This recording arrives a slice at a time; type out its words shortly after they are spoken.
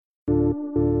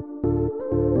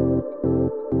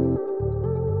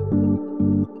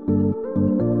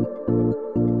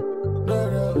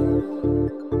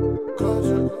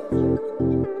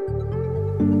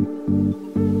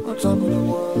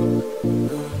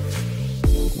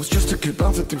keep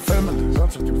bouncing through families.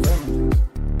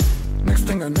 Next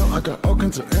thing I know, I got all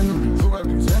kinds of enemies. Who have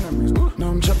these enemies? Ooh. Now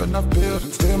I'm jumping off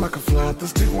buildings, damn I can fly.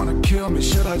 This dude wanna kill me,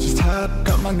 should I just hide?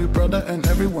 Got my new brother and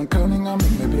everyone counting on me.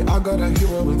 Maybe I got a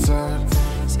hero inside.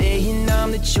 Saying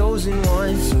I'm the chosen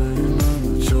one.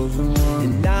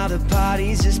 And now the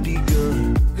party's just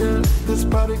begun. Yeah, this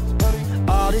party.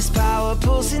 All this power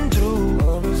pulsing through.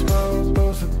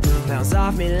 Bounce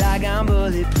off me like I'm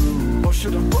bulletproof. Oh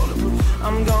shit, I'm bulletproof.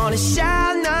 I'm gonna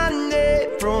shout on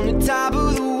it from the top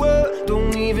of the world.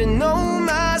 Don't even know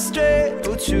my strength,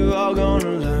 but you're all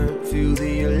gonna learn. Feel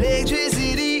the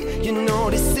electricity. You know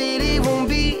the city won't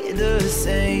be the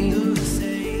same.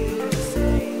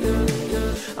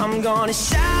 I'm gonna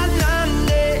shout on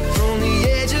it from the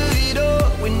edge of it all.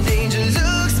 When danger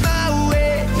looks my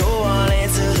way, no, I'll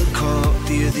answer the call.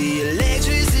 Feel the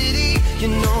electricity. You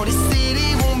know the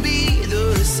city won't be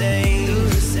the same.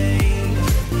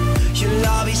 You'll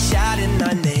all be shouting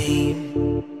my name.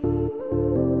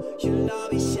 You'll all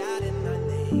be shouting my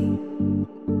name.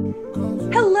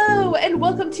 Hello, and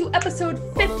welcome to episode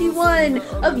 51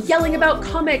 of Yelling About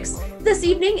Comics. This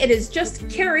evening, it is just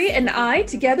Carrie and I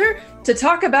together to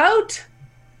talk about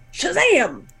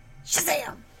Shazam!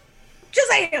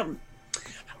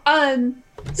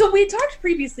 So we talked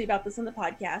previously about this on the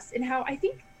podcast and how I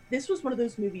think this was one of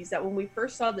those movies that when we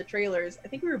first saw the trailers, I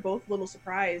think we were both a little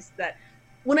surprised that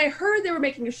when I heard they were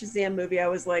making a Shazam movie, I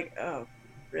was like, oh,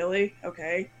 really?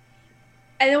 Okay.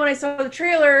 And then when I saw the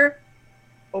trailer,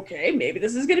 okay, maybe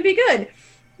this is going to be good.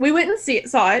 We went and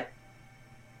saw it.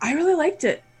 I really liked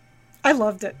it. I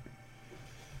loved it.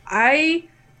 I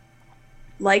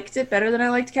liked it better than I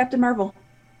liked Captain Marvel.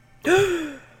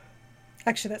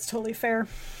 Actually, that's totally fair.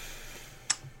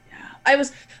 Yeah, I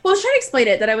was trying to explain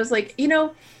it, that I was like,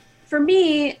 for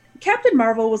me, Captain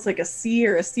Marvel was like a C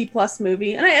or a C plus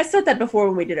movie. And I said that before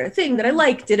when we did our thing, that I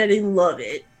liked it. I didn't love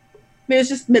it. I mean, it was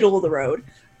just middle of the road.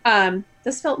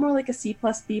 This felt more like a C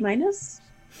plus B minus.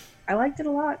 I liked it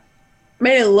a lot. I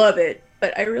mean, I didn't love it,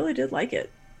 but I really did like it.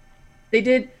 They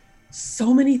did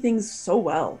so many things so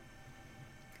well.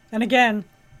 And again,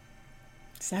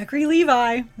 Zachary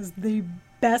Levi is the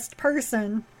best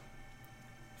person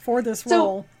for this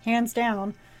role, hands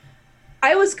down.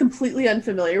 I was completely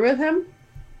unfamiliar with him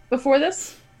before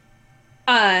this.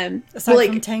 Aside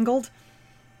from Tangled?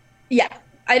 Yeah.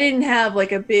 I didn't have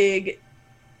it.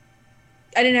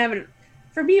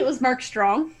 For me, it was Mark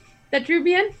Strong that drew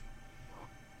me in.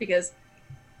 Because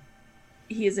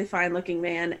he is a fine-looking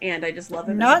man, and I just love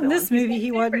him. Not in this movie,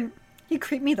 he wasn't. He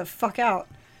creeped me the fuck out.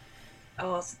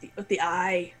 Oh, it's with the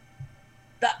eye.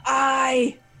 The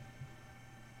eye!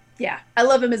 Yeah, I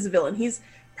love him as a villain. He's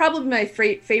probably my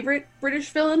favorite British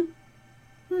villain.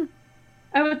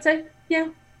 I would say, yeah.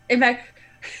 In fact,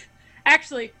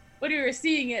 actually, when we were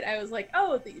seeing it, I was like,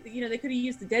 oh, they could have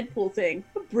used the Deadpool thing.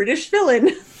 A British villain.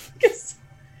 Because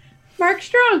Mark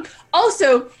Strong.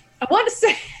 Also, I want to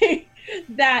say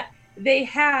that they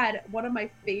had one of my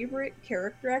favorite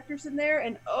character actors in there,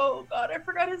 and oh god, I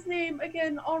forgot his name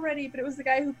again already, but it was the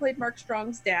guy who played Mark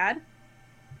Strong's dad.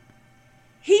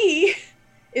 He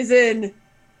is in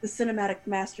the cinematic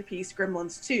masterpiece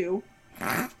Gremlins 2.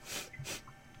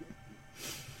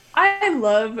 I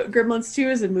love Gremlins 2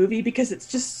 as a movie because it's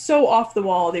just so off the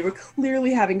wall. They were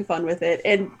clearly having fun with it,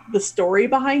 and the story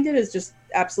behind it is just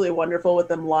absolutely wonderful, with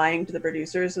them lying to the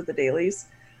producers of the dailies.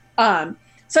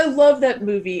 So I love that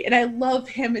movie, and I love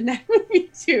him in that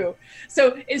movie too.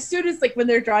 So as soon as when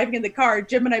they're driving in the car,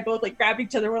 Jim and I both grabbed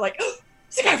each other. We're like, oh,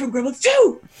 it's the guy from Gremlins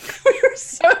 2. We were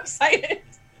so excited.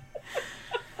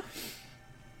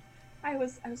 I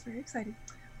was very excited.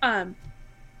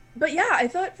 But yeah, I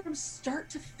thought from start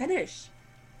to finish,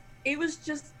 it was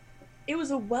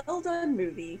a well done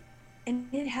movie, and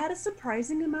it had a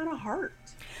surprising amount of heart.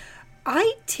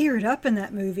 I teared up in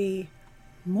that movie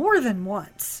more than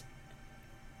once.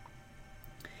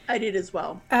 I did as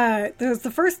well.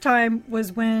 The first time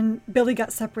was when Billy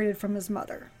got separated from his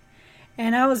mother.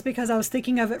 And that was because I was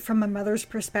thinking of it from my mother's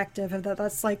perspective, of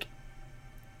that's like,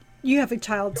 you have a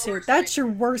child too. That's your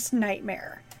worst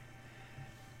nightmare.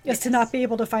 Is to not be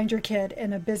able to find your kid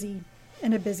in a busy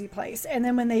place. And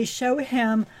then when they show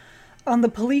him on the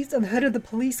hood of the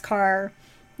police car,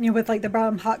 with they brought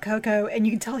him hot cocoa, and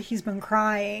you can tell he's been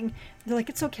crying. They're like,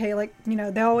 it's okay.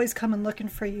 They always come and looking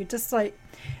for you. Just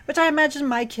which I imagine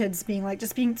my kids being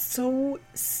just being so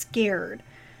scared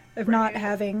of not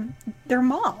having their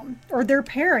mom or their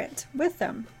parent with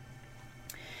them.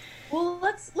 Well,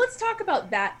 let's talk about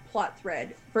that plot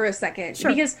thread for a second. Sure.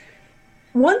 Because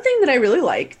one thing that I really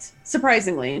liked,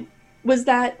 surprisingly, was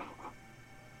that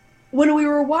when we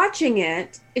were watching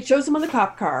it, it shows him on the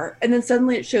cop car, and then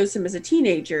suddenly it shows him as a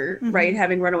teenager, right,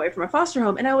 having run away from a foster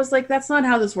home. And I was like, that's not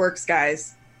how this works,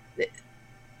 guys.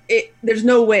 There's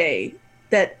no way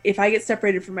that if I get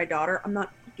separated from my daughter, I'm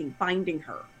not fucking finding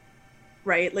her,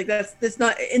 right? Like, that's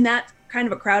not, in that kind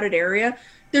of a crowded area,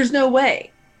 there's no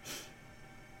way.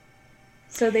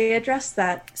 So they addressed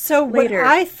that. So later. What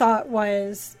I thought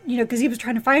was, because he was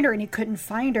trying to find her and he couldn't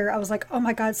find her, I was like, oh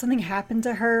my God, something happened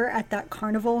to her at that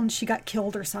carnival and she got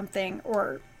killed or something.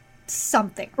 Right.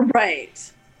 Something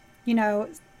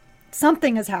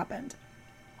has happened.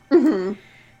 Mm-hmm.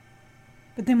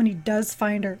 But then when he does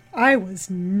find her, I was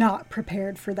not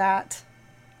prepared for that.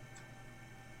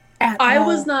 I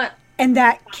was not. And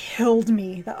that killed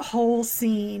me. That whole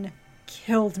scene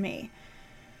killed me.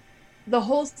 The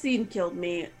whole scene killed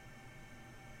me.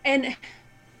 And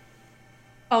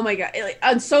oh my God,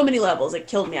 on so many levels, it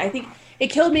killed me. I think it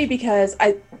killed me because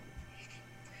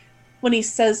when he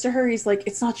says to her, he's like,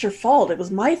 it's not your fault. It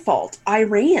was my fault. I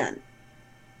ran.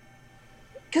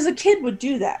 Because a kid would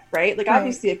do that, right? Like,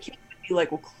 obviously a kid would be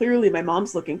like, well, clearly my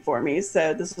mom's looking for me,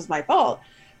 so this was my fault.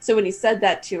 So when he said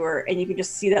that to her, and you can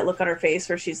just see that look on her face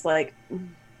where she's like,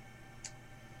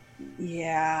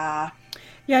 yeah.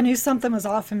 Yeah, I knew something was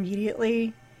off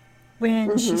immediately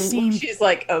when she seemed... She's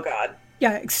like, oh God.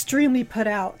 Yeah, extremely put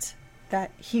out that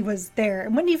he was there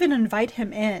and wouldn't even invite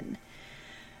him in.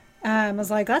 I was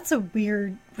like, that's a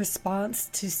weird response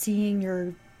to seeing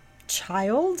your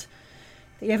child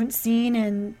that you haven't seen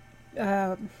in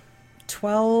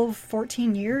 12,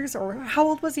 14 years. Or how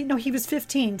old was he? No, he was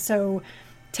 15, so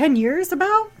 10 years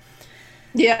about?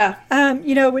 Yeah.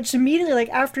 Which immediately, like,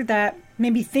 after that,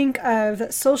 made me think of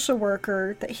that social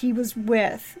worker that he was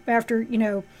with after,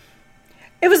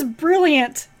 it was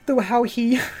brilliant how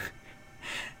he,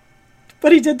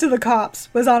 what he did to the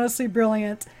cops was honestly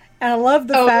brilliant. And I love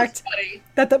the fact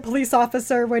that the police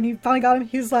officer, when he finally got him,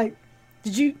 he was like,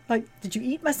 did you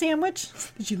eat my sandwich?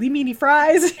 Did you leave me any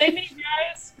fries? Any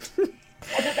fries?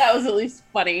 I thought that was at least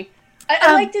funny.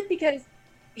 I liked it because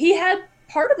he had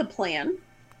part of the plan.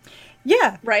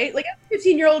 Yeah. Right? Like a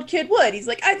 15-year-old kid would. He's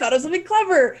like, I thought it was something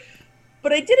clever,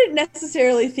 but I didn't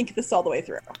necessarily think this all the way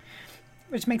through.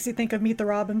 Which makes you think of Meet the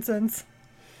Robinsons.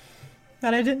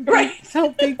 That I didn't right. I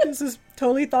don't think this is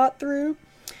totally thought through.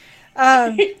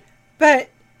 But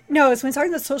no, it's when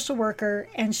starting the social worker,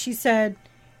 and she said,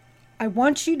 I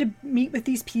want you to meet with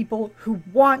these people who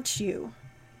want you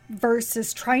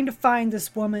versus trying to find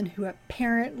this woman who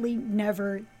apparently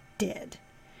never did.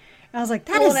 And I was like,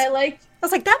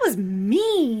 that was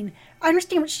mean. I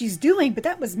understand what she's doing, but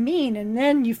that was mean. And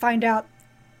then you find out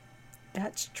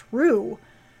that's true.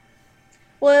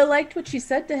 Well, I liked what she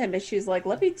said to him. Is she's like,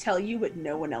 let me tell you what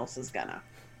no one else is gonna.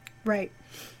 Right.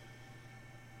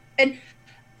 And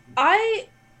I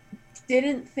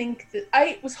didn't think that,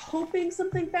 I was hoping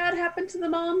something bad happened to the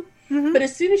mom. Mm-hmm. But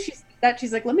as soon as she said that,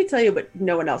 she's like, let me tell you what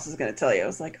no one else is gonna tell you. I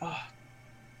was like, oh,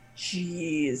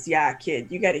 jeez, yeah, kid,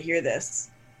 you got to hear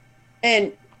this.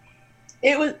 And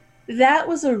that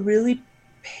was a really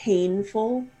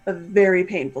painful, a very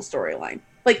painful storyline.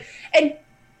 Like, and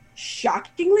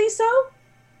shockingly so.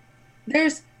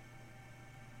 There's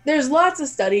lots of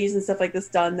studies and stuff like this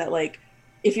done that, like,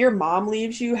 if your mom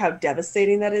leaves you, how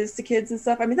devastating that is to kids and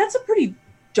stuff. I mean, that's a pretty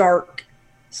dark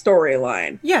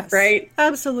storyline. Yes. Right?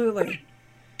 Absolutely.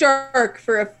 Dark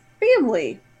for a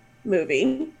family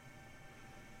movie.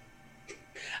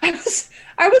 I was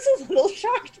a little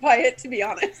shocked by it, to be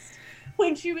honest,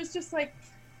 when she was just like,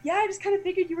 yeah, I just kind of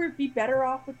figured you would be better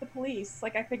off with the police.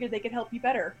 Like, I figured they could help you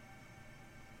better.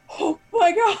 Oh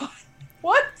my God.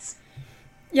 What?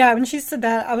 Yeah, when she said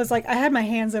that, I was like, I had my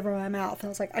hands over my mouth. I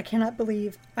was like, I cannot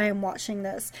believe I am watching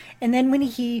this. And then when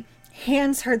he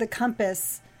hands her the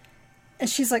compass, and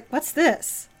she's like, what's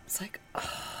this? It's like,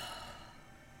 oh.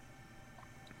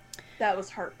 That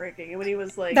was heartbreaking. And when he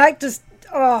was like... That just,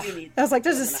 oh. I was like,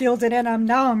 this is sealed it in.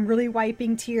 Now I'm really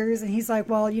wiping tears. And he's like,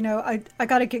 well, I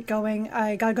got to get going.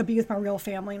 I got to go be with my real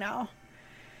family now.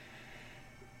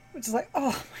 Which is like,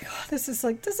 oh my God, this is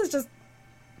just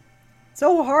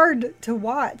so hard to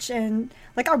watch. And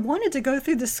like, I wanted to go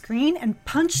through the screen and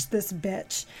punch this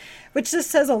bitch, which just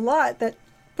says a lot that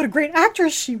what a great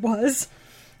actress she was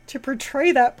to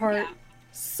portray that part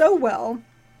so well.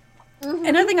 Mm-hmm.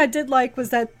 Another thing I did like was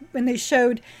that when they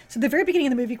showed, so the very beginning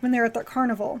of the movie, when they're at the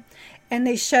carnival, and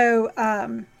they show,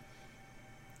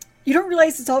 you don't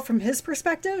realize it's all from his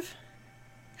perspective,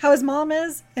 how his mom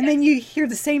is, and then you hear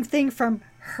the same thing from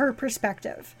her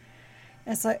perspective.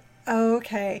 And it's like,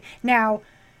 okay. Now,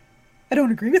 I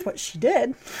don't agree with what she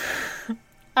did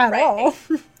at all.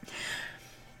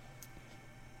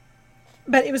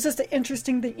 But it was just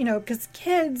interesting that, because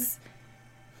kids,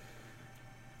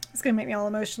 it's going to make me all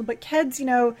emotional, but kids, you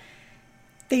know,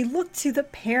 they look to the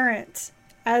parent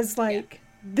as like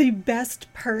the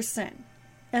best person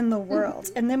in the world.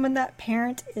 And then when that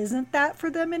parent isn't that for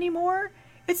them anymore,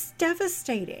 it's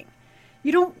devastating.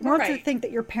 You don't want to think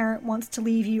that your parent wants to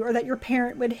leave you, or that your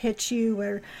parent would hit you,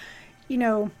 or, you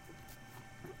know,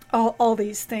 all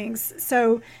these things.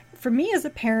 So for me as a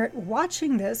parent,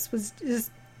 watching this was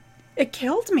just, it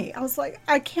killed me. I was like,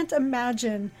 I can't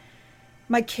imagine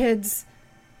my kids.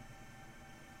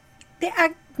 They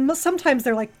act, sometimes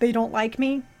they're like, they don't like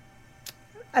me.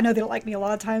 I know they don't like me a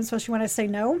lot of times, especially when I say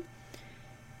no.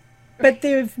 But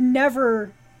they've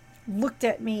never looked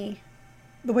at me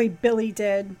the way Billy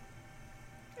did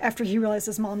after he realized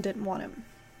his mom didn't want him.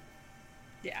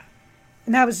 Yeah.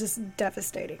 And that was just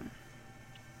devastating.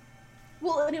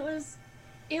 Well, and it was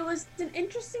an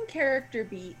interesting character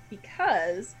beat,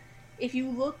 because if you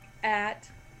look at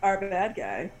our bad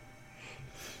guy,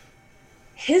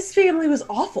 his family was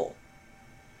awful.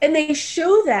 And they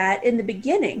show that in the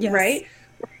beginning, right?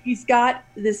 Where he's got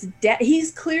this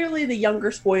he's clearly the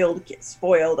younger spoiled,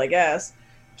 I guess,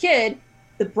 kid.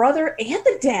 The brother and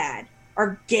the dad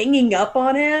are ganging up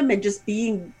on him and just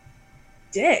being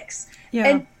dicks. Yeah.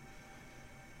 And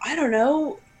I don't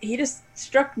know, he just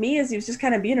struck me as he was just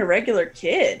kind of being a regular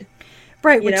kid.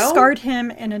 Right, which scarred him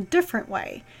in a different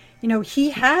way. You know, he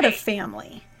had a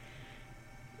family,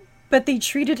 but they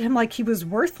treated him like he was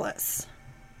worthless.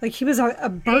 Like he was a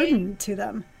burden to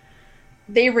them.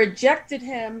 They rejected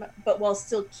him, but while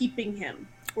still keeping him.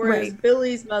 Whereas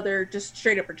Billy's mother just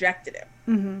straight up rejected him.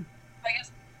 Mm-hmm. I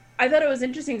guess I thought it was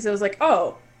interesting, because I was like,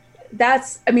 oh,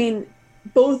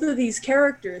 both of these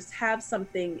characters have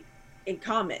something in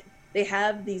common. They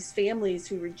have these families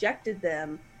who rejected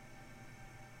them,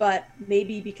 but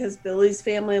maybe because Billy's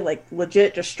family, like,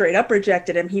 legit just straight up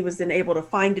rejected him, he was then able to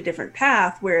find a different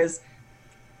path, whereas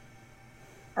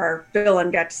our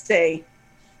villain got to stay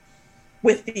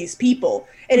with these people.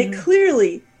 And it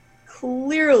clearly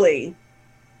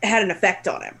had an effect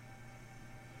on him.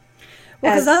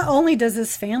 Well, because not only does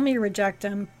his family reject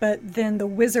him, but then the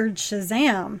wizard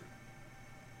Shazam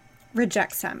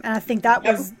rejects him. And I think that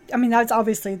was, that's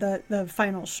obviously the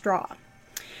final straw.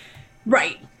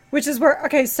 Right. Which is where,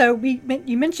 okay, so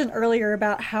you mentioned earlier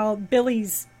about how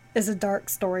Billy's is a dark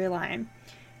storyline.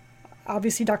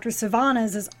 Obviously, Dr.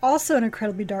 Savannah's is also an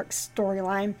incredibly dark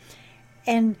storyline.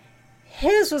 And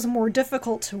his was more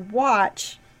difficult to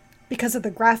watch because of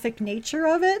the graphic nature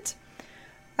of it.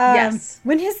 Yes.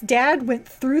 When his dad went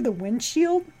through the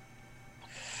windshield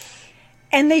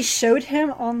and they showed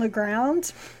him on the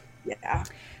ground. Yeah.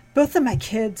 Both of my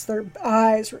kids, their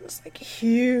eyes were just like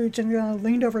huge, and I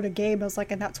leaned over to Gabe. I was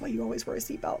like, and that's why you always wear a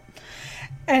seatbelt.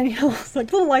 And it's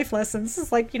like little life lessons. This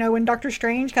is like, when Doctor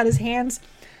Strange got his hands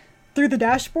through the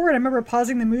dashboard. I remember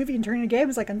pausing the movie and turning to Gabe. I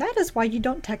was like, and that is why you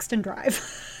don't text and drive.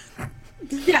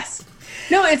 Yes.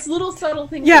 No, it's little subtle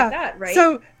things like that, right?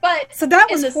 So that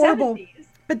was horrible. 70s,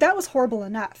 but that was horrible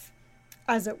enough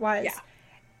as it was. Yeah.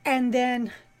 And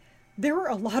then there were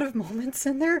a lot of moments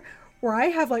in there where I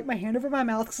have like my hand over my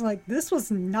mouth because I'm like, this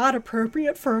was not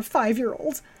appropriate for a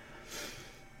 5-year-old.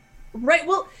 Right.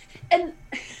 Well, and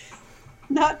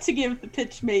not to give the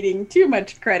pitch mating too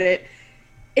much credit,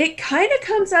 it kind of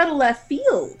comes out of left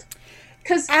field.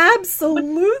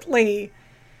 Absolutely.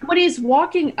 When he's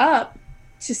walking up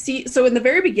to see, so in the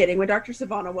very beginning, when Dr.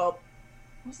 Savannah, what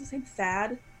was his name?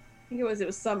 Thad? I think it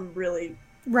was some really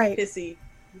pissy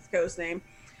East Coast name.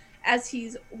 As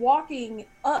he's walking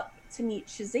up to meet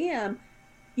Shazam,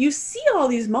 you see all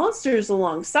these monsters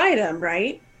alongside him,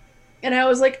 right? And I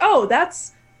was like, oh,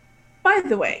 that's, by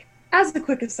the way, as a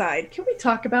quick aside, can we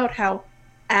talk about how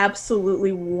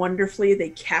absolutely wonderfully they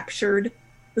captured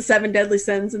the 7 deadly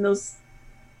sins in those?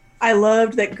 I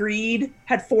loved that Greed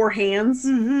had 4 hands.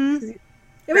 Mm-hmm.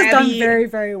 It was done very,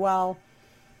 very well.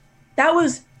 That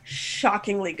was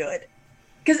shockingly good.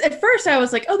 Because at first I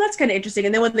was like, oh, that's kind of interesting.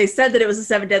 And then when they said that it was the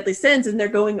 7 deadly sins and they're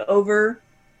going over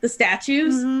the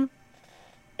statues,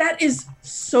 that is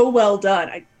so well done.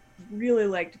 I really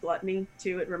liked Gluttony,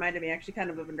 too. It reminded me actually kind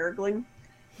of a Nurgling.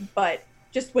 But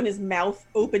just when his mouth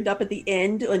opened up at the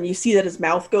end and you see that his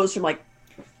mouth goes from like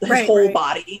his whole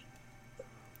body.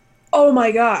 Oh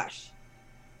my gosh.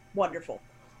 Wonderful.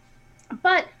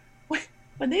 But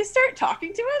when they start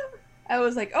talking to him, I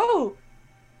was like, oh,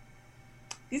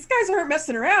 these guys aren't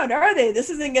messing around, are they? This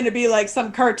isn't going to be like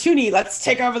some cartoony, let's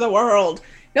take over the world.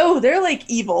 No, they're like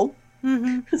evil.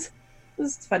 Mm-hmm. It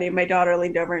was funny. My daughter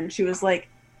leaned over and she was like,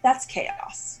 that's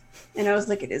chaos. And I was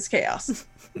like, it is chaos.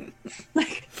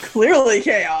 Like, clearly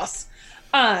chaos.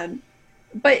 But,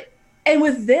 and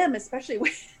with them, especially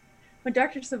when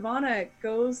Dr. Savannah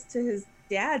goes to his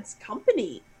dad's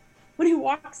company when he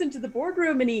walks into the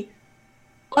boardroom and he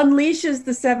unleashes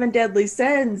the 7 deadly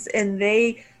sins and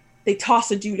they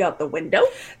toss a dude out the window.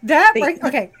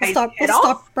 Okay, let's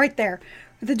stop right there.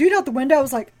 The dude out the window, I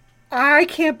was like, I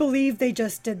can't believe they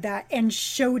just did that and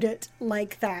showed it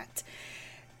like that.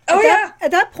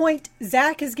 At that point,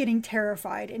 Zach is getting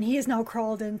terrified, and he has now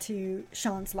crawled into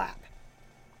Sean's lap.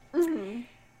 Mm-hmm.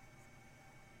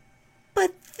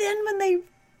 But then when they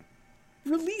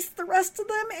release the rest of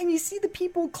them, and you see the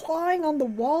people clawing on the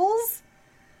walls...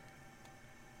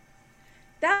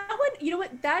 That one, you know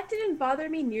what? That didn't bother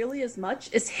me nearly as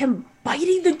much as him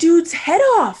biting the dude's head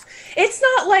off. It's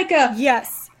not like a...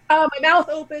 Yes. My mouth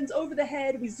opens over the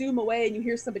head, we zoom away, and you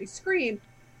hear somebody scream.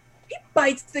 He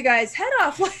bites the guy's head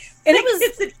off.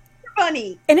 It's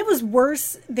funny. And it was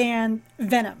worse than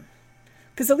Venom.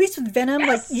 Because at least with Venom,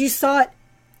 yes. like,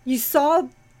 you saw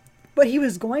what he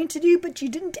was going to do, but you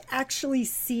didn't actually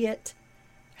see it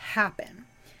happen.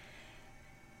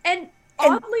 And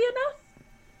oddly enough,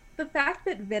 the fact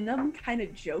that Venom kind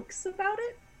of jokes about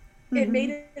it, it made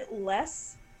it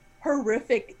less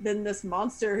horrific than this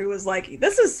monster who was like,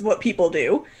 this is what people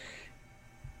do.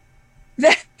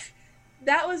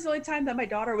 That was the only time that my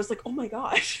daughter was like, oh my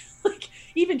gosh. Like,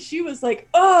 even she was like,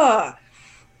 ugh.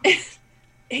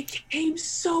 It came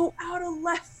so out of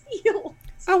left field.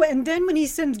 Oh, and then when he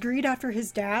sends Greed after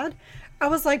his dad, I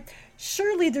was like,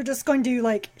 surely they're just going to,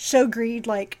 like, show Greed,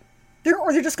 like,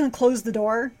 they're just going to close the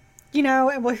door, you know,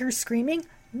 and we'll hear screaming.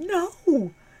 No.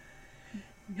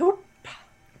 Nope.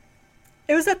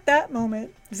 It was at that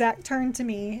moment Zach turned to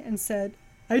me and said,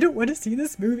 I don't want to see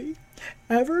this movie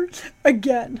ever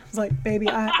again. I was like, baby,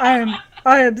 I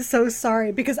am so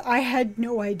sorry, because I had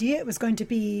no idea it was going to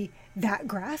be that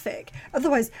graphic.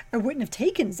 Otherwise, I wouldn't have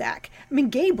taken Zach. I mean,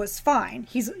 Gabe was fine.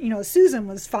 Susan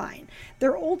was fine.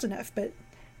 They're old enough, but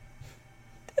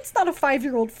it's not a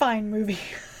 5-year-old fine movie.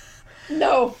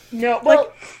 No. Well,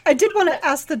 like, I did want to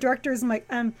ask the directors, I'm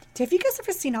like, have you guys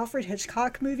ever seen Alfred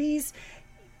Hitchcock movies?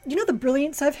 You know, the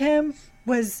brilliance of him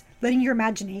was letting your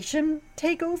imagination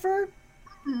take over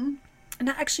and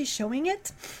not actually showing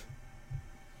it.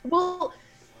 Well,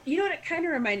 you know what it kind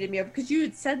of reminded me of? Because you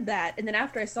had said that, and then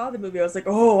after I saw the movie, I was like,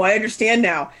 oh, I understand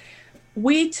now.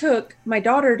 We took my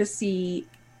daughter to see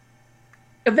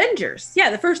Avengers.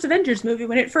 Yeah, the first Avengers movie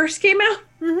when it first came out,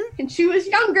 and she was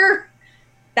younger.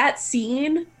 That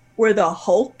scene where the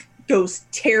Hulk goes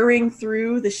tearing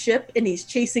through the ship and he's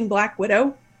chasing Black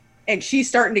Widow, and she's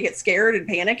starting to get scared and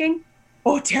panicking.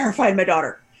 Oh, it terrified my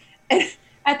daughter. And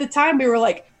at the time, we were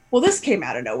like, well, this came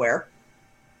out of nowhere.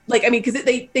 Like, I mean, because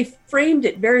they framed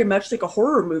it very much like a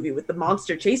horror movie with the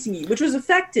monster chasing you, which was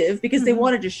effective because they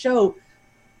wanted to show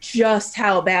just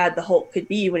how bad the Hulk could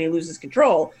be when he loses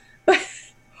control. But,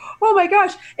 oh my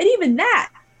gosh. And even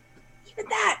that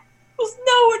was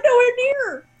nowhere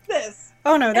near this.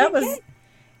 Oh, no, that was...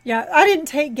 Yeah, I didn't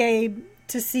take Gabe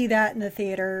to see that in the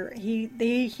theater.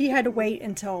 He had to wait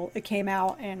until it came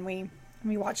out, and we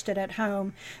watched it at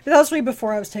home. But that was way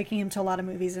before I was taking him to a lot of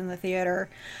movies in the theater.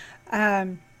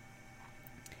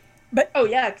 But oh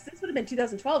yeah, because this would have been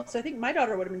 2012, so I think my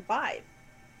daughter would have been 5.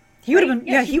 He would have been.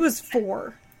 Yeah, he was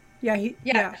 4. Yeah, she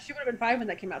would have been 5 when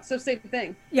that came out. So same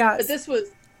thing. Yeah, but this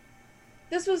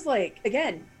was like,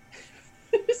 again,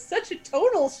 it was such a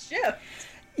tonal shift.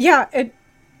 Yeah, and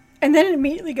then it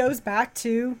immediately goes back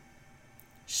to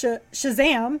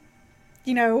Shazam,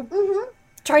 you know,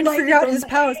 trying to figure out his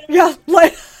powers. Yeah,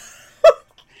 like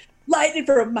lightning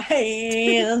from my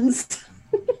hands.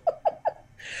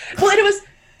 Well, and it was,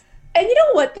 and you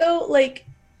know what though? Like,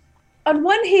 on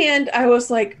one hand, I was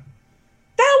like,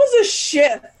 that was a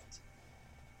shift,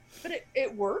 but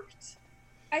it worked.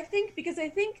 I think because the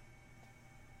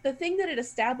thing that it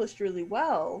established really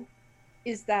well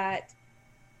is that,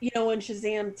 you know, when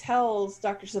Shazam tells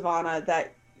Dr. Savannah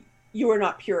that you are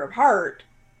not pure of heart,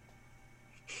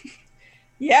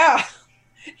 yeah,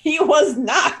 he was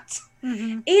not.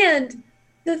 And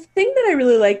the thing that I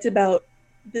really liked about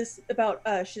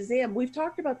Shazam, we've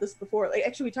talked about this before. Like,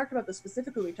 actually, we talked about this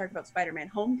specifically. We talked about Spider-Man: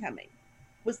 Homecoming.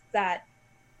 Was that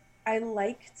I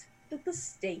liked that the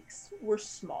stakes were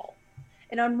small.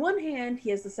 And on one hand, he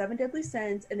has the 7 deadly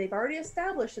sins, and they've already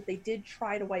established that they did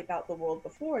try to wipe out the world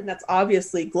before, and that's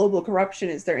obviously global corruption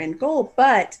is their end goal.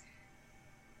 But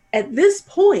at this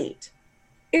point,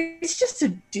 it's just a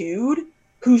dude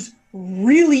who's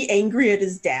really angry at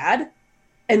his dad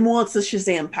and wants the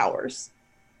Shazam powers.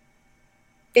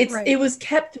 It was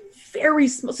kept very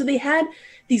small. So they had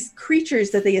these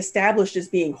creatures that they established as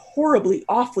being horribly,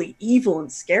 awfully evil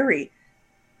and scary,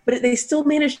 but they still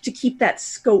managed to keep that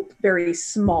scope very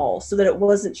small so that it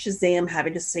wasn't Shazam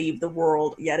having to save the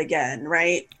world yet again,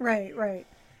 right? Right.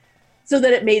 so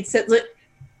that it made sense.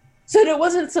 So that it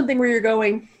wasn't something where you're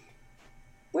going,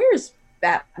 where's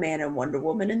Batman and Wonder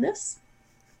Woman in this?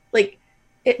 Like,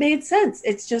 it made sense.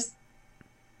 It's just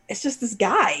this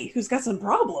guy who's got some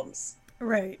problems.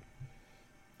 Right.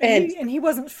 And he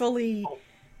wasn't fully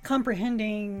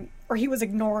comprehending, or he was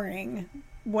ignoring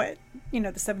what,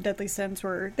 the 7 deadly sins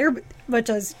were. They're, much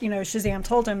as, Shazam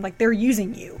told him, like, they're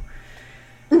using you.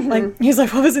 Mm-hmm. Like, he's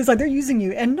like, what was this? Like, they're using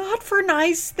you, and not for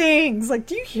nice things. Like,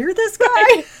 do you hear this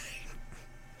guy?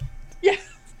 Yeah.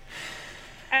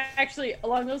 Actually,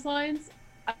 along those lines,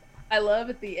 I love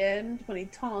at the end when he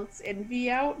taunts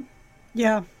Envy out.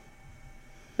 Yeah.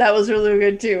 That was really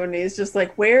good too. And he's just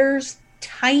like, where's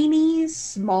tiny,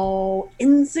 small,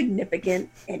 insignificant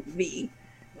Envy?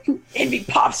 Envy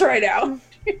pops right out.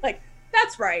 You're like,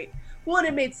 that's right. Well, and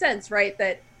it made sense, right?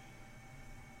 That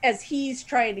as he's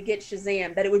trying to get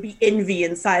Shazam, that it would be Envy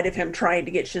inside of him trying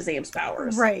to get Shazam's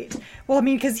powers. Right. Well, I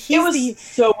mean, because it was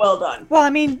so well done. Well, I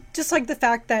mean, just like the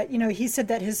fact that, he said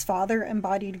that his father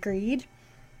embodied greed.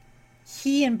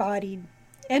 He embodied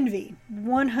envy.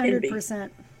 100%.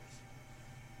 Envy.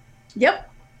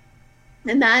 Yep.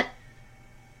 And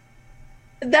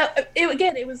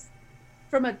it was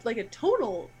from a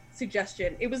tonal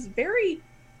suggestion. It was very,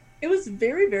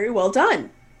 very well done.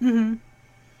 Mm-hmm.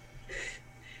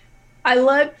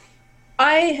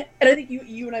 I think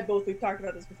you and I both, we've talked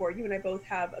about this before, you and I both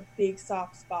have a big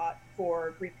soft spot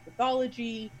for Greek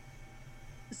mythology.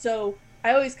 So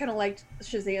I always kind of liked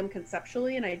Shazam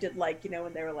conceptually, and I did like,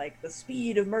 when they were like the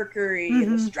speed of Mercury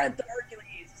and the strength of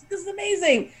Hercules. This is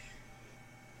amazing.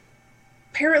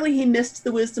 Apparently he missed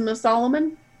the wisdom of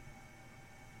Solomon,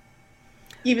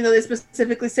 even though they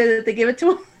specifically say that they give it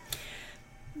to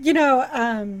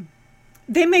him.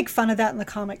 They make fun of that in the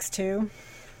comics too.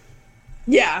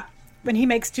 Yeah. When he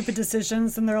makes stupid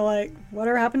decisions and they're like,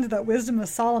 whatever happened to that wisdom of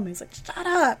Solomon? He's like, shut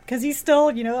up. Because he's still,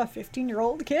 a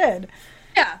 15-year-old kid.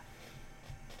 Yeah.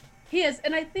 He is.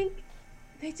 And I think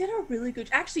they did a really good...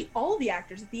 Actually, all the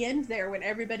actors at the end there, when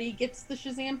everybody gets the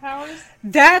Shazam powers.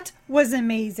 That was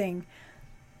amazing.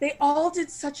 They all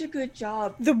did such a good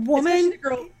job. The woman the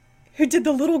girl who did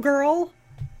the little girl.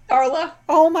 Darla.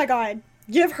 Oh my God.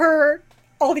 Give her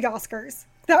all the Oscars.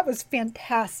 That was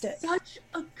fantastic. Such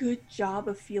a good job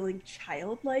of feeling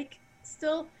childlike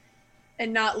still.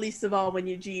 And not least of all when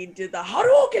Eugene did the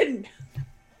Hadouken.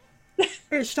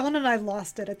 Sean and I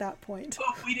lost it at that point.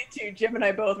 Oh, we did too. Jim and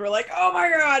I both were like, oh my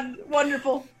God,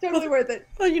 wonderful. Totally worth it.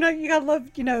 Well, you gotta love,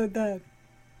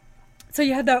 So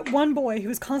you had that one boy who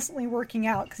was constantly working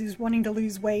out because he was wanting to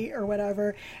lose weight or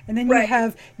whatever. And then you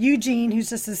have Eugene, who's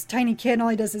just this tiny kid, and all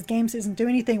he does is games, doesn't do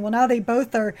anything. Well, now they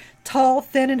both are tall,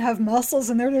 thin, and have muscles,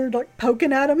 and they're like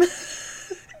poking at him.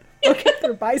 Look at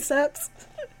their biceps.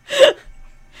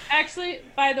 Actually,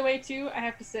 by the way, too, I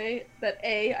have to say that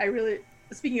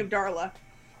speaking of Darla,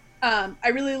 I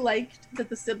really liked that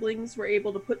the siblings were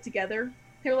able to put together.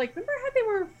 They were like, remember how they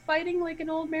were fighting like an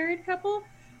old married couple?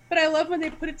 But I love when they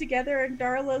put it together and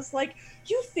Darla's like,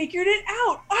 you figured it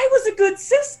out. I was a good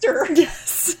sister.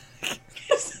 Yes.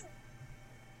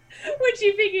 When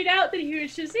she figured out that he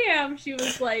was Shazam, he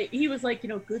was like,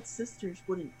 good sisters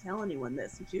wouldn't tell anyone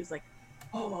this. And she was like,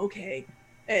 oh, okay.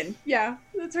 And yeah,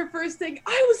 that's her first thing.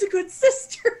 I was a good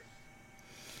sister.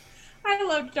 I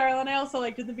loved Darla, and I also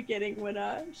liked at the beginning when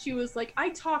she was like, I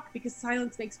talk because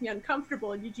silence makes me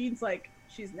uncomfortable. And Eugene's like,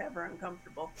 she's never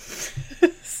uncomfortable.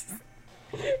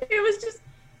 It was just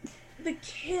the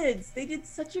kids. They did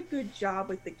such a good job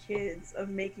with the kids of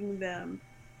making them,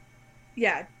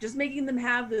 just making them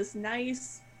have this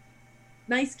nice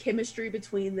chemistry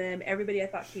between them. Everybody I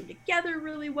thought came together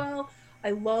really well. I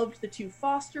loved the 2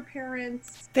 foster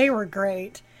parents. They were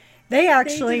great. They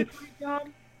actually, did a great job.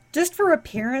 Just for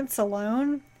appearance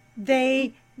alone,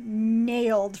 they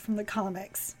nailed from the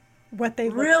comics what they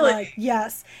looked like.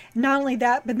 Yes. Not only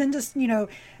that, but then just,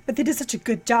 but they did such a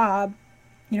good job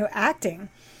acting.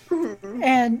 Mm-hmm.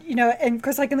 And, and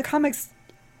because like in the comics,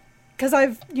 because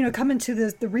I've, come into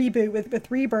the reboot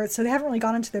with Rebirth, so they haven't really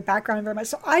gone into their background very much.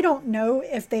 So I don't know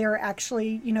if they are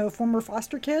actually, former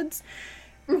foster kids.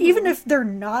 Mm-hmm. Even if they're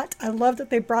not, I love that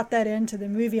they brought that into the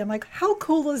movie. I'm like, how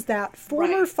cool is that?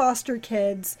 Former foster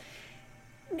kids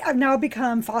have now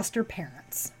become foster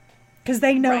parents because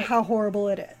they know how horrible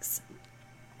it is.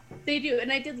 They do.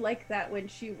 And I did like that when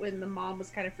the mom was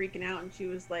kind of freaking out and she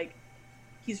was like,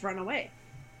 he's run away.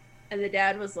 And the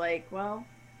dad was like, well,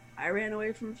 I ran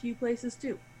away from a few places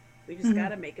too. We just got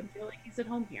to make him feel like he's at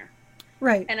home here.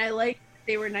 Right. And I like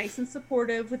they were nice and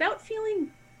supportive without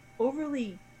feeling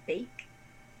overly fake.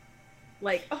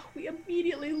 Like, oh, we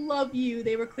immediately love you.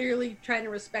 They were clearly trying to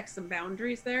respect some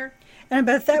boundaries there. And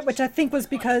but that, which I think was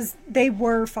because they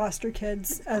were foster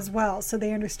kids as well, so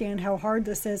they understand how hard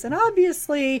this is. And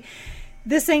obviously,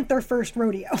 this ain't their first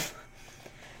rodeo.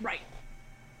 Right.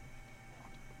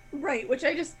 Right, which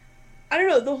I don't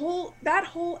know, that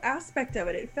whole aspect of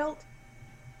it, it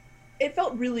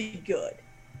felt really good.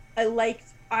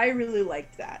 I really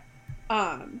liked that.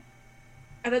 I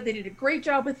thought they did a great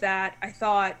job with that. I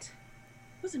thought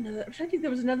I'm trying to think,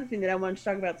 there was another thing that I wanted to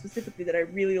talk about specifically that I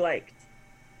really liked.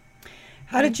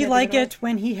 How did you like it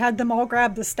when he had them all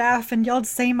grab the staff and yelled,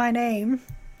 "Say my name"?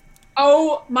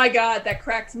 Oh my God, that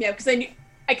cracked me up because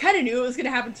I kind of knew it was going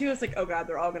to happen too. It's like, oh God,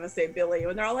 they're all going to say Billy,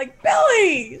 and they're all like,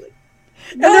 Billy! Like,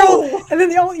 no! And then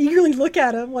they all eagerly look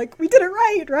at him like, we did it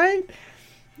right?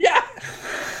 Yeah.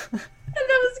 And that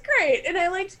was great. And I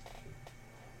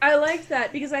liked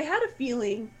that because I had a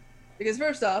feeling, because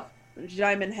first off, when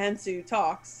Jaimin Hansu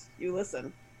talks, you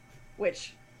listen,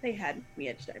 which they had me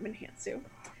at Jaimin Hansu.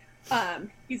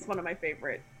 He's one of my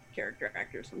favorite character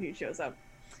actors when he shows up.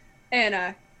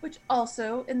 And, which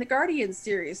also in the Guardians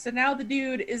series. So now the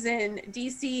dude is in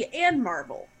DC and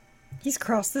Marvel. He's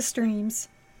crossed the streams.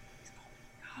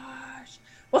 Gosh.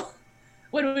 Well,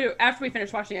 after we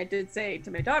finished watching, I did say to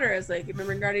my daughter, I was like,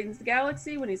 remember in Guardians of the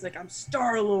Galaxy when he's like, I'm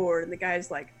Star-Lord, and the guy's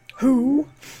like, who?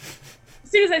 As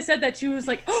soon as I said that, she was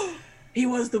like, oh, he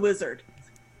was the wizard.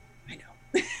 I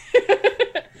know.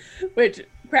 Which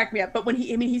cracked me up. But when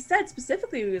he said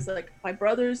specifically, he was like, my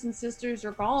brothers and sisters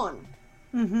are gone.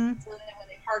 Mm-hmm. So then when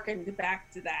they harkened back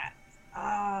to that,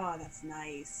 that's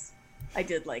nice. I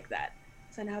did like that.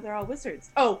 So now they're all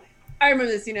wizards. Oh, I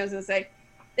remember this scene I was going to say.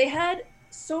 They had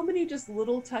so many just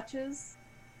little touches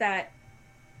that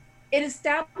it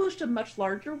established a much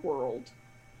larger world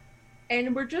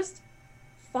and were just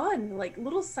fun, like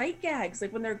little sight gags,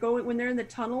 like when they're in the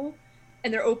tunnel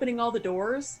and they're opening all the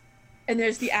doors and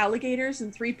there's the alligators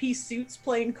in 3-piece suits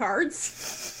playing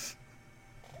cards.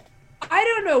 I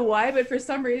don't know why, but for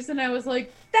some reason I was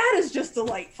like, that is just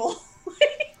delightful.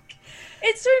 Like,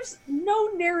 it serves no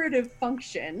narrative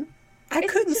function. I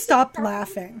couldn't stop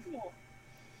laughing.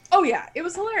 Oh yeah, it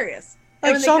was hilarious.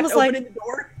 Like Sean was like,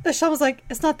 Sean was like,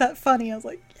 it's not that funny. I was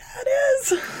like, yeah, it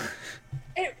is.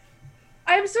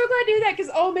 I'm so glad to do that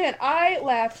because oh man, I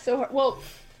laughed so hard. Well,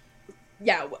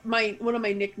 yeah, one of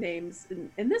my nicknames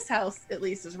in this house at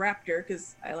least is Raptor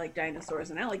because I like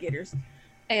dinosaurs and alligators,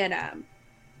 and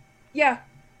yeah,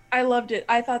 I loved it.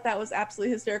 I thought that was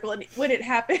absolutely hysterical, and when it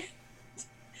happened,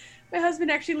 my husband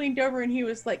actually leaned over and he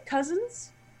was like,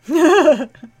 "Cousins." No,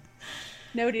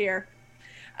 dear.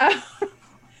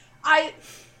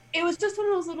 It was just one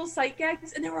of those little sight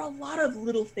gags, and there were a lot of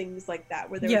little things like that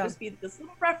where there would just be this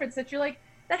little reference that you're like,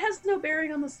 that has no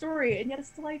bearing on the story, and yet it's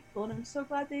delightful, and I'm so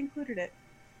glad they included it.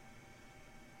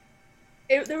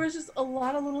 There was just a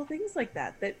lot of little things like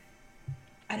that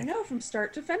I don't know, from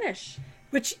start to finish.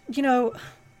 Which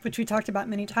we talked about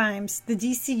many times, the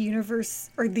DC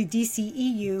universe or the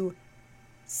DCEU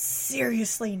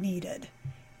seriously needed.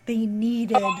 They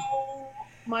needed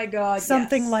my God,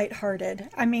 something lighthearted.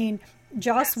 I mean,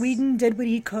 Joss Whedon did what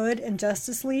he could in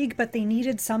Justice League, but they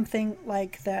needed something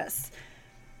like this.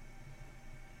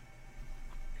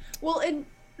 Well, and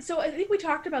so I think we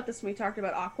talked about this when we talked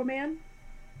about Aquaman.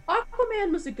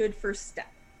 Aquaman was a good first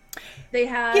step. They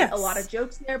had a lot of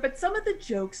jokes there, but some of the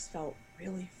jokes felt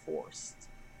really forced.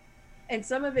 And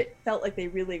some of it felt like they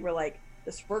really were like,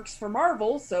 this works for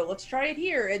Marvel, so let's try it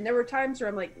here. And there were times where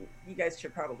I'm like, you guys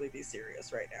should probably be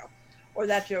serious right now. Or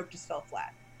that joke just fell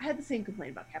flat. I had the same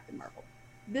complaint about Captain Marvel.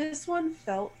 This one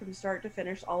felt, from start to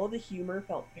finish, all of the humor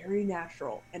felt very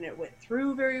natural, and it went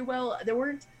through very well. There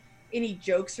weren't any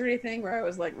jokes or anything where I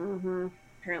was like,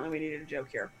 apparently we needed a joke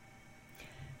here.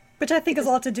 Which I think has a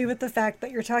lot to do with the fact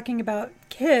that you're talking about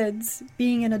kids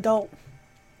being in adult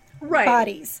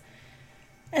bodies.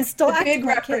 And still acting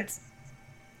like kids.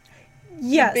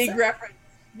 Yes. The big reference.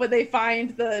 When they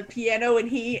find the piano and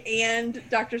he and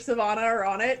Dr. Savannah are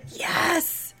on it.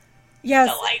 Yes. Yes.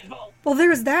 Delightful. Well,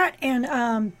 there's that,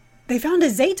 and they found a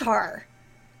Zatar.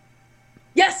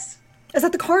 Yes. Is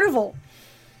at the carnival.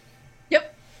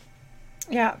 Yep.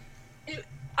 Yeah.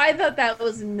 I thought that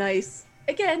was nice.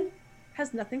 Again,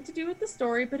 has nothing to do with the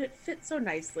story, but it fits so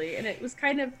nicely, and it was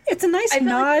kind of... It's a nice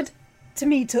nod to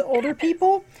me to older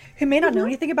people who may not know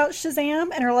anything about Shazam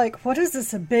and are like, what is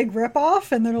this, a big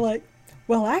ripoff? And they're like,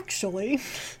 well, actually...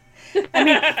 I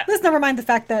mean, let's never mind the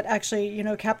fact that actually,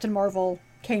 Captain Marvel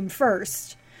came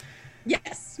first.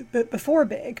 Yes. Before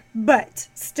Big. But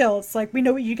still, it's like, we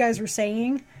know what you guys were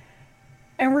saying,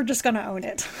 and we're just going to own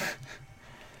it.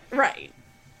 Right.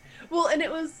 Well, and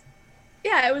it was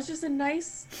just a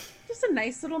nice just a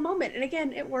nice little moment. And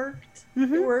again, it worked.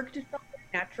 Mm-hmm. It worked. It felt very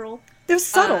natural. It was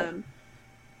subtle.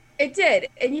 It did.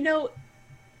 And you know,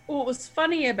 what was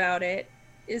funny about it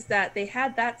is that they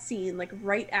had that scene like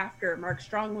right after Mark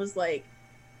Strong was like,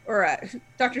 or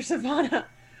Dr. Savannah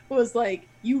was like,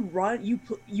 you run,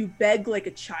 you beg like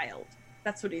a child.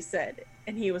 That's what he said.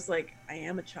 And he was like, I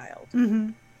am a child.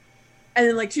 Mm-hmm. And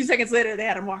then like 2 seconds later, they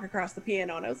had him walk across the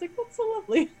piano. And I was like, that's so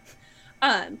lovely.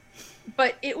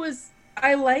 But it was,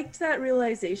 I liked that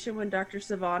realization when Dr.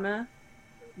 Savannah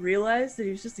realized that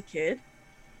he was just a kid.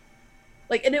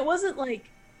 Like, and it wasn't like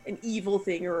an evil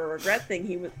thing or a regret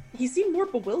thing. He seemed more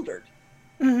bewildered.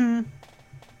 Mm-hmm.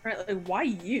 Right? Like, why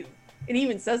you? And he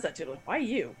even says that to him, like, why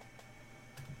you?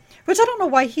 Which I don't know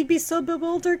why he'd be so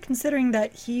bewildered, considering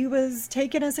that he was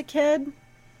taken as a kid.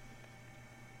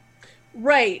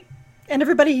 Right. And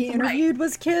everybody he interviewed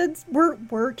was kids.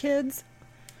 Were kids.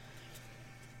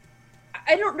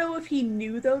 I don't know if he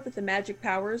knew, though, that the magic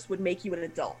powers would make you an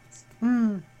adult.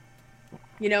 Mm.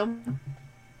 You know?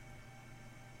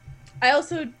 I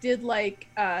also did like,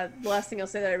 the last thing I'll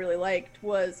say that I really liked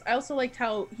was, I also liked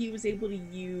how he was able to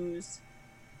use,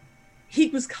 he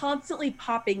was constantly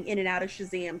popping in and out of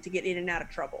Shazam to get in and out of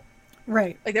trouble.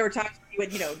 Right. Like, there were times when he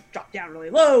would, you know, drop down really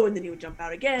low, and then he would jump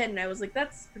out again, and I was like,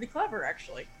 that's pretty clever,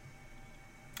 actually.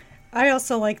 I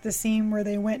also like the scene where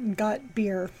they went and got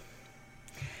beer.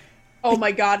 Oh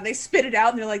my god, and they spit it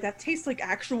out, and they're like, that tastes like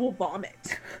actual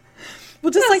vomit.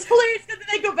 Well, just That's like hilarious, and then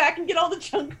they go back and get all the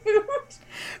junk food.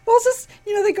 Well, it's just,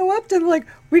 you know, they go up to them like,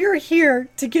 we are here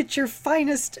to get your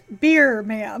finest beer,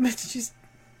 ma'am. And she's,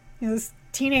 you know, this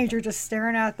teenager just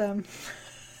staring at them.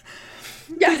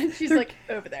 Yeah, and she's like,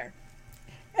 over there.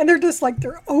 And they're just like,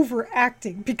 they're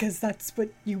overacting because that's what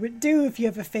you would do if you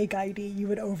have a fake ID. You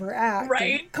would overact.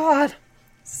 Right. And God,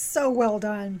 so well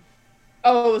done.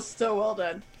 Oh, so well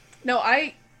done. No,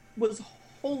 I was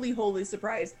wholly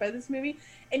surprised by this movie.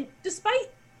 And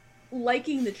despite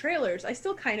liking the trailers, I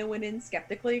still kind of went in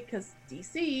skeptically because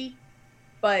DC.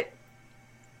 But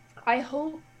I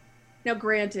hope... Now,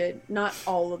 granted, not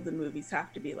all of the movies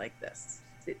have to be like this.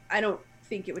 I don't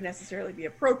think it would necessarily be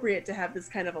appropriate to have this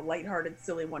kind of a lighthearted,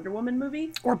 silly Wonder Woman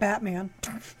movie. Or Batman.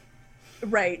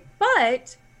 Right.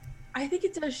 But I think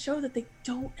it does show that they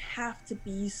don't have to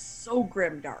be so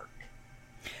grimdark.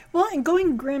 Well, and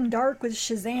going grim dark with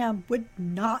Shazam would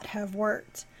not have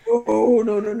worked. Oh,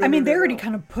 no. I mean, they already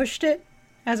kind of pushed it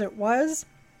as it was.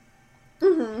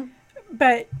 Mm-hmm.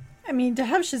 But, I mean, to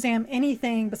have Shazam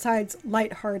anything besides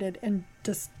lighthearted and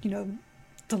just, you know,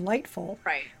 delightful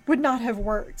Right. would not have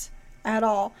worked at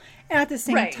all. And at the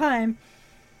same time,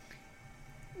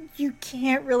 you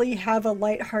can't really have a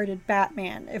lighthearted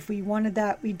Batman. If we wanted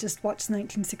that, we'd just watch the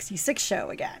 1966 show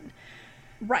again.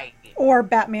 Right. Or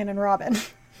Batman and Robin.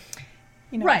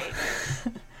 You know. Right.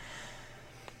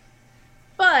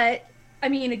 But, I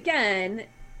mean, again,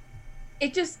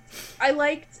 it just, I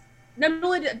liked, not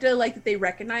only did I like that they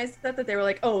recognized that they were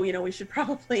like, oh, you know, we should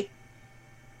probably,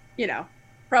 you know,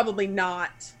 probably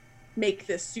not make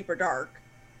this super dark.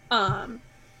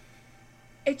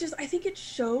 It just, I think it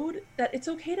showed that it's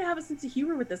okay to have a sense of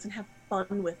humor with this and have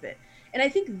fun with it. And I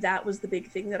think that was the big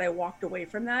thing that I walked away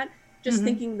from that. Just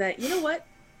thinking that, you know what?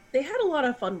 They had a lot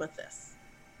of fun with this.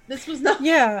 This was not,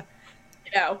 Yeah.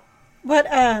 you know. What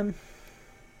I'm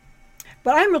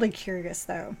really curious,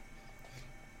 though,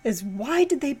 is why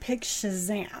did they pick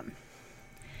Shazam?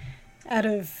 Out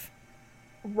of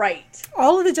Right.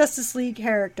 all of the Justice League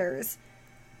characters,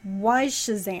 why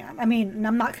Shazam? I mean,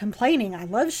 I'm not complaining. I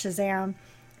love Shazam.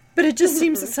 But it just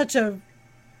seems such a...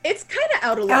 It's kind of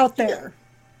out of left out field. there.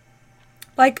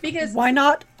 Like, Because- why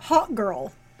not Hawk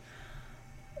Girl?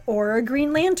 Or a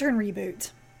Green Lantern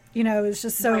reboot? You know, it's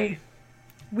just so Right.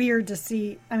 weird to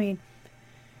see. I mean,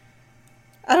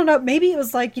 I don't know. Maybe it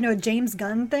was like, you know, a James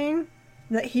Gunn thing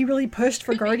that he really pushed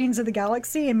for Guardians of the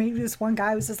Galaxy. And maybe this one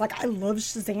guy was just like, I love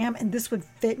Shazam and this would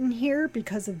fit in here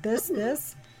because of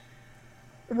this.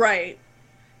 Right.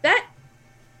 That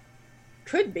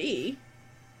could be.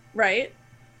 Right.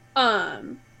 I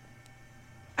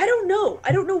don't know.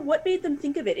 I don't know what made them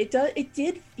think of it. It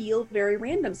did feel very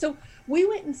random. So we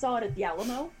went and saw it at the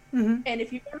Alamo. Mm-hmm. And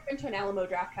if you've ever been to an Alamo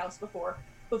Draft House before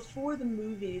the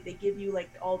movie, they give you like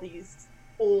all these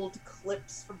old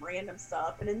clips from random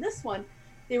stuff. And in this one,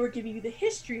 they were giving you the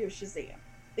history of Shazam.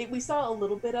 We saw a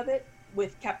little bit of it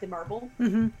with Captain Marvel.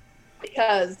 Mm-hmm.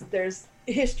 Because there's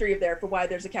a history of there for why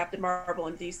there's a Captain Marvel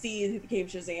in DC who became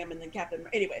Shazam and then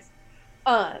anyways.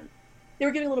 They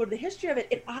were giving a little bit of the history of it,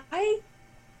 and I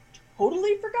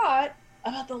totally forgot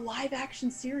about the live action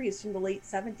series from the late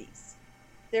 70s.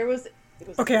 It was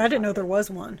Okay, I didn't know there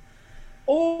was one.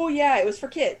 Oh yeah, it was for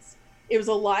kids. It was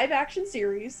a live action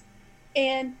series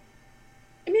And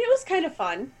I mean, it was kind of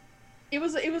fun. It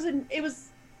was the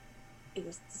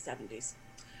 70s.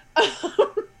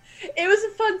 It was a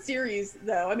fun series,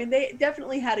 though. I mean, they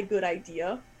definitely had a good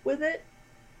idea with it.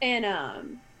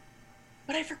 And,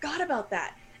 but I forgot about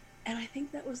that. And I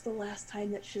think that was the last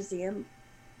time that Shazam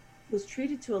was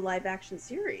treated to a live action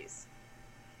series.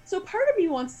 So part of me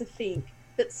wants to think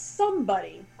that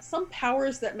somebody, some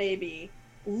powers that may be,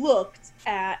 looked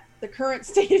at the current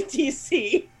state of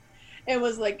DC and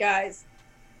was like, guys,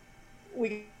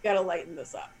 we gotta lighten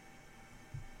this up.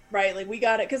 Right? Like, we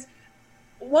gotta, because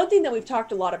one thing that we've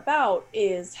talked a lot about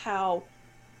is how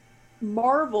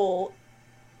Marvel,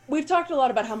 we've talked a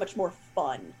lot about how much more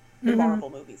fun the Marvel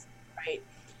movies, right?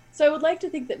 So I would like to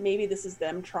think that maybe this is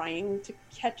them trying to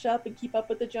catch up and keep up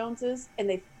with the Joneses, and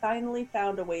they finally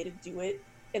found a way to do it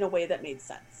in a way that made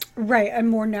sense. Right, a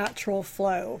more natural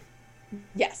flow.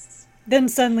 Yes. Then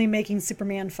suddenly making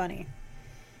Superman funny.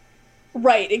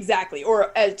 Right, exactly.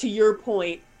 Or, to your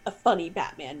point, a funny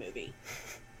Batman movie.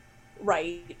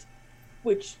 Right?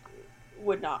 Which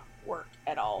would not work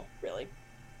at all, really.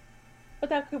 But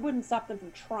that wouldn't stop them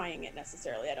from trying it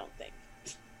necessarily, I don't think.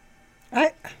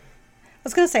 I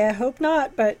was going to say, I hope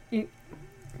not, but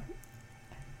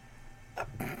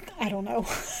I don't know.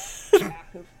 Yeah,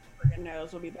 who friggin'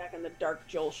 knows? We'll be back in the dark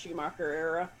Joel Schumacher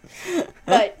era.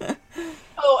 But,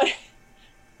 oh,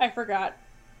 I forgot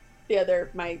the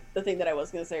thing that I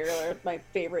was going to say earlier, my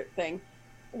favorite thing,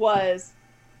 was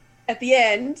at the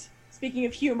end, speaking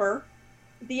of humor,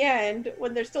 at the end,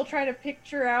 when they're still trying to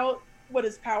picture out what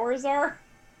his powers are,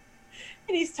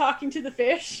 and he's talking to the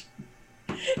fish,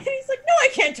 and he's like, no, I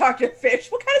can't talk to a fish.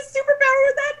 What kind of superpower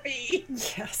would that be?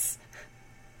 Yes.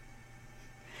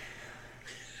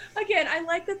 Again, I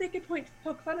like that they could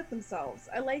poke fun at themselves.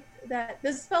 I like that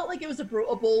this felt like it was a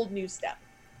bold new step.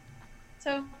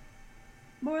 So,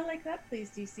 more like that, please,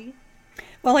 DC.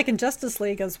 Well, like in Justice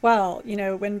League as well, you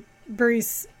know, when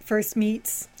Bruce first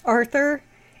meets Arthur,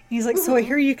 he's like, so I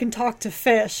hear you can talk to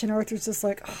fish, and Arthur's just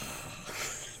like, oh.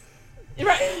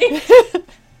 Right.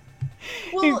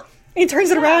 Well, he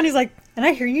turns it around, he's like, and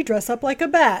I hear you dress up like a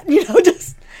bat. You know,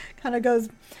 just kind of goes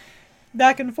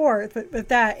back and forth with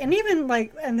that. And even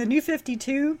like in the New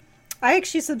 52, I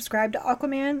actually subscribed to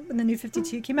Aquaman when the New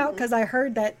 52 came out, because I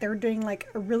heard that they're doing like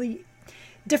a really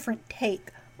different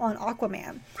take on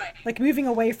Aquaman. Right. Like moving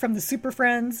away from the Super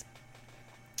Friends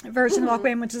version of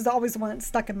Aquaman, which is always the one that's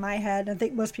stuck in my head, I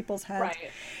think most people's heads.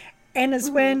 Right. And it's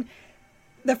when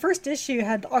the first issue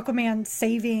had Aquaman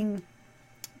saving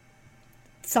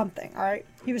something, all right?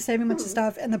 He was saving a bunch of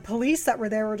stuff, and the police that were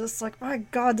there were just like, oh my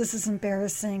God, this is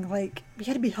embarrassing. Like, we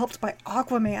had to be helped by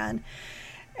Aquaman.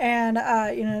 And,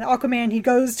 you know, Aquaman, he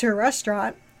goes to a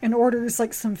restaurant and orders,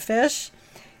 like, some fish,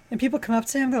 and people come up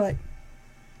to him, they're like,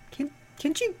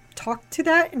 can't you talk to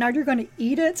that? And now you're going to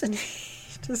eat it? And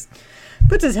he just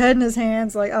puts his head in his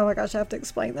hands, like, oh my gosh, I have to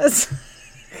explain this.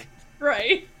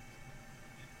 Right.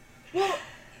 Well,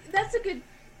 that's a good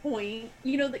point.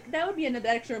 You know, that would be another,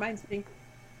 that actually reminds me,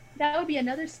 that would be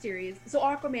another series. So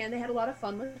Aquaman, they had a lot of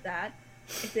fun with that.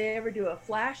 If they ever do a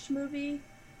Flash movie,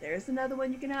 there's another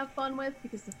one you can have fun with,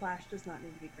 because the Flash does not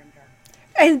need to be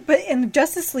grimdark. But in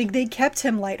Justice League, they kept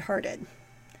him lighthearted.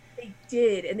 They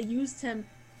did, and they used him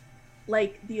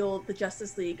like the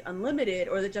Justice League Unlimited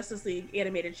or the Justice League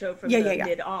animated show from the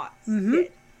mid-aughts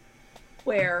did,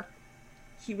 where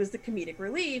he was the comedic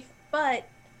relief, but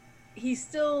he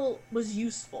still was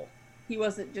useful. He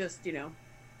wasn't just, you know,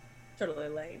 totally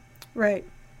lame. Right.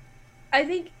 I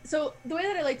think, so the way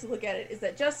that I like to look at it is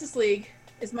that Justice League,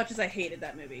 as much as I hated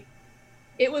that movie,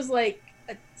 it was like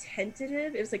a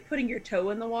tentative, it was like putting your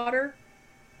toe in the water.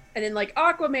 And then like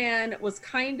Aquaman was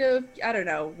kind of, I don't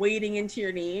know, wading into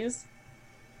your knees.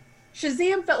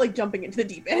 Shazam felt like jumping into the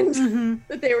deep end.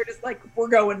 That they were just like, we're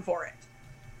going for it.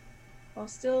 While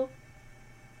still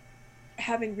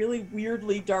having really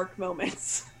weirdly dark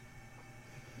moments.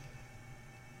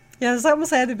 Yeah, it's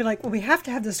almost like they'd be like, well, we have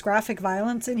to have this graphic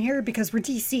violence in here because we're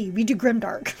DC. We do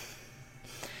grimdark.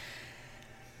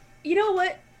 You know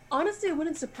what? Honestly, it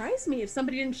wouldn't surprise me if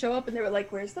somebody didn't show up and they were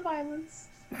like, where's the violence?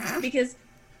 Because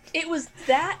it was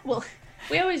that, well,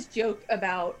 we always joke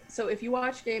about, so if you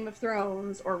watch Game of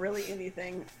Thrones or really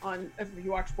anything on, if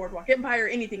you watch Boardwalk Empire,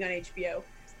 anything on HBO,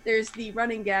 there's the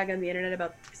running gag on the internet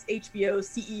about this HBO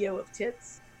CEO of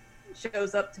tits.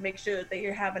 Shows up to make sure that they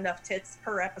have enough tits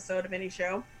per episode of any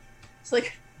show. So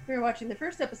like, we were watching the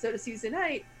first episode of season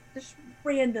 8, just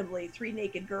randomly 3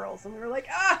 naked girls, and we were like,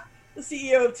 the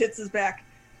CEO of tits is back.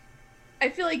 I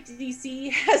feel like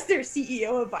DC has their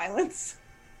CEO of violence.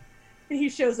 And he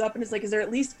shows up and is like, is there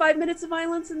at least 5 minutes of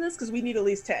violence in this? Because we need at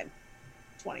least 10,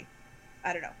 20.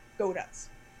 I don't know. Go nuts.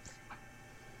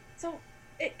 So,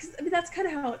 I mean, that's kind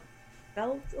of how it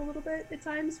felt a little bit at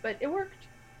times, but it worked.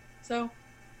 So,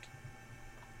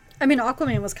 I mean,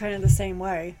 Aquaman was kind of the same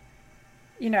way.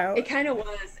 You know, it kind of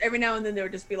was. Every now and then there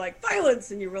would just be like violence,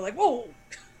 and you were like, "Whoa!"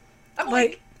 I'm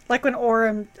like when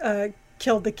Orm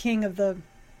killed the king of the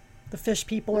fish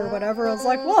people or whatever. I was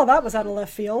like, "Well, that was out of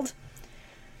left field."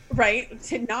 Right?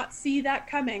 To not see that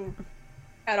coming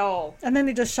at all. And then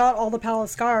they just shot all the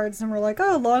palace guards and were like,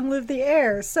 "Oh, long live the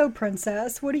heir. So,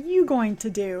 princess, what are you going to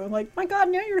do?" I'm like, "My God,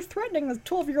 now you're threatening a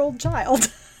 12-year-old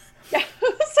child." Yeah,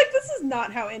 it's like, this is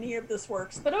not how any of this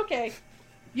works, but okay.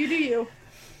 You do you.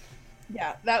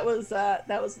 Yeah, that was a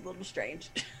little strange.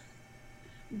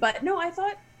 But no, I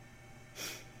thought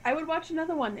I would watch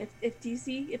another one if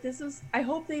DC, if this is, I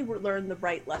hope they learn the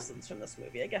right lessons from this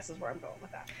movie, I guess is where I'm going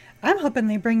with that. I'm hoping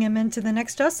they bring him into the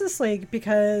next Justice League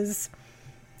because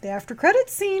the after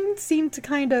credits scene seemed to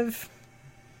kind of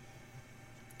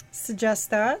suggest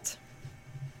that.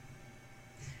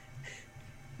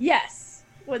 Yes.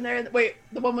 When they're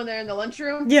the one when they're in the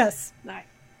lunchroom? Yes. I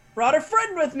brought a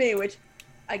friend with me, which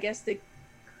I guess they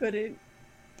couldn't.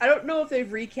 I don't know if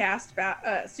they've recast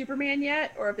Superman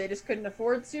yet, or if they just couldn't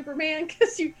afford Superman,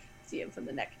 because you see him from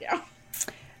the neck down.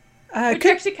 Which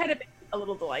actually kind of makes it a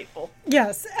little delightful.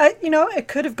 Yes. It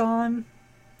could have gone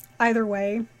either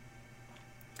way.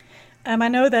 I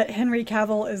know that Henry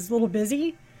Cavill is a little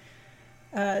busy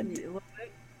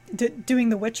doing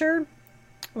The Witcher,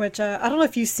 which I don't know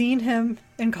if you've seen him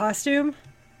in costume.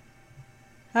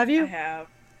 Have you? I have.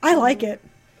 I like it.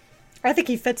 I think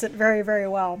he fits it very, very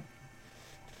well.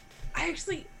 I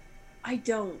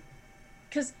don't.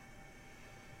 Because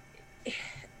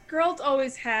Geralt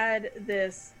always had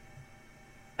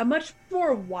a much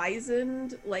more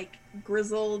wizened, like,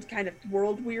 grizzled, kind of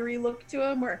world-weary look to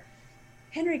him, where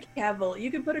Henry Cavill,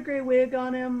 you can put a gray wig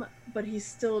on him, but he's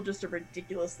still just a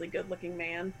ridiculously good-looking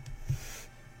man.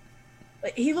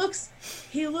 Like, he looks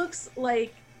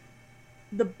like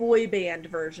the boy band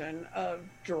version of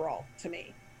Geralt to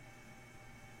me.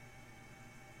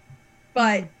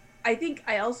 But I think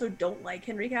I also don't like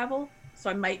Henry Cavill, so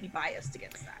I might be biased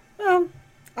against that. Well,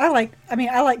 I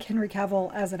like Henry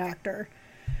Cavill as an actor.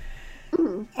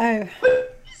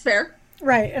 It's fair.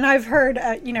 Right, and I've heard,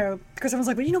 because someone's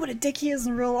like, well, you know what a dick he is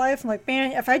in real life? I'm like,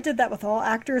 man, if I did that with all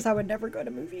actors, I would never go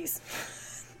to movies.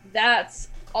 That's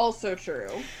also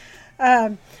true.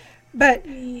 But,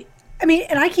 I mean,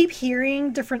 and I keep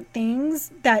hearing different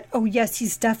things that, oh, yes,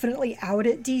 he's definitely out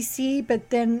at DC, but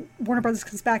then Warner Brothers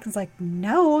comes back and is like,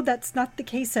 no, that's not the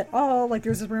case at all. Like,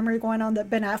 there's a rumor going on that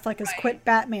Ben Affleck has quit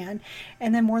Batman.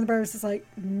 And then Warner Brothers is like,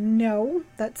 no,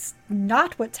 that's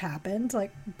not what's happened.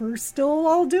 Like, we're still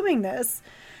all doing this.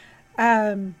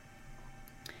 It's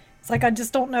like, I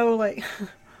just don't know, like,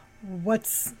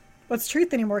 what's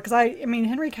truth anymore. Because, I mean,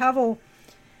 Henry Cavill...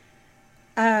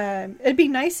 it'd be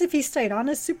nice if he stayed on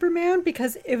as Superman,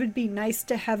 because it would be nice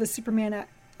to have a Superman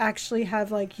actually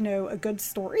have, like, a good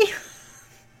story.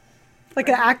 Like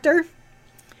an actor.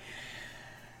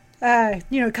 Kind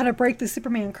of break the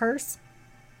Superman curse.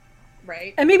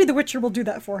 Right. And maybe The Witcher will do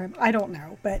that for him. I don't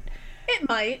know, but... It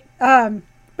might.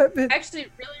 But actually,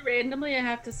 really randomly, I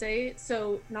have to say,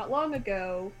 so not long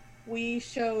ago, we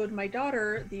showed my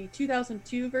daughter the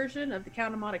 2002 version of The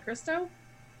Count of Monte Cristo.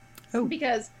 Oh.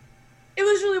 Because... it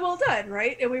was really well done,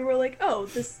 right? And we were like, oh,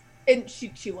 this... and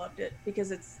she loved it, because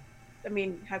it's... I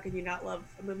mean, how can you not love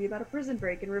a movie about a prison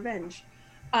break and revenge?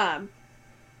 But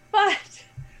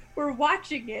we're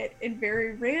watching it, and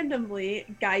very randomly,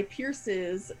 Guy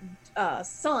Pearce's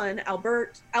son,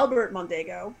 Albert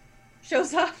Mondego,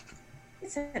 shows up.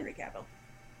 It's Henry Cavill.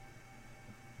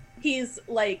 He's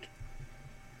like...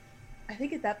 I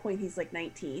think at that point he's like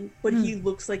 19, but he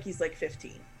looks like he's like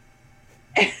 15.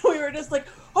 And we were just like,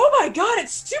 oh my God,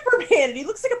 it's Superman, and he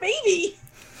looks like a baby.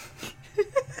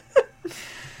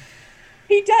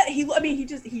 He does.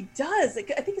 He does. I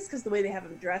think it's because the way they have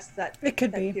him dressed, that it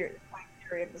could be.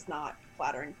 Period was not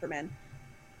flattering for men.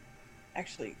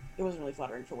 Actually, it wasn't really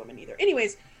flattering for women either.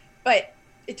 Anyways, but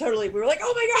we were like,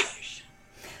 oh my gosh.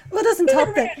 Well, it doesn't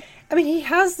help that. I mean, he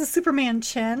has the Superman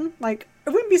chin. Like, I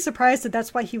wouldn't be surprised if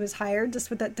that's why he was hired, just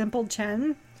with that dimpled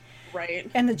chin. Right.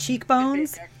 And the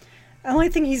cheekbones. The only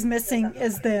thing he's missing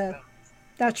is the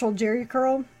natural Jerry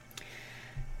curl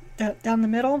down the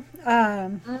middle.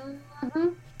 But,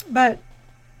 I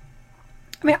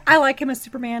mean, I like him as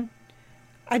Superman.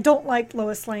 I don't like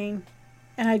Lois Lane.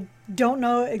 And I don't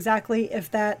know exactly if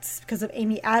that's because of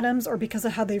Amy Adams or because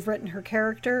of how they've written her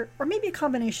character, or maybe a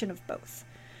combination of both.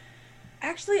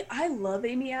 Actually, I love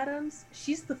Amy Adams.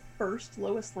 She's the first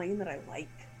Lois Lane that I like.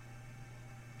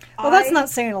 Well, that's not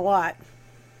saying a lot.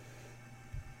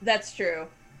 That's true.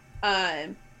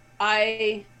 I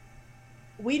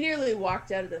We nearly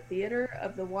walked out of the theater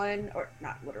of the one, or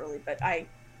not literally, but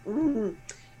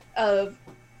oh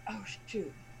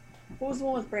shoot, what was the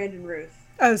one with Brandon Ruth?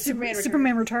 Oh,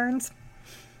 Superman Returns.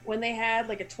 When they had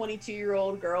like a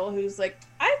 22-year-old girl who's like,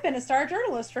 I've been a star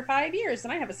journalist for 5 years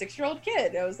and I have a 6-year-old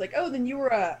kid. I was like, oh, then you were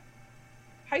a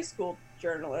high school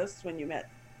journalist when you met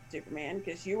Superman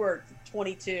because you were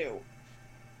 22.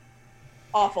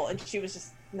 Awful. And she was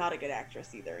just not a good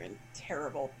actress either and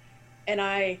terrible. And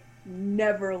I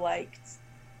never liked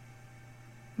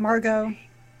Margot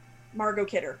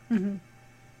Kidder. Mm-hmm.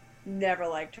 Never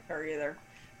liked her either.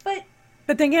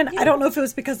 But then again, I don't know if it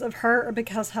was because of her or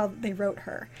because how they wrote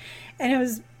her. And it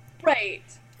was... Right.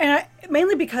 And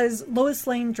mainly because Lois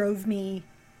Lane drove me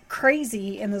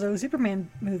crazy in those Superman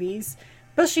movies,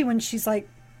 especially when she's like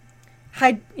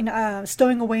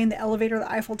stowing away in the elevator of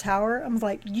the Eiffel Tower. I'm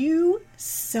like, you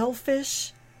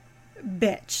selfish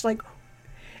bitch. Like,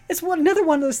 it's another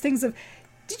one of those things of,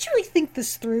 did you really think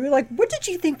this through? Like, what did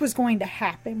you think was going to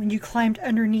happen when you climbed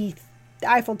underneath the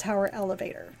Eiffel Tower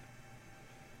elevator?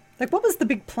 Like, what was the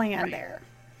big plan there?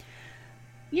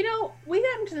 You know, we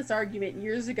got into this argument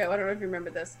years ago. I don't know if you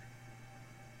remember this.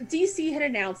 DC had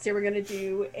announced they were going to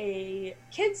do a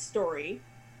kid's story,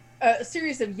 a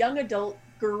series of young adult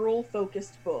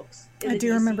girl-focused books. I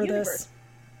do remember this.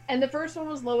 And the first one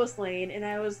was Lois Lane, and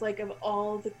I was like, of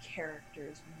all the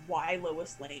characters, why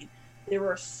Lois Lane? There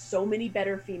were so many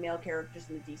better female characters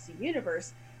in the DC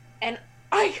universe. And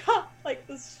I got like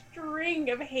the string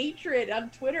of hatred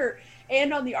on Twitter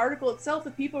and on the article itself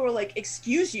that people were like,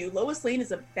 excuse you, Lois Lane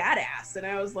is a badass. And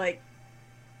I was like,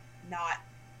 not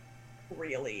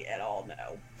really at all,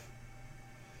 no.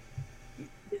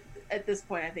 At this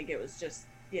point, I think it was just,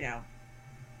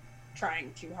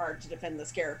 trying too hard to defend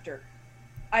this character.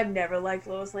 I've never liked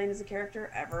Lois Lane as a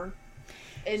character, ever.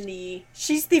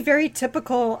 She's the very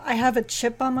typical, I have a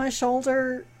chip on my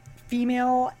shoulder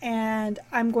female, and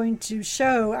I'm going to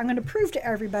prove to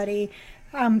everybody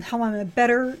how I'm a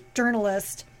better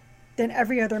journalist than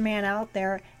every other man out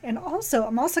there. And also,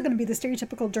 I'm also going to be the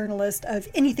stereotypical journalist of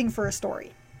anything for a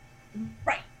story.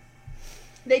 Right.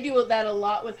 They do that a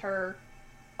lot with her.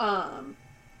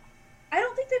 I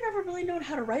don't think they've ever really known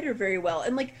how to write her very well.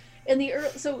 And like in the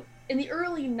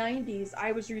early 90s,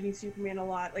 I was reading Superman a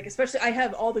lot. Like, especially, I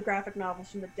have all the graphic novels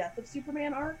from the Death of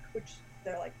Superman arc, which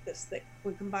they're like this thick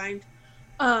when combined.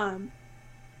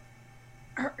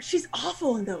 She's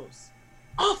awful in those.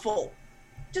 Awful.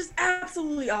 Just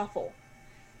absolutely awful.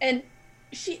 And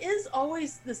she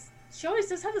always does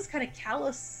have this kind of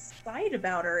callous side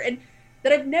about her, and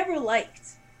that I've never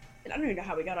liked. And I don't even know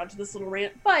how we got onto this little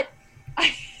rant, but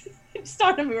I just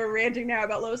thought we were ranting now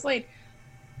about Lois Lane.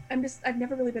 I've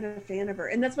never really been a fan of her.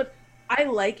 And that's what I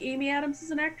like Amy Adams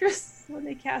as an actress. When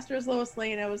they cast her as Lois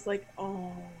Lane, I was like,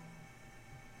 oh,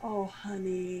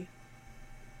 honey,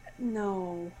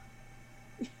 no.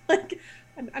 Like,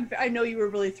 I know you were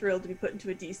really thrilled to be put into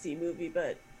a DC movie,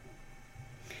 but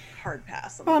hard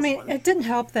pass on this one. It didn't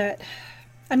help that.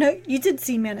 I know you did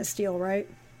see Man of Steel, right?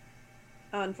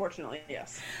 Unfortunately,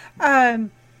 yes.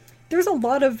 There's a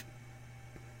lot of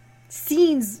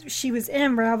scenes she was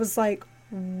in where I was like,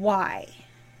 why?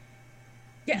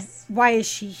 Yes. Why is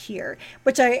she here?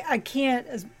 Which I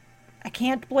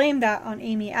can't blame that on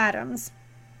Amy Adams.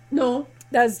 No.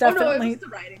 That was definitely it was the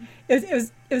writing.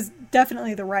 It was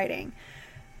definitely the writing.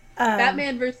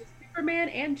 Batman versus Superman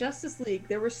and Justice League.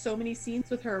 There were so many scenes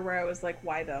with her where I was like,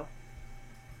 why though?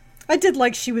 I did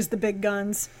like she was the big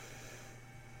guns.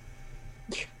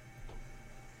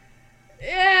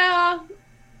 Yeah.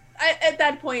 At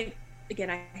that point, again,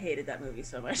 I hated that movie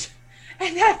so much.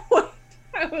 At that point,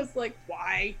 I was like,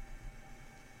 why?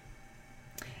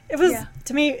 It was,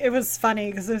 to me, it was funny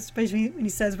because especially when he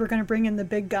says, we're going to bring in the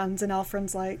big guns, and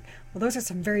Alfred's like, well, those are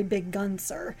some very big guns,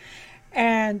 sir.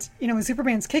 And, when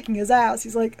Superman's kicking his ass,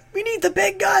 he's like, we need the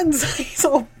big guns. He's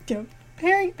all,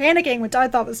 panicking, which I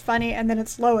thought was funny. And then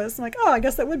it's Lois. I'm like, oh, I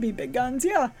guess that would be big guns.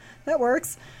 Yeah, that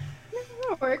works.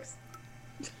 That works.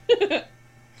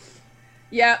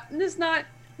 Yeah, I'm just not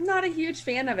a huge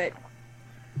fan of it,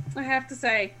 I have to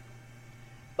say.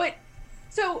 But,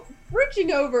 so,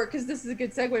 bridging over, because this is a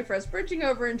good segue for us, bridging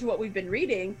over into what we've been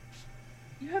reading,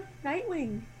 you have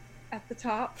Nightwing at the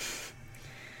top.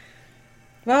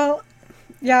 Well,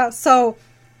 yeah, so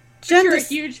Jen, you're a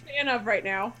huge fan of right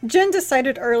now. Jen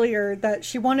decided earlier that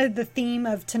she wanted the theme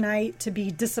of tonight to be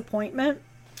disappointment.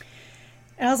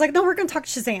 And I was like, no, we're going to talk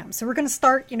Shazam. So we're going to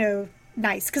start,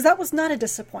 nice, because that was not a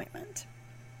disappointment.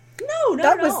 No,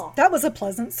 not at all. That was a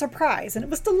pleasant surprise, and it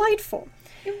was delightful.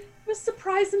 It was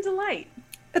surprise and delight.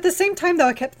 At the same time, though,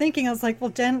 I kept thinking, I was like,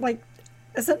 well, Jen, like,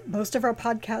 Isn't most of our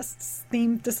podcasts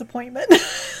themed disappointment?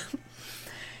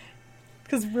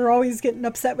 Because we're always getting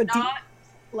upset with Not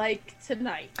like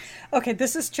tonight. Okay,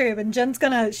 this is true,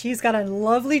 and she's got a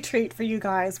lovely treat for you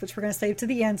guys, which we're gonna save to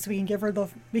the end so we can give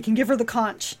her the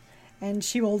conch, and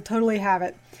she will totally have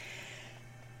it.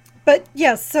 But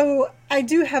yes, so I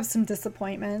do have some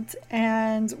disappointment,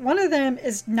 and one of them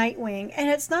is Nightwing, and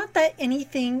it's not that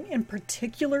anything in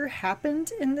particular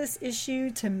happened in this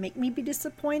issue to make me be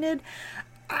disappointed.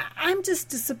 I'm just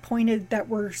disappointed that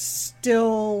we're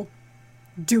still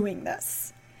doing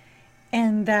this,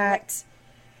 and that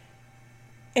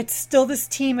it's still this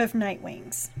team of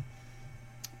Nightwings,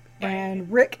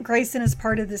 and Rick Grayson is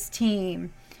part of this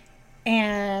team,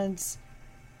 and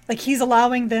like he's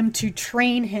allowing them to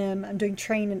train him. I'm doing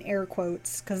train in air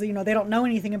quotes because, you know, they don't know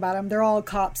anything about him. They're all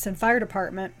cops and fire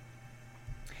department,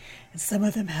 and some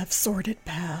of them have sordid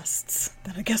pasts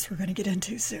that I guess we're going to get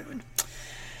into soon.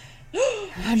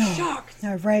 I know. Shocked.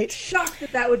 No, right?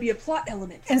 Shocked that would be a plot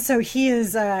element. And so he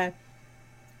is, in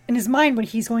his mind, when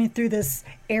he's going through this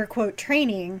air quote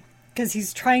training, because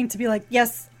he's trying to be like,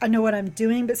 yes, I know what I'm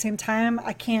doing, but at the same time,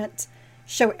 I can't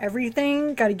show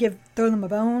everything. Got to throw them a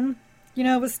bone, you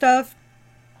know, with stuff.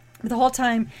 But the whole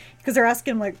time, because they're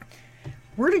asking him, like,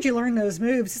 where did you learn those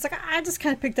moves? He's like, I just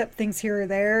kind of picked up things here or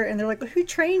there. And they're like, well, who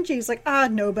trained you? He's like,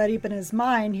 nobody. But in his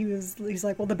mind, he's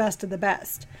like, well, the best of the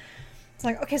best. It's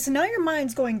like, okay, so now your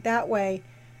mind's going that way,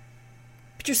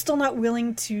 but you're still not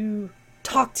willing to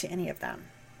talk to any of them.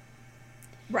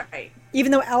 Right.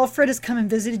 Even though Alfred has come and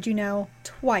visited you now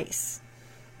twice.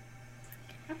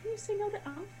 How can you say no to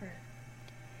Alfred?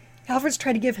 Alfred's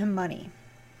tried to give him money.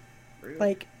 Rude.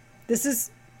 Like, this is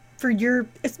for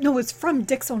it's from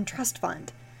Dick's own trust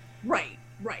fund. Right.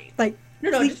 Like,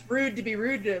 No, just rude to be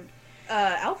rude to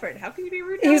Alfred. How can you be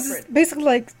rude to he's Alfred? basically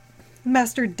like,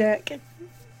 Master Dick,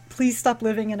 please stop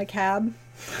living in a cab.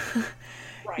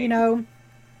 Right. You know,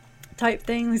 type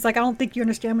thing. He's like, I don't think you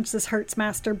understand how much this hurts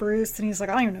Master Bruce. And he's like,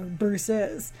 I don't even know who Bruce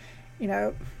is. You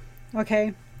know,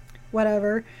 okay,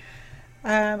 whatever.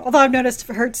 Although I've noticed if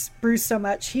it hurts Bruce so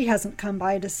much, he hasn't come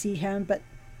by to see him. But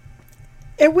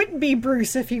it wouldn't be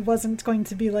Bruce if he wasn't going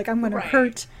to be like, I'm going to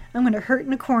hurt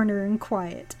in a corner and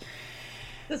quiet.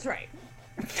 That's right.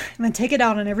 And then take it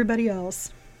out on everybody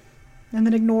else. And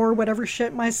then ignore whatever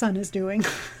shit my son is doing.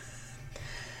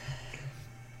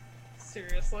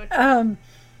 Seriously.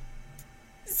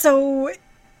 So,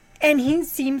 and he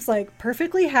seems like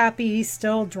perfectly happy,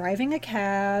 still driving a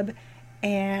cab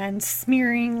and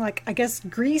smearing, like, I guess,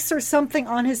 grease or something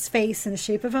on his face in the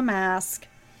shape of a mask.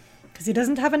 Because he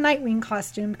doesn't have a Nightwing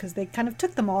costume because they kind of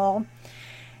took them all.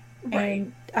 Right.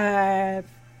 And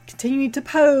continuing to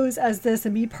pose as this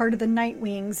and be part of the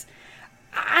Nightwings.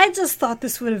 I just thought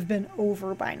this would have been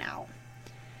over by now.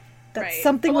 That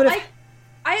something would have...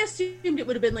 I assumed it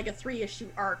would have been like a 3-issue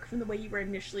arc from the way you were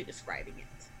initially describing it.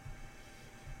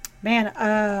 Man,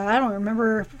 I don't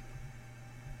remember.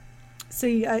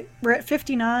 See, we're at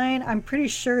 59. I'm pretty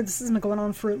sure this isn't going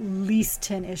on for at least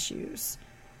 10 issues.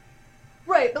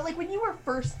 Right, but like when you were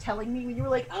first telling me, when you were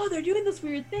like, oh, they're doing this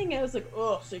weird thing, I was like,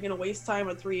 oh, so you're going to waste time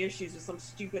on 3 issues with some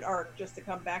stupid arc just to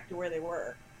come back to where they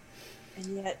were.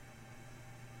 And yet,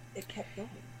 it kept going.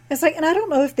 It's like, and I don't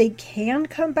know if they can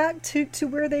come back to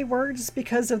where they were just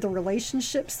because of the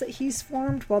relationships that he's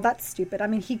formed. Well, that's stupid. I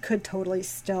mean, he could totally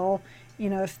still, you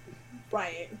know, if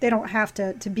they don't have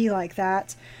to be like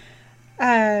that.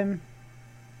 But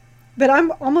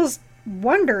I'm almost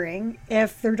wondering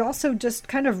if they're also just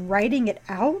kind of writing it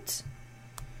out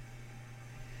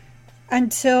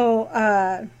until,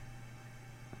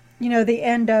 you know, the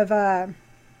end of...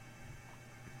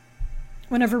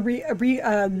 Whenever because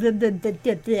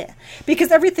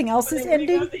everything else is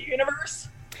ending. The universe.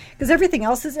 Because everything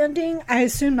else is ending, I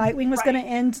assume Nightwing was going to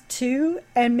end too,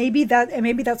 and maybe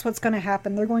that's what's going to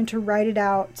happen. They're going to write it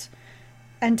out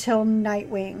until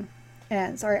Nightwing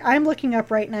ends. All right, I'm looking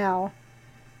up right now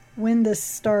when this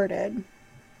started.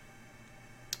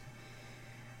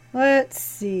 Let's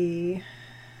see.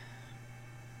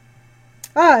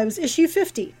 It was issue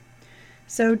 50.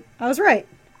 So I was right.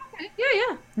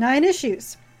 Yeah. 9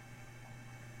 issues.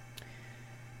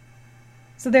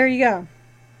 So there you go.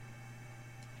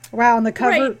 Wow, and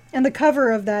the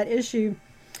cover of that issue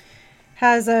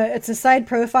has it's a side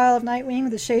profile of Nightwing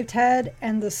with a shaved head,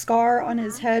 and the scar on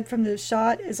his head from the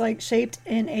shot is like shaped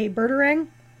in a birdarang.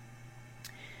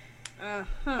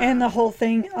 And the whole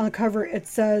thing on the cover, it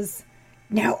says,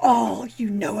 "Now all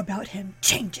you know about him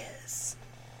changes."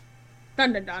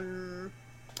 Dun dun dun.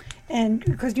 And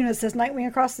because, you know, it says Nightwing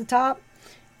across the top.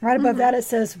 Right above that, it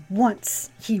says,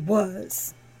 "Once he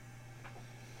was."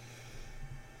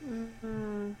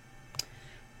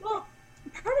 Well,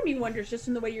 of me wonders, just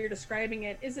in the way you're describing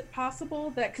it, is it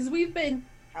possible that, because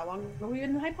how long have we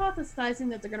been hypothesizing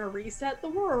that they're going to reset the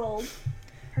world?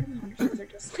 Part of me wonders if they're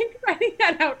just like writing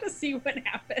that out to see what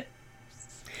happens.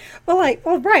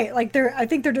 Well, right. Like I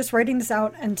think they're just writing this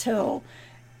out until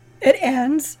it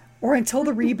ends or until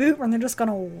the reboot when they're just going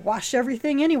to wash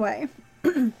everything anyway.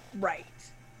 Right.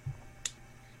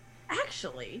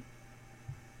 Actually,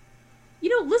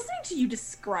 listening to you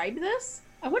describe this,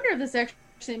 I wonder if this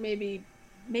actually maybe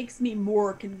makes me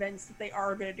more convinced that they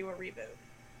are going to do a reboot.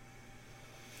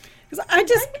 Because I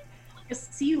just... like a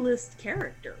C-list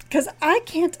character. Because I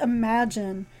can't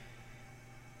imagine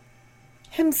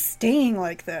him staying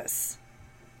like this.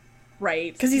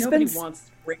 Right. Because nobody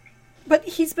wants Rick. But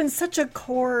he's been such a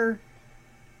core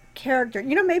character.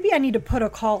 Maybe I need to put a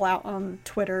call out on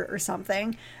Twitter or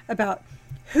something about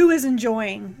who is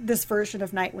enjoying this version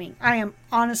of Nightwing. I am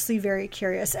honestly very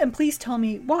curious, and please tell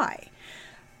me why.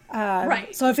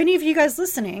 Right. So if any of you guys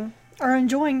listening are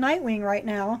enjoying Nightwing right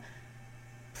now,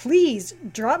 please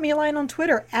drop me a line on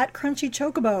Twitter at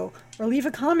 @CrunchyChocobo or leave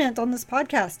a comment on this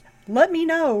podcast. Let me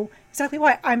know exactly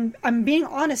why. I'm being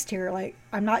honest here. Like,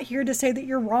 I'm not here to say that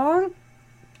you're wrong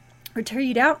or tear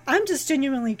you down. I'm just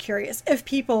genuinely curious if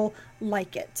people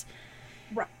like it.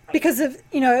 Right. Because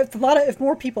if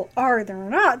more people are than are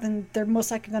not, then they're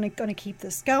most likely going to keep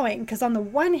this going. Because on the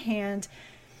one hand,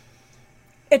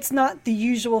 it's not the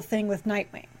usual thing with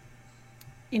Nightwing.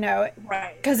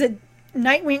 Right. Because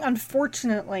Nightwing,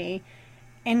 unfortunately,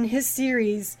 in his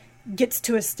series, gets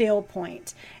to a stale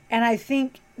point. And I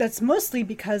think that's mostly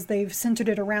because they've centered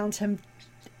it around him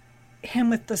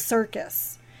with the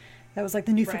circus. That was like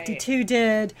the New 52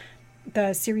 did,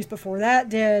 the series before that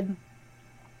did.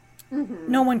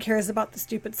 Mm-hmm. No one cares about the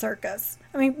stupid circus.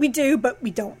 I mean, we do, but we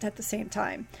don't at the same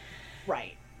time.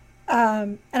 Right.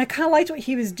 And I kind of liked what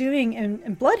he was doing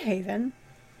in Bloodhaven.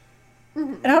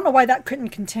 Mm-hmm. And I don't know why that couldn't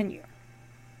continue.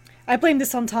 I blame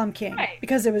this on Tom King, right,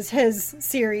 because it was his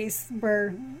series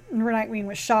where Nightwing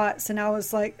was shot. So now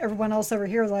it's like everyone else over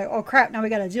here was like, oh crap, now we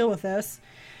got to deal with this.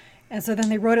 And so then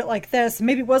they wrote it like this.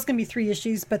 Maybe it was going to be 3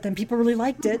 issues, but then people really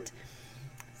liked it.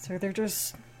 So they're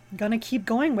just going to keep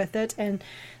going with it. And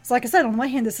so like I said, on one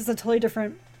hand, this is a totally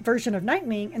different version of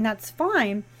Nightwing, and that's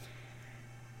fine.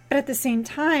 But at the same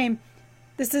time,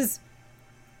 it's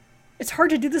hard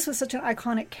to do this with such an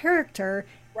iconic character.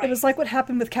 Right. It was like what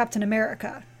happened with Captain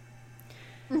America.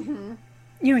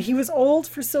 Mm-hmm. He was old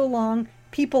for so long.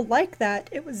 People like that.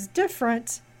 It was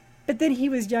different. But then he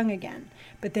was young again.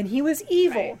 But then he was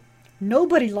evil. Right.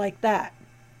 Nobody liked that.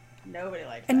 Nobody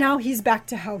liked that. And now he's back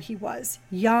to how he was.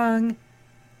 Young,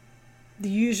 the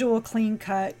usual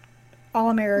clean-cut,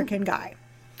 all-American guy.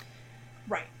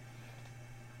 Right.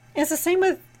 And it's the same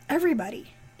with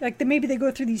everybody. Like, maybe they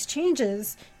go through these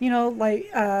changes,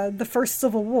 like the first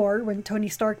Civil War, when Tony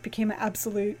Stark became an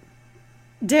absolute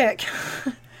dick.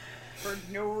 For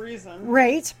no reason.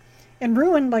 Right. And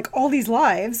ruined, like, all these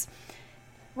lives.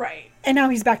 Right. And now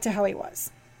he's back to how he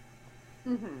was.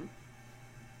 Mm-hmm.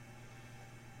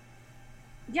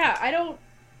 Yeah, I don't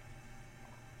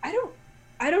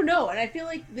know. And I feel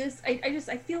like this,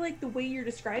 I feel like the way you're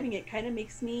describing it kind of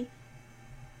makes me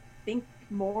think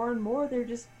more and more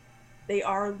they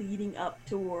are leading up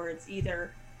towards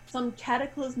either some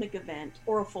cataclysmic event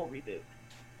or a full reboot.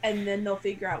 And then they'll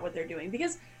figure out what they're doing.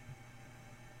 Because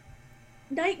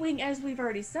Nightwing, as we've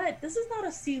already said, this is not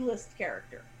a C-list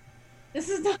character. This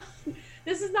is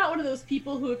not one of those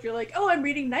people who, if you're like, oh, I'm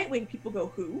reading Nightwing, people go,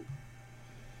 who?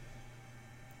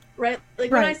 Right?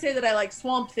 Like, when I say that I like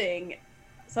Swamp Thing,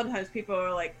 sometimes people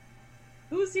are like,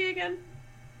 who is he again?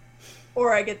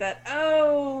 Or I get that,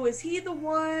 oh, is he the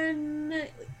one?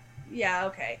 Yeah,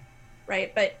 okay.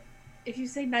 Right? But if you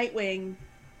say Nightwing,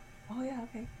 oh yeah,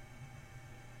 okay.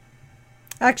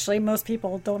 Actually, most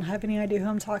people don't have any idea who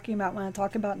I'm talking about when I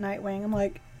talk about Nightwing. I'm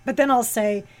like, but then I'll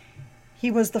say,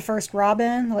 he was the first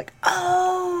Robin. They're like,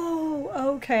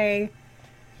 oh, okay.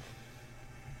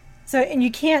 So, and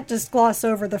you can't just gloss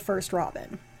over the first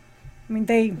Robin. I mean,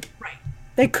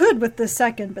 they could with the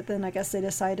second, but then I guess they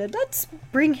decided, let's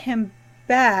bring him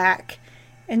back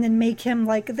and then make him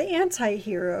like the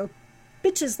anti-hero.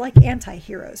 Bitches like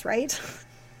anti-heroes, right?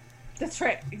 That's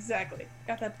right, exactly.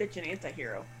 Got that bitch an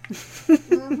anti-hero.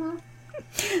 Mm-hmm.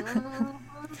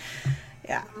 Mm-hmm.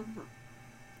 Yeah.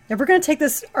 If we're going to take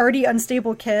this already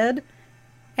unstable kid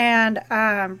and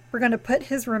we're going to put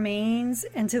his remains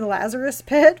into the Lazarus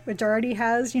pit, which already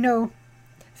has,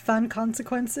 fun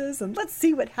consequences, and let's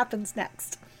see what happens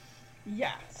next.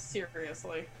 Yeah,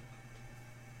 seriously.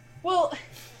 Well,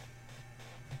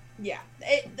 yeah,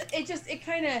 it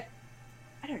kind of,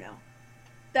 I don't know.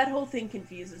 that whole thing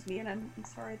confuses me, and I'm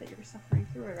sorry that you're suffering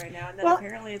through it right now, and that Well,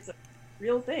 apparently it's a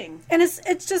real thing. And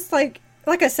it's just like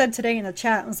I said today in the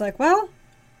chat, I was like, well,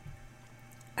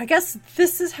 I guess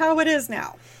this is how it is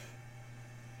now.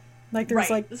 Like there's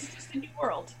Right. This is just a new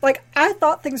world. like I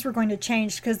thought things were going to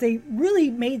change because they really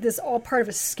made this all part of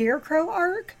a Scarecrow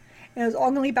arc. And it was all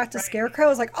going to lead back to Scarecrow. I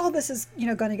was like, oh, this is,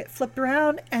 going to get flipped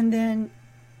around. And then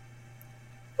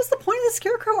what's the point of the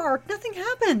Scarecrow arc? Nothing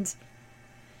happened.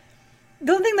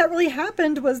 The only thing that really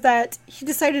happened was that he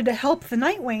decided to help the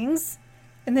Nightwings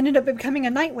and then ended up becoming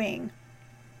a Nightwing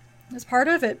as part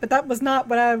of it. But that was not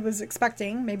what I was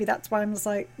expecting. Maybe that's why I was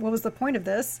like, what was the point of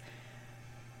this?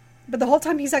 But the whole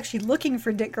time he's actually looking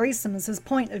for Dick Grayson is his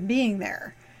point of being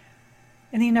there.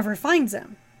 And he never finds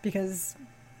him because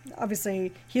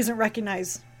obviously he doesn't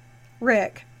recognize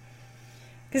Rick.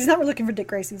 Because he's not really looking for Dick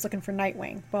Grayson, he's looking for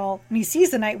Nightwing. Well, when he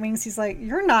sees the Nightwings, he's like,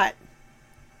 you're not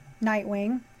Nightwing.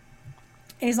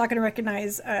 And he's not going to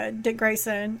recognize Dick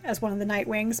Grayson as one of the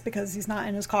Nightwings because he's not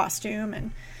in his costume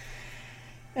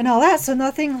and all that. So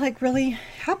nothing like really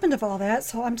happened of all that.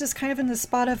 So I'm just kind of in the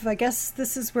spot of, I guess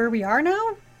this is where we are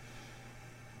now.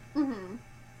 Mm-hmm.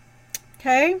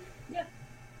 Okay. Yeah.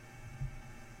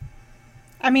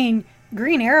 I mean,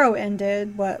 Green Arrow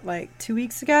ended, like 2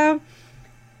 weeks ago?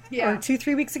 Yeah. Or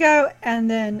 2-3 weeks ago. And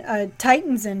then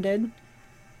Titans ended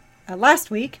last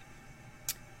week.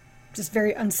 Just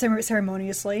very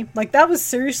unceremoniously. Like, that was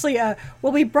seriously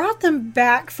well, we brought them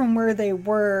back from where they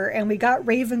were, and we got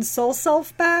Raven's soul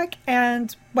self back,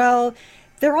 and, well,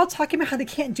 they're all talking about how they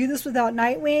can't do this without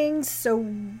Nightwing, so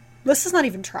let's just not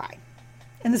even try.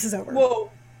 And this is over. Whoa.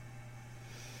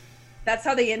 That's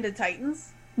how they ended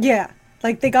Titans? Yeah.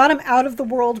 Like, they got him out of the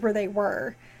world where they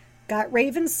were. Got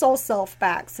Raven's soul self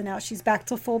back, so now she's back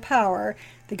to full power.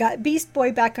 They got Beast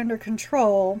Boy back under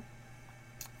control.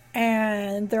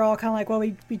 And they're all kind of like, well,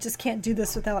 we just can't do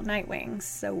this without Nightwing,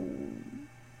 so...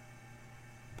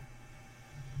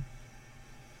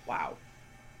 Wow.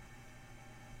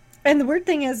 And the weird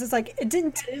thing is like, it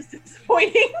didn't... That is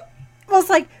disappointing. Well, it's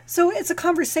like, so it's a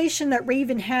conversation that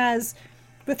Raven has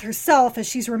with herself as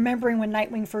she's remembering when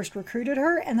Nightwing first recruited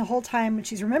her, and the whole time when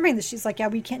she's remembering this, she's like, yeah,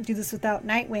 we can't do this without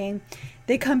Nightwing.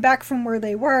 They come back from where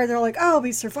they were, they're like, oh,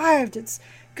 we survived, it's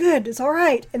good, it's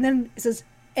alright. And then it says,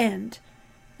 end.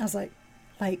 I was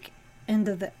like, end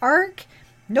of the arc?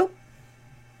 Nope.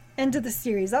 End of the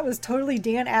series. That was totally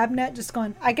Dan Abnett just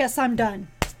going, I guess I'm done.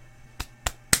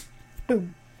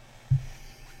 Boom.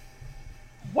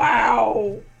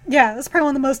 Wow. Yeah, that's probably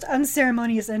one of the most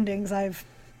unceremonious endings I've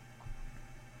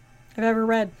ever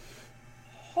read.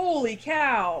 Holy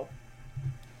cow.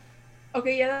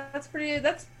 Okay, yeah, that's pretty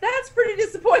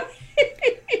disappointing.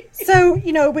 So,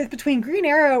 between Green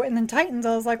Arrow and then Titans,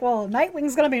 I was like, well,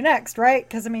 Nightwing's gonna be next, right?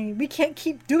 Because, I mean, we can't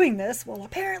keep doing this. Well,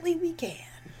 apparently we can.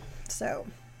 So,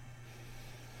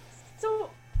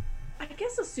 I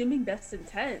guess assuming best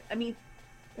intent, I mean,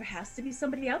 there has to be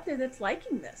somebody out there that's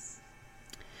liking this.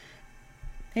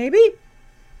 maybe?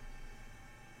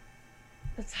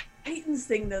 The Titans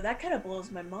thing, though, that kind of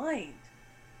blows my mind.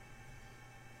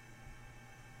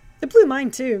 It blew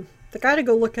mine, too. I gotta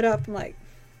go look it up. I'm like,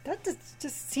 that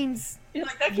just seems You're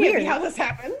like, that can't weird. be how this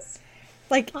happens.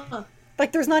 Like,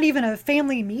 like there's not even a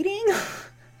family meeting?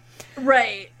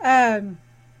 Right. They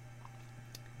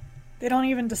don't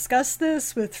even discuss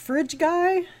this with Fridge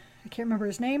Guy. I can't remember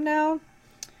his name now.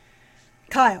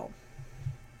 Kyle.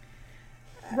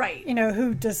 Right.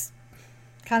 Who just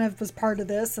kind of was part of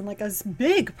this and like a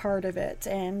big part of it.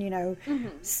 And,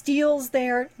 Steele's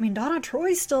there. I mean, Donna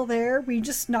Troy's still there. We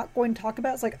just not going to talk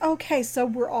about it. It's like, okay, so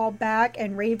we're all back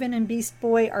and Raven and Beast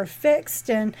Boy are fixed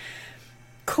and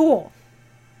cool.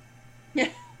 Yeah.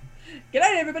 Good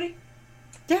night, everybody.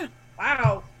 Yeah.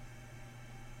 Wow.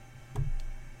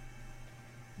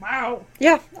 Wow.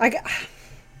 Yeah.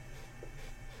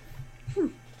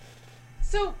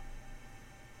 So,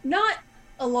 not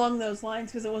along those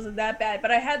lines because it wasn't that bad,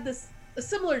 but I had a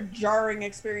similar jarring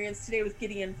experience today with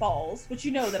Gideon Falls, which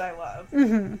you know that I love.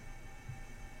 Mm-hmm.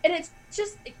 And it's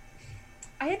just,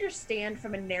 I understand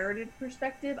from a narrative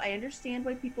perspective, I understand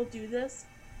why people do this,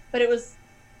 but it was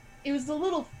a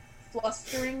little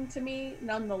flustering to me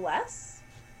nonetheless.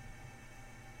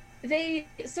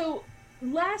 So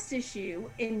last issue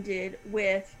ended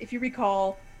with, if you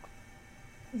recall,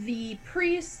 the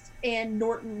priest and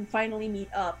Norton finally meet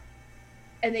up,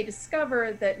 and they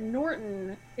discover that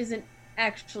Norton isn't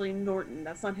actually Norton.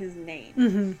 That's not his name.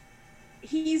 Mm-hmm.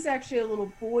 He's actually a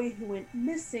little boy who went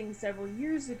missing several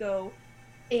years ago,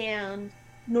 and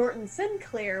Norton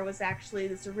Sinclair was actually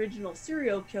this original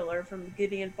serial killer from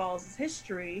Gideon Falls'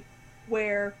 history,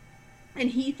 where And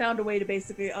he found a way to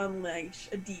basically unleash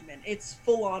a demon. It's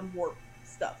full-on warp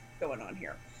stuff going on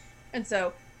here. And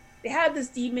so they have this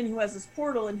demon who has this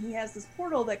portal, and he has this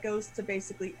portal that goes to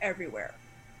basically everywhere.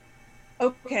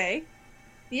 Okay.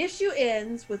 The issue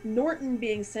ends with Norton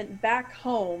being sent back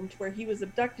home to where he was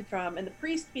abducted from, and the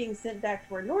priest being sent back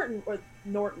to where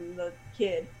Norton, the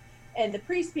kid, and the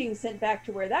priest being sent back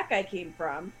to where that guy came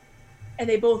from. And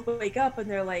they both wake up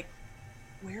and they're like,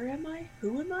 where am I?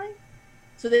 Who am I?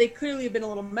 So they clearly have been a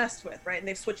little messed with, right? And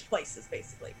they've switched places,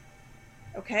 basically.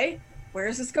 Okay, where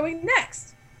is this going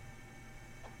next?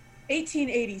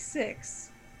 1886.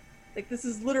 Like, this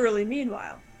is literally,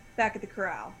 meanwhile, back at the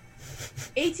corral.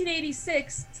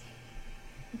 1886,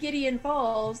 Gideon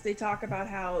Falls, they talk about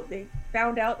how they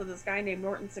found out that this guy named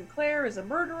Norton Sinclair is a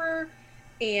murderer,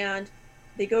 and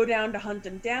they go down to hunt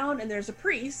him down, and there's a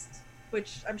priest,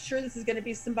 which I'm sure this is going to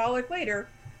be symbolic later.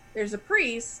 There's a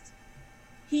priest.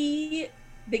 They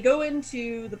go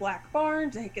into the Black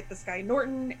Barn to get this guy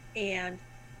Norton, and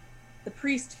the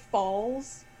priest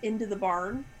falls into the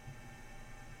barn,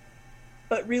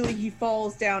 but really he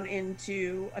falls down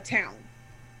into a town.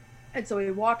 And so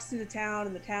he walks through the town,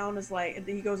 and the town is like, and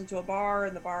then he goes into a bar,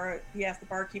 and he asks the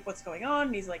barkeep what's going on,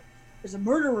 and he's like, there's a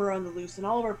murderer on the loose, and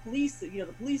all of our police, the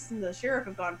police and the sheriff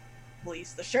have gone,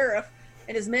 the sheriff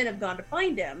and his men have gone to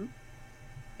find him.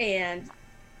 And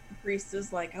the priest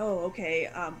is like, oh, okay,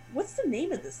 what's the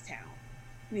name of this town?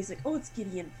 And he's like, oh, it's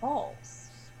Gideon Falls.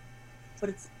 But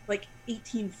it's like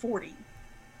 1840.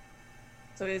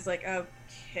 So he's like,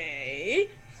 okay.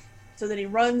 So then he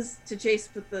runs to chase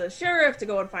with the sheriff to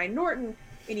go and find Norton,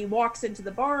 and he walks into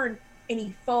the barn, and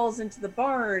he falls into the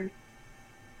barn,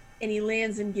 and he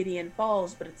lands in Gideon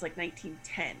Falls, but it's like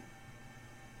 1910.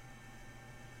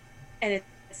 And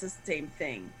it's the same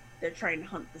thing. They're trying to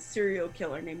hunt the serial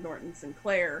killer named Norton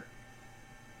Sinclair.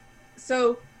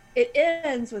 So it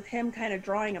ends with him kind of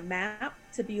drawing a map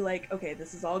to be like, okay,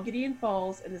 this is all Gideon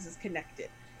Falls, and this is connected.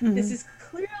 Mm-hmm. This is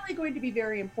clearly going to be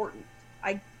very important.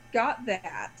 I got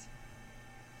that.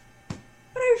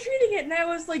 But I was reading it, and I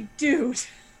was like, dude,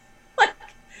 like,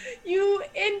 you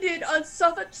ended on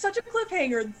such a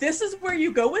cliffhanger. This is where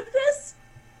you go with this?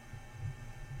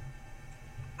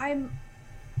 I'm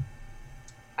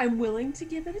willing to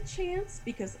give it a chance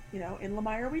because, in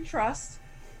Lemire we trust.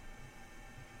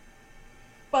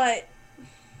 But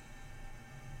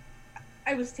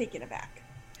I was taken aback.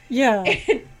 Yeah.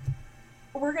 And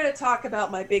we're going to talk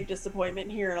about my big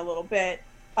disappointment here in a little bit.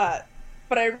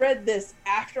 But I read this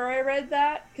after I read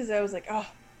that because I was like, oh,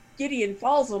 Gideon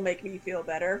Falls will make me feel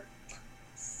better.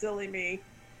 Silly me.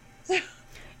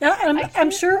 Yeah,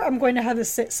 I'm sure I'm going to have a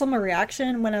similar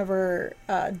reaction whenever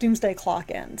Doomsday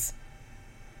Clock ends.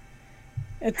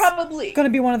 It's probably going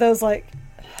to be one of those, like,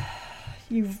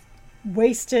 you've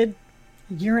wasted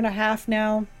a year and a half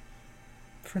now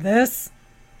for this.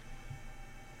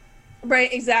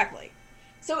 Right, exactly.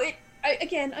 So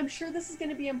again, I'm sure this is going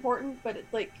to be important, but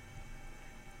it's like,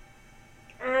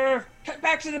 cut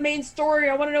back to the main story.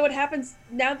 I want to know what happens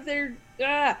now that they're,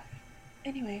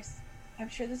 Anyways, I'm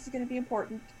sure this is going to be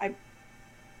important. I've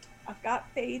got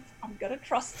faith. I'm going to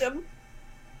trust him.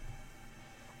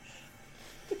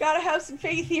 I gotta have some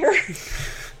faith here.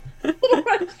 A little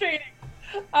frustrating.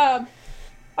 I'm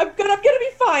gonna be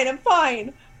fine. I'm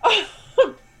fine.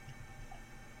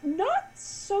 Not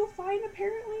so fine,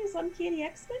 apparently, as Uncanny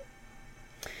X-Men.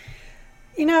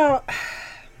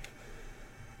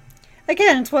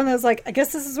 Again, it's one of those, like, I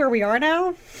guess this is where we are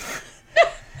now.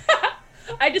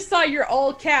 I just saw your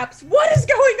all caps. What is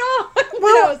going on?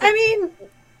 Well,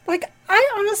 I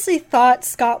honestly thought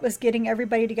Scott was getting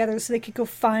everybody together so they could go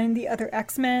find the other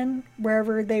X-Men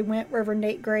wherever they went, wherever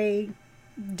Nate Gray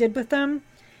did with them.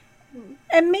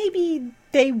 And maybe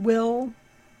they will.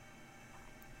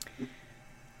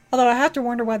 Although I have to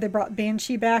wonder why they brought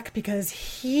Banshee back, because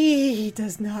he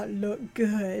does not look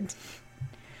good.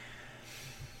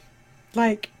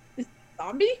 Like,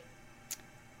 zombie?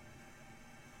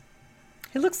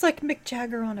 He looks like Mick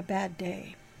Jagger on a bad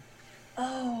day.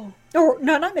 Oh. Or,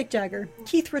 no, not Mick Jagger.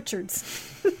 Keith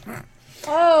Richards.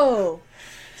 Oh.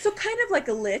 So kind of like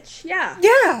a lich, yeah.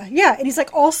 Yeah. And he's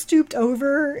like all stooped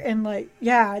over and like,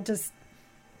 just...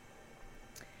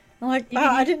 I'm like,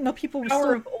 wow, I didn't know people were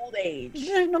still... of old age. I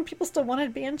didn't know people still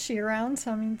wanted Banshee around.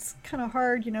 So, I mean, it's kind of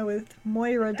hard, with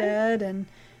Moira dead and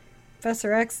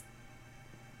Professor X.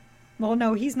 Well,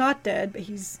 no, he's not dead, but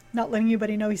he's not letting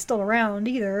anybody know he's still around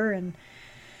either. And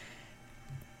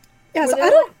yeah, so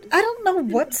I don't know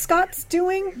what Scott's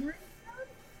doing.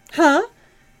 Huh?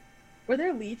 Were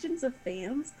there legions of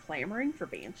fans clamoring for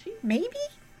Banshee? Maybe.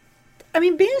 I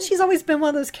mean, Banshee's always been one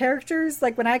of those characters,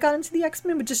 like when I got into the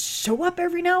X-Men, would just show up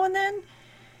every now and then.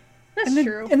 That's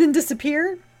true. And then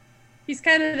disappear. He's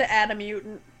kind of the Atom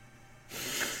mutant.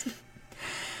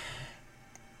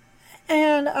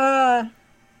 And,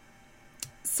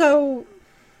 so,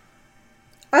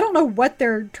 I don't know what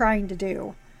they're trying to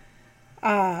do.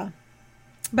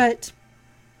 But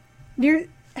near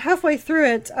halfway through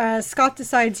it, Scott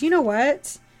decides, you know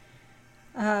what?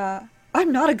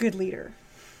 I'm not a good leader.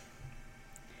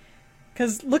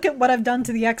 Because look at what I've done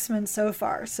to the X-Men so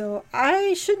far. So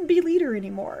I shouldn't be leader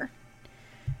anymore.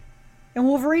 And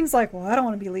Wolverine's like, well, I don't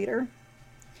want to be leader.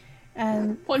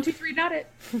 And 1, 2, 3, not it.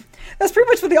 that's pretty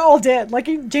much what they all did. Like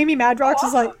Jamie Madrox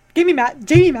was like, Jamie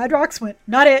Madrox went,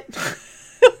 not it.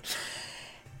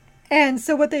 And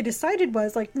so what they decided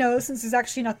was like, no, since there's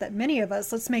actually not that many of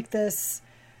us, let's make this,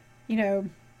 a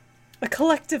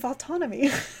collective autonomy.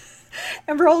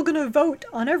 And we're all going to vote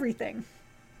on everything.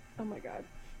 Oh my god.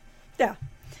 Yeah.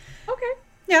 Okay.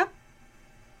 Yeah.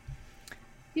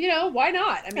 Why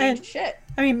not? I mean, shit.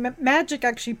 I mean, Magic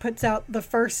actually puts out the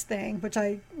first thing, which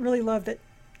I really love that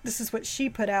this is what she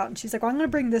put out. And she's like, well, I'm going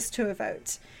to bring this to a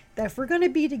vote. That if we're going to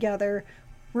be together,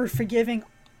 we're forgiving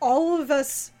all of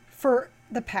us for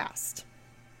the past.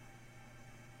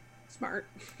 Smart.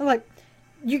 I'm like,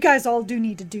 you guys all do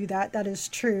need to do that. That is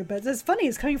true. But it's funny,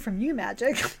 it's coming from you,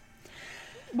 Magic.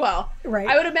 Well, right.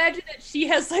 I would imagine that she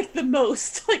has like the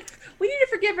most, like, we need to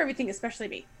forgive everything, especially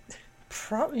me.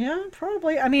 Yeah,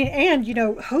 probably. I mean, and,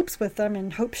 Hope's with them,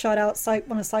 and Hope shot out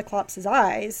one of Cyclops'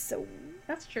 eyes. So.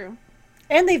 That's true.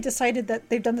 And they've decided that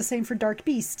they've done the same for Dark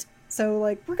Beast. So,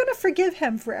 like, we're going to forgive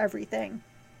him for everything.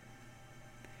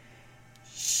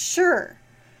 Sure.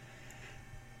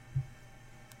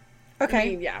 Okay. I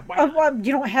mean, yeah, why not? Well,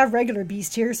 you don't have regular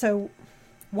Beast here, so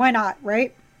why not,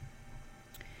 right?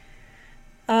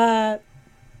 And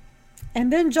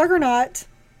then Juggernaut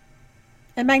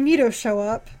and Magneto show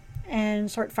up and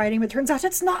start fighting, but it turns out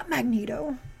it's not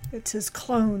Magneto. It's his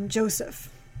clone, Joseph.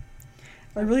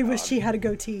 I really wish he had a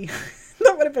goatee.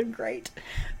 That would have been great.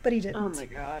 But he didn't. Oh my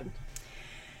god.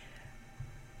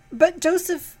 But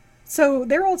Joseph, so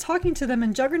they're all talking to them,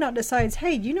 and Juggernaut decides,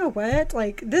 hey, you know what?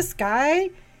 Like, this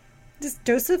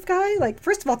Joseph guy, like,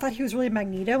 first of all, I thought he was really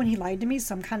Magneto, and he lied to me,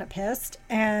 so I'm kind of pissed.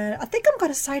 And I think I'm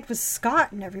going to side with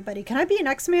Scott and everybody. Can I be an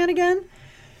X-Man again?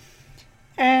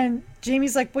 And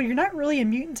Jamie's like, well, you're not really a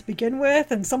mutant to begin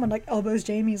with. And someone, like, elbows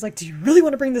Jamie. He's like, do you really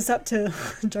want to bring this up to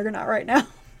Juggernaut right now?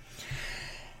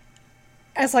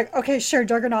 And it's like, okay, sure,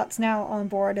 Juggernaut's now on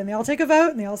board. And they all take a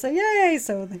vote, and they all say, yay!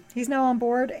 So he's now on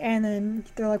board. And then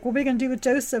they're like, what are we going to do with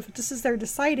Joseph? Just as they're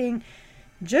deciding,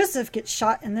 Joseph gets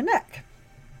shot in the neck.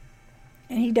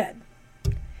 And he dead.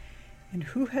 And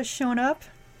who has shown up?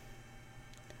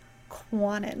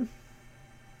 Quanon.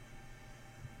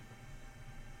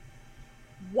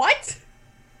 What?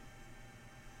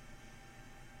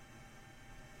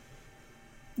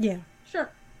 Yeah. Sure.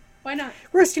 Why not?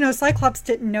 Of course, Cyclops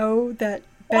didn't know that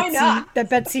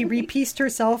Betsy repieced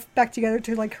herself back together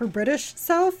to, like, her British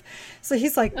self. So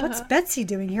he's like, what's Betsy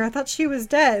doing here? I thought she was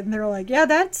dead. And they're like, yeah,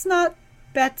 that's not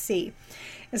Betsy.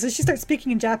 And so she starts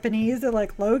speaking in Japanese. They're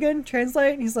like, Logan,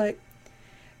 translate. And he's like,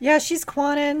 yeah, she's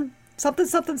Quanon. Something,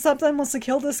 something, something wants to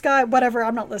kill this guy. Whatever,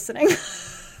 I'm not listening.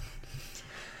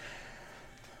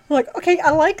 Like, okay,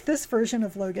 I like this version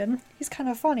of Logan. He's kind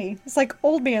of funny. It's like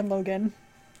old man Logan.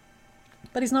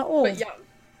 But he's not old. But young.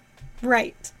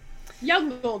 Right.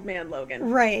 Young old man Logan.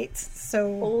 Right. So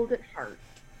old at heart.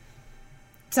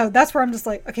 So that's where I'm just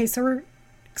like, okay, so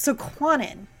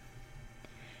Quanon.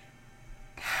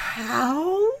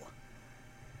 How?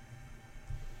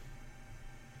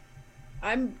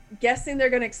 I'm guessing they're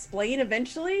going to explain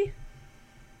eventually.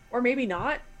 Or maybe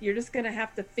not. You're just going to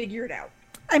have to figure it out.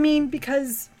 I mean,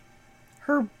 because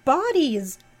her body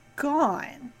is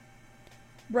gone.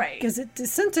 Right. Because it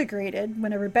disintegrated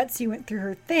whenever Betsy went through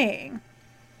her thing.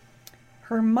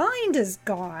 Her mind is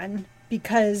gone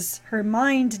because her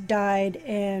mind died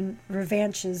in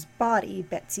Revanche's body,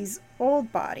 Betsy's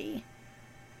old body.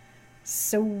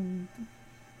 So I'm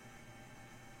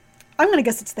going to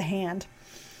guess it's the hand.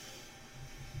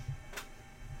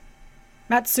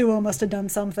 Matsuo must have done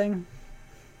something.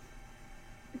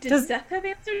 Did Seth have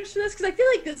answers for this? Because I feel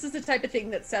like this is the type of thing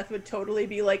that Seth would totally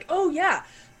be like, oh yeah,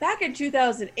 back in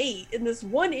 2008, in this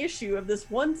one issue of this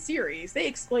one series, they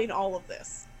explain all of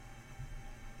this.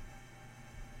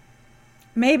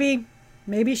 Maybe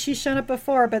she's shown up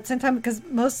before, but sometimes because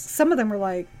some of them were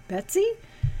like, Betsy?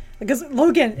 Because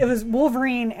Logan, it was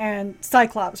Wolverine and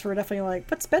Cyclops were definitely like,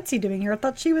 what's Betsy doing here? I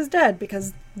thought she was dead,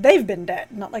 because they've been dead,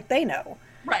 not like they know.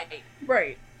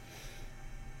 Right.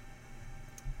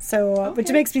 So,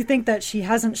 which makes me think that she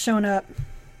hasn't shown up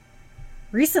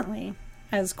recently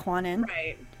as Quanon.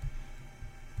 Right.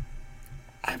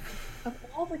 Of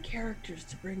all the characters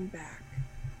to bring back.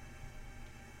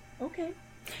 Okay.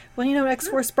 Well,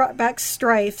 X-Force brought back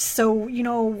Strife, so you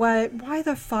know what? Why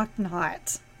the fuck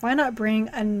not? Why not bring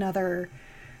another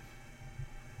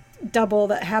double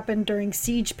that happened during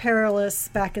Siege Perilous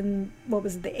back in, what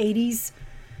was it, the 80s?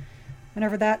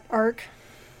 Whenever that arc.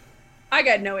 I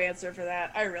got no answer for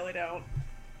that. I really don't.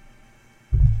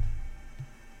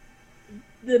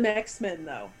 The X-Men,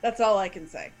 though. That's all I can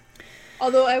say.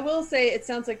 Although I will say it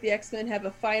sounds like the X-Men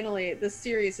this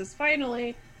series has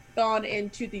finally gone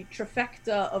into the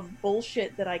trifecta of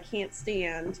bullshit that I can't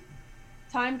stand.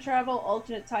 Time travel,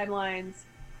 alternate timelines,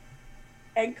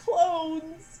 and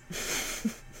clones.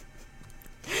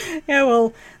 Yeah,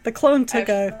 well, the clone took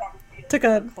a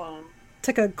clone.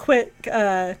 Took a quick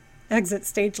exit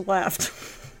stage left.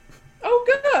 Oh,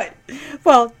 good.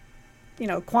 Well,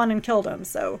 Quanon killed him,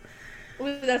 so.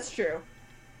 Well, that's true.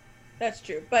 That's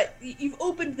true. But you've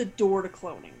opened the door to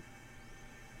cloning.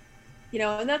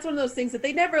 And that's one of those things that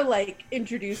they never,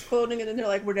 introduce cloning, and then they're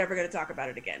like, we're never going to talk about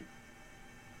it again.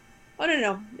 Oh,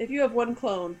 no. If you have one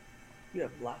clone, you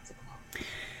have lots of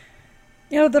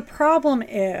clones. The problem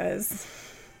is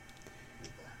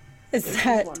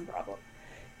that one problem.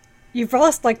 You've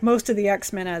lost, most of the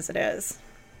X-Men as it is.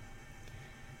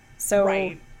 So,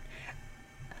 right.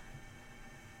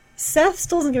 Seth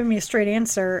still hasn't given me a straight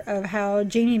answer of how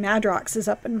Jamie Madrox is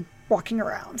up and walking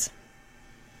around.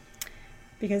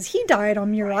 Because he died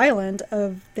on Muir Island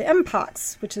of the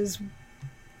Mpox,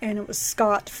 and it was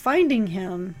Scott finding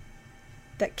him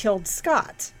that killed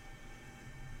Scott.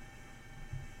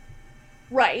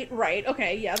 Right.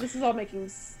 Okay, yeah, this is all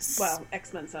making,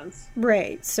 X-Men sense.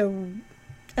 Right, so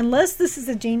unless this is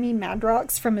a Jamie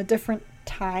Madrox from a different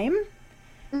time,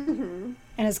 mm-hmm.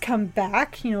 and has come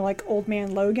back, like Old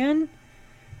Man Logan,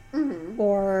 mm-hmm.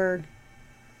 or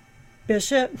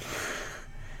Bishop.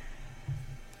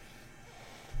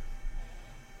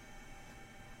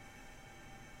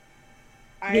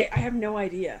 I have no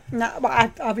idea. No,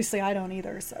 well, obviously I don't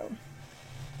either, so.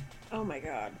 Oh my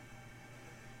god.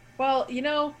 Well,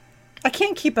 I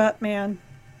can't keep up, man.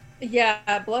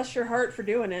 Yeah, bless your heart for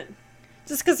doing it.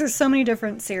 Just because there's so many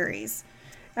different series.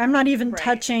 I'm not even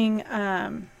touching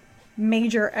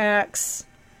Major X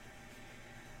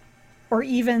or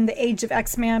even the Age of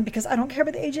X-Man, because I don't care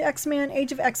about the Age of X-Man.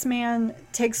 Age of X-Man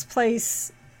takes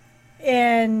place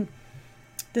in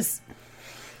this...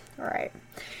 Alright.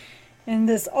 In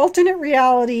this alternate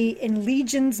reality in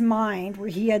Legion's mind, where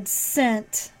he had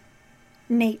sent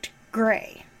Nate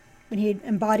Gray. When he had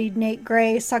embodied Nate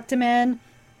Gray, sucked him in,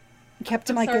 kept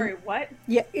him what?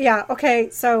 Yeah, okay,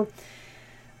 so...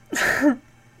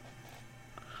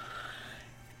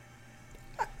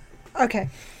 Okay.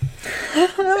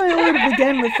 I don't know where to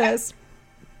begin with this.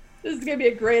 This is going to be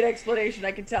a great explanation,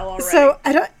 I can tell already. So,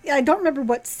 I don't remember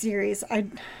what series.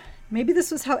 Maybe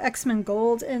this was how X-Men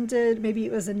Gold ended. Maybe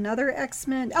it was another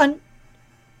X-Men.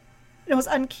 This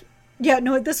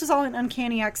was all in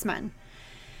Uncanny X-Men.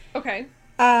 Okay.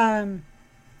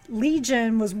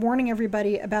 Legion was warning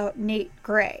everybody about Nate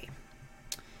Gray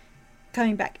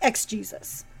coming back,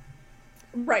 ex-Jesus.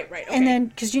 Right. Okay. And then,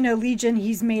 because Legion,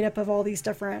 he's made up of all these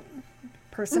different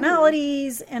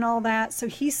personalities and all that. So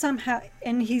he's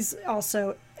he's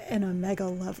also an Omega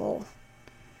level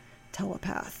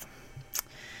telepath.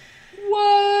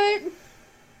 What?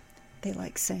 They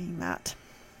like saying that.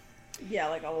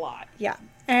 Yeah, a lot. Yeah.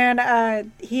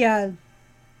 And he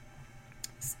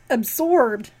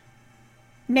absorbed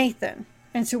Nathan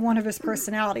into one of his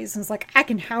personalities and was like, I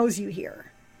can house you here.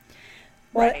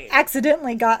 Well,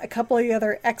 accidentally got a couple of the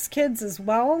other ex-kids as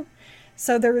well.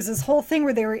 So there was this whole thing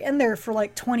where they were in there for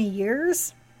 20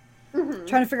 years. Mm-hmm.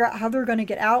 Trying to figure out how they're going to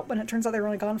get out, when it turns out they were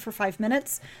only gone for 5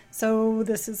 minutes. So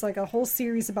this is a whole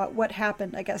series about what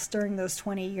happened, I guess, during those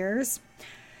 20 years.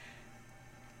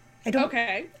 I don't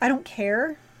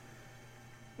care.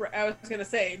 I was going to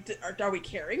say, are we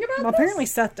caring about this? Apparently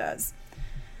Seth does.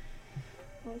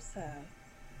 Oh, Seth.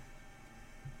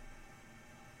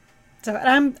 So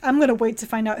I'm going to wait to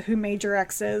find out who Major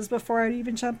X is before I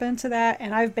even jump into that.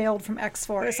 And I've bailed from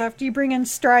X-Force. Right. After you bring in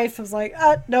Strife, I was like,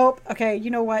 nope. Okay,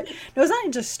 you know what? No, it's not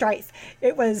even just Strife.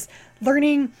 It was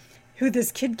learning who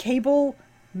this Kid Cable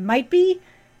might be.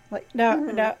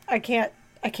 No, I can't.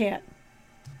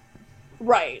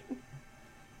 Right.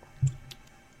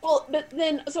 Well, but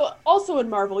then, so also in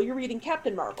Marvel, you're reading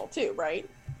Captain Marvel too, right?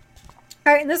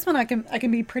 All right, and this one I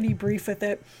can be pretty brief with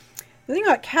it. The thing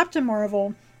about Captain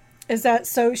Marvel is that,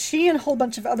 so she and a whole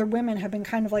bunch of other women have been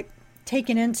kind of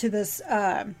taken into this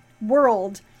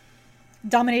world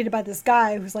dominated by this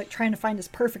guy who's trying to find his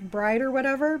perfect bride or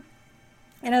whatever.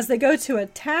 And as they go to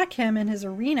attack him in his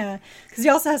arena, because he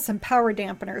also has some power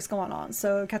dampeners going on,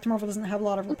 so Captain Marvel doesn't have a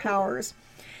lot of her powers.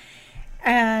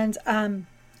 And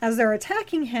as they're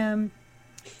attacking him,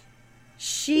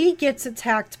 she gets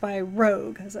attacked by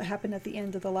Rogue, as it happened at the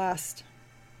end of the last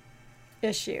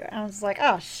issue. And I was like,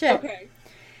 oh, shit. Okay.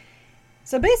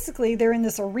 So basically, they're in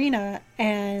this arena,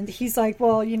 and he's like,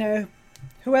 well, you know,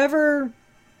 whoever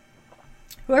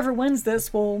wins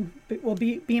this will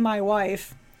be my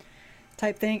wife,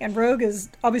 type thing. And Rogue is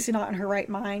obviously not in her right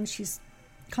mind. She's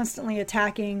constantly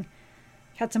attacking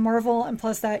Captain Marvel, and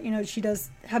plus that, you know, she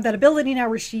does have that ability now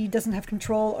where she doesn't have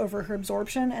control over her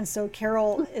absorption, and so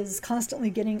Carol is constantly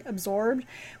getting absorbed,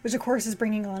 which of course is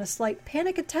bringing on a slight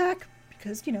panic attack,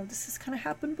 because, you know, this has kind of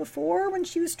happened before when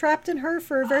she was trapped in her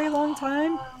for a very long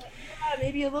time. Yeah,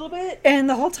 maybe a little bit. And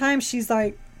the whole time she's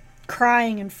like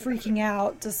crying and freaking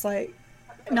out, just like,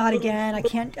 not again, I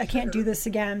can't do this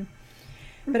again.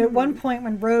 But at one point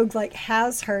when Rogue like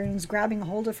has her and is grabbing a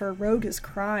hold of her, Rogue is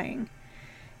crying.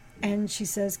 And she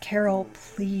says, Carol,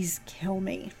 please kill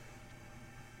me.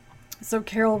 So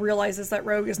Carol realizes that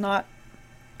Rogue is not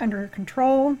under her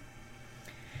control.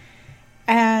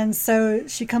 And so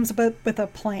she comes up with a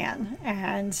plan.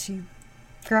 And she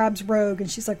grabs Rogue and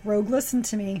she's like, Rogue, listen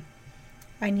to me.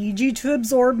 I need you to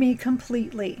absorb me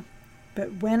completely.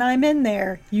 But when I'm in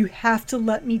there, you have to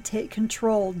let me take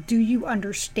control. Do you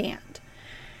understand?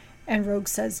 And Rogue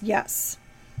says, yes.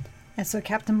 And so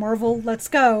Captain Marvel lets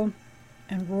go.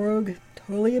 And Rogue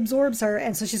totally absorbs her.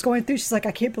 And so she's going through. She's like,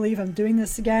 I can't believe I'm doing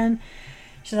this again.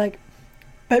 She's like,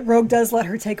 but Rogue does let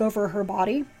her take over her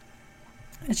body.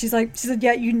 And she said,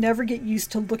 yeah, you never get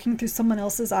used to looking through someone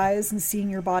else's eyes and seeing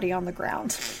your body on the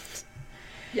ground.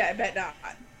 Yeah, I bet not.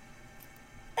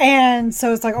 And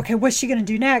so it's like, okay, what's she going to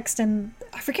do next? And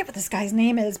I forget what this guy's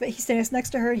name is, but he stands next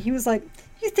to her and he was like,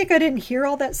 you think I didn't hear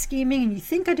all that scheming? And you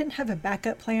think I didn't have a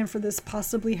backup plan for this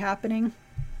possibly happening?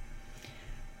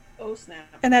 Oh, snap.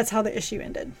 And that's how the issue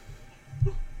ended.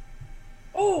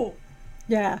 Oh!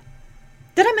 Yeah.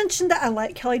 Did I mention that I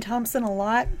like Kelly Thompson a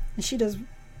lot? And she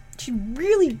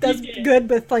really does good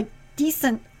with like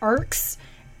decent arcs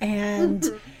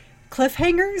and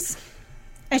cliffhangers.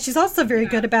 And she's also very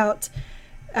good about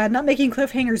not making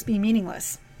cliffhangers be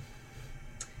meaningless.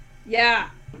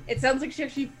 Yeah. It sounds like she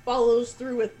actually follows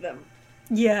through with them.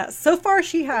 Yeah, so far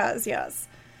she has, yes.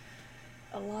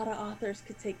 A lot of authors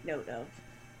could take note of.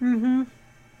 Mm-hmm.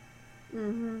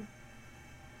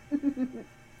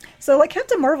 So like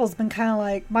Captain Marvel's been kind of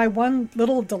like my one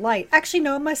little delight. Actually,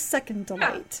 no, my second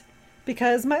delight.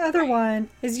 Because my other one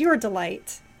is your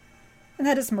delight. And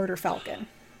that is Murder Falcon.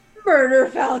 Murder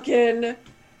Falcon!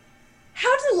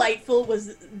 How delightful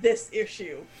was this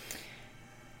issue?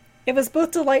 It was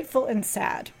both delightful and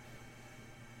sad.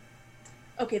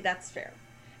 Okay, that's fair.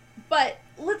 But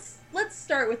let's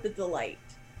start with the delight.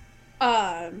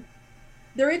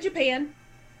 They're in Japan.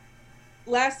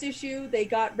 Last issue, they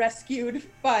got rescued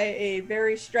by a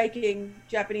very striking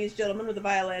Japanese gentleman with a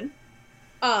violin.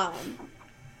 So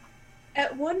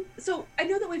I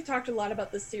know that we've talked a lot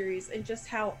about this series and just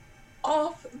how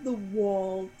off the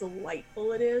wall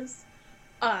delightful it is.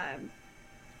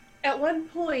 At one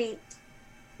point,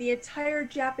 the entire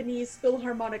Japanese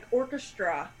Philharmonic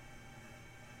Orchestra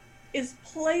is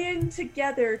playing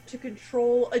together to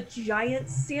control a giant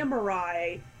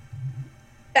samurai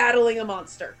battling a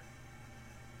monster.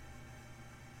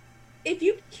 If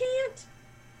you can't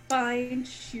find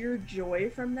sheer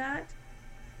joy from that,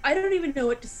 I don't even know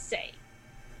what to say.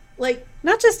 Like,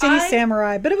 not just any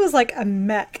samurai, but it was like a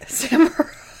mech samurai.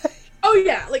 Oh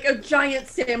yeah, like a giant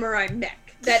samurai mech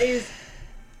that is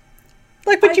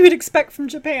like what you would expect from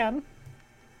Japan.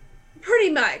 Pretty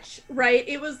much, right?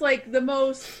 It was like the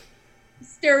most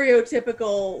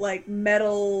stereotypical, like,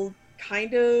 metal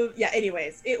kind of... Yeah,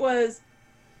 anyways, it was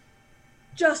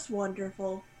just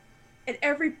wonderful. And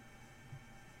every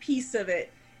piece of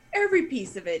it,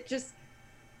 just...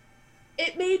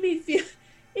 It made me feel...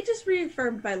 It just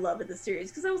reaffirmed my love of the series,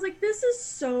 because I was like, this is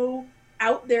so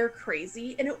out there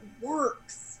crazy, and it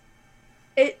works.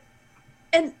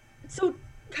 And so,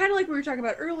 kind of like we were talking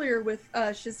about earlier with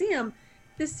Shazam,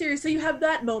 this series, so you have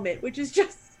that moment, which is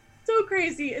just so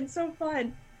crazy and so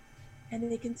fun.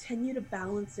 And they continue to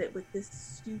balance it with this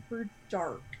super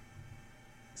dark,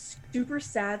 super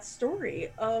sad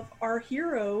story of our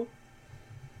hero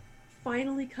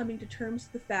finally coming to terms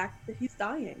with the fact that he's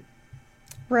dying.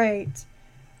 Right.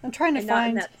 I'm trying to find not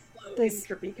in that slow, this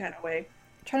trippy kind of way.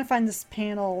 Trying to find this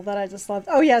panel that I just loved.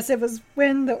 Oh yes, it was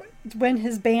when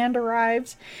his band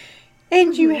arrived,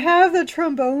 and you have the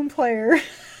trombone player.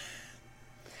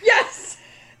 Yes!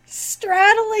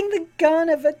 Straddling the gun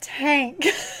of a tank.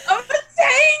 Of a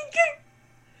tank!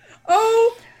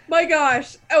 Oh my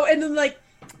gosh. Oh, and then like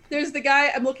there's the guy,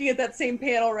 I'm looking at that same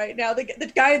panel right now.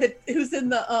 The guy who's in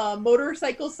the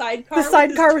motorcycle sidecar. The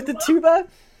sidecar with the tuba.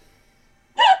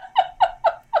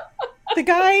 The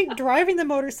guy driving the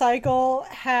motorcycle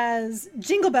has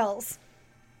jingle bells.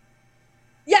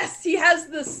 Yes, he has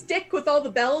the stick with all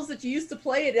the bells that you used to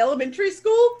play at elementary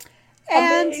school.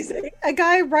 And Amazing. a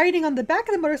guy riding on the back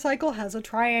of the motorcycle has a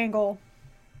triangle.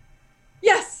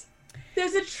 Yes,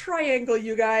 there's a triangle,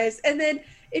 you guys. And then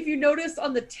if you notice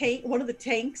on the tank, one of the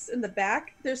tanks in the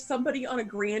back, there's somebody on a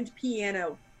grand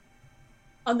piano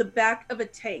on the back of a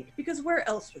tank. Because where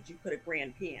else would you put a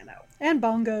grand piano? And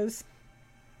bongos.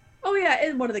 Oh yeah,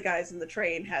 and one of the guys in the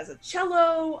train has a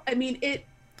cello. I mean,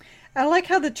 I like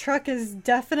how the truck is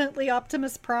definitely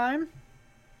Optimus Prime.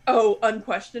 Oh,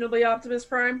 unquestionably Optimus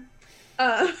Prime.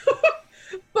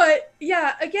 But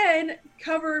yeah, again,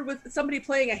 covered with somebody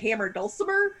playing a hammer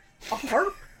dulcimer, a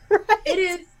harp. Right? It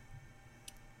is,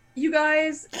 you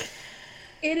guys,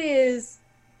 it is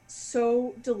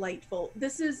so delightful.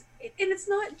 This is, and it's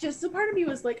not just, a part of me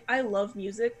was like, I love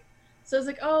music. So I was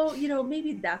like, oh,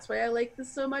 maybe that's why I like this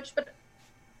so much. But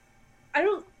I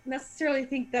don't necessarily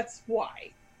think that's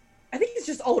why. I think it's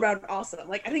just all around awesome.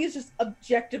 Like, I think it's just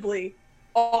objectively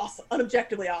awesome,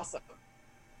 unobjectively awesome.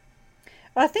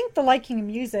 I think the liking of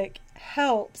music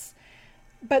helps.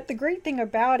 But the great thing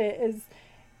about it is,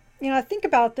 I think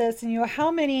about this and,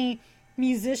 how many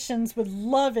musicians would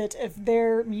love it if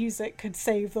their music could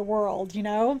save the world,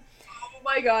 Oh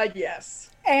my God, yes.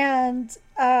 And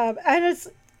it's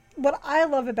what I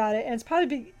love about it, and it's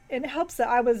probably, it helps that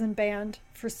I was in band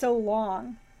for so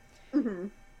long. Mm-hmm.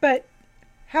 But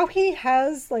how he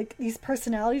has like these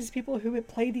personalities, people who would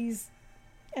play these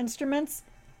instruments,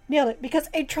 nailed it. Because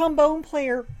a trombone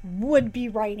player would be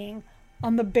writing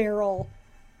on the barrel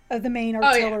of the main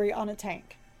artillery on a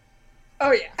tank.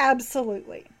 Oh yeah,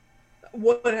 absolutely,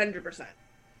 100%.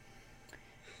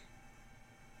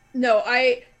 No,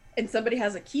 and somebody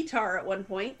has a keytar at one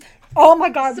point. Oh my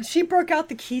God, she broke out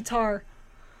the keytar.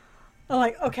 I'm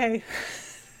like, okay,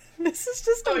 this is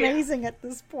just amazing at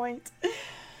this point.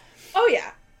 Oh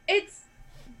yeah, it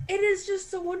is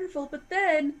just so wonderful. But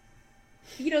then,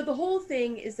 the whole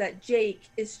thing is that Jake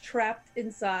is trapped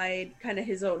inside kind of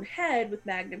his own head with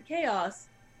Magnum Chaos,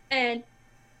 and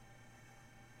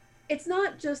it's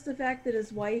not just the fact that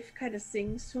his wife kind of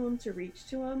sings to him to reach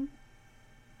to him.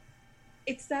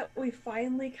 It's that we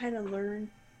finally kind of learn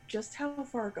just how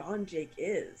far gone Jake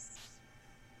is.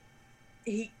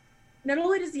 He not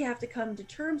only does he have to come to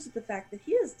terms with the fact that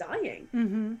he is dying.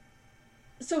 Mm-hmm.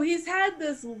 So he's had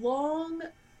this long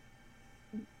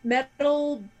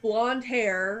metal blonde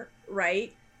hair,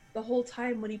 right? The whole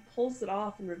time when he pulls it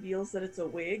off and reveals that it's a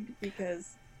wig,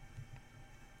 because...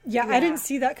 Yeah, I didn't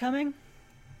see that coming.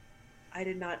 I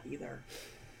did not either.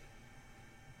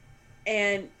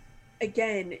 And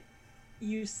again,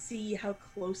 you see how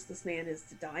close this man is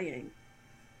to dying.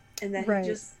 And that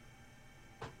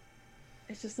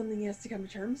it's just something he has to come to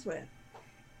terms with.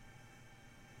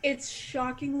 It's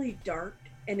shockingly dark,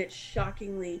 and it's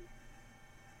shockingly...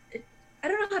 I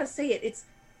don't know how to say it. It's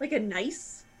like a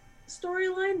nice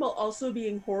storyline while also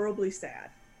being horribly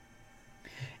sad.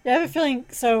 Yeah, I have a feeling,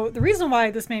 so the reason why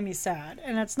this made me sad,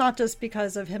 and it's not just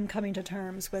because of him coming to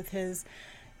terms with his,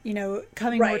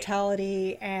 coming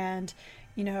mortality and,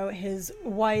 his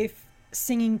wife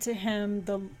singing to him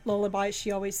the lullaby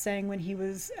she always sang when he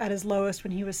was at his lowest,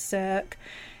 when he was sick,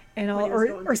 and all,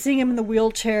 or seeing him in the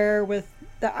wheelchair with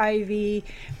the IV.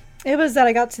 It was that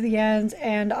I got to the end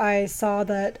and I saw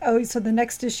that, so the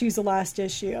next issue is the last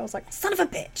issue. I was like, son of a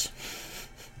bitch.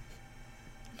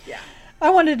 Yeah. I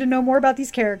wanted to know more about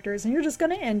these characters, and you're just going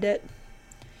to end it.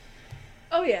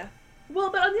 Oh, yeah.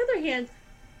 Well, but on the other hand,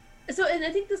 and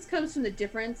I think this comes from the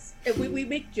difference, we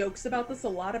make jokes about this a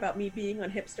lot, about me being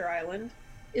on Hipster Island,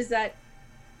 is that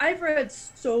I've read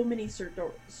so many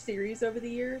series over the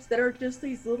years that are just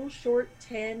these little short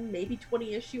 10, maybe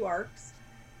 20 issue arcs,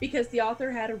 because the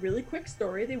author had a really quick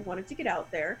story they wanted to get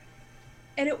out there,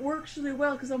 and it works really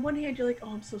well, because on one hand, you're like, oh,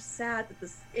 I'm so sad that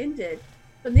this ended.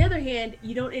 On the other hand,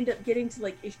 you don't end up getting to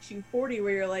like issue 40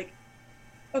 where you're like,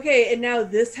 okay, and now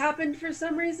this happened for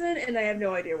some reason, and I have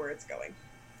no idea where it's going.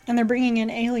 And they're bringing in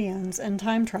aliens and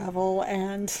time travel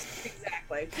and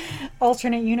exactly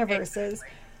alternate universes.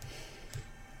 Exactly.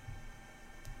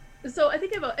 So I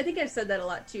think I've said that a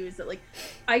lot too. Is that like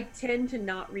I tend to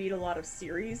not read a lot of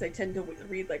series. I tend to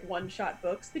read like one-shot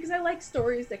books because I like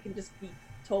stories that can just be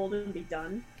told and be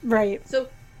done. Right. So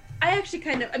I actually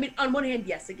on one hand,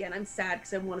 yes, again, I'm sad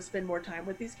because I want to spend more time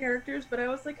with these characters, but I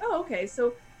was like, oh, okay,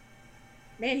 so,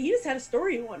 man, he just had a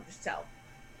story he wanted to tell.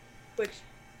 Which,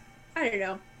 I don't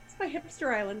know. It's my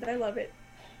hipster island. I love it.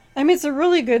 I mean, it's a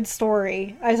really good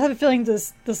story. I just have a feeling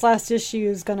this last issue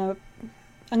is I'm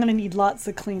gonna need lots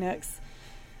of Kleenex.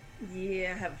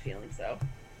 Yeah, I have a feeling so.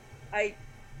 I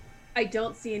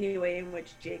don't see any way in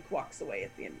which Jake walks away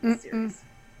at the end of the series.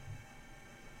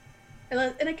 And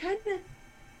I kind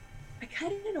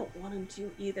of don't want him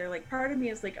to either. Like, part of me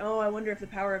is like, oh, I wonder if the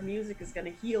power of music is going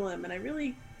to heal him. And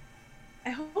I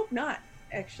hope not,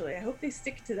 actually. I hope they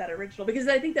stick to that original, because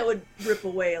I think that would rip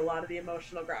away a lot of the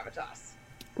emotional gravitas.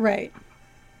 Right.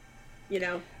 You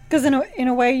know? Because in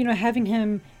a way, having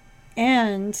him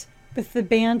end with the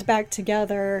band back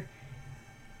together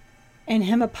and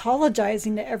him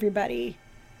apologizing to everybody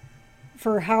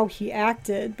for how he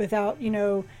acted without,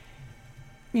 him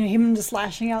just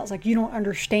lashing out. It's like, you don't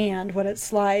understand what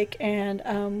it's like. And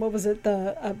what was it?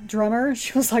 The drummer,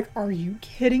 she was like, are you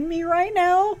kidding me right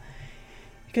now?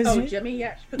 Jimmy,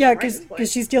 yeah. Yeah,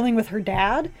 because she's dealing with her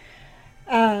dad.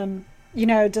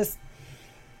 Just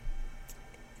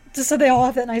so they all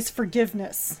have that nice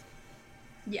forgiveness.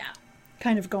 Yeah.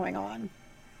 Kind of going on.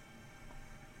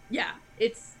 Yeah,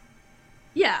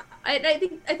 I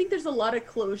think there's a lot of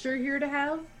closure here to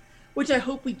have, which I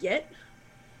hope we get.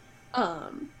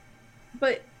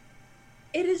 But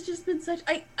it has just been such.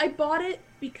 I bought it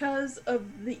because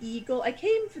of the eagle. I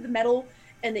came for the metal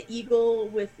and the eagle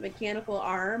with mechanical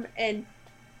arm, and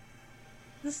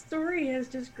the story has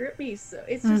just gripped me. So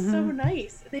it's just so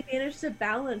nice. They managed to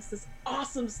balance this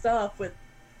awesome stuff with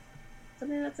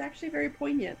something that's actually very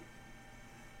poignant.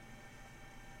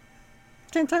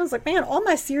 Sometimes, like, man, all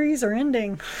my series are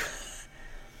ending.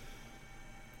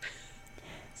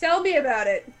 Tell me about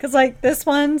it. Because, like, this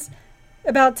one's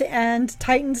about to end.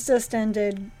 Titans just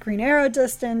ended. Green Arrow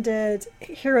just ended.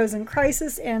 Heroes in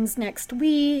Crisis ends next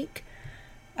week.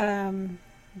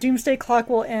 Doomsday Clock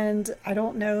will end, I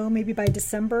don't know, maybe by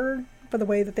December, for the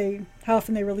way that how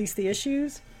often they release the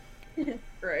issues.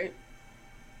 Right.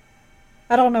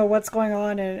 I don't know what's going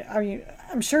on, and I mean,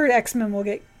 I'm sure X-Men will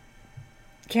get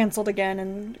canceled again,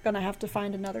 and gonna have to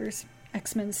find another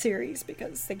X-Men series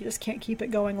because they just can't keep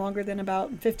it going longer than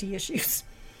about 50 issues.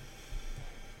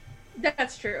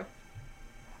 That's true.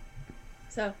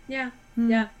 So, yeah.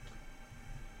 Yeah.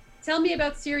 Tell me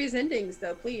about series endings,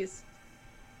 though, please.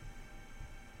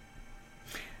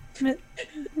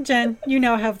 Jen, you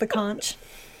now have the conch.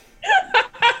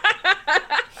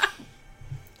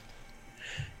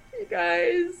 You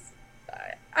guys,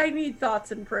 I need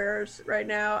thoughts and prayers right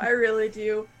now. I really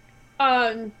do.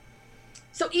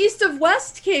 So East of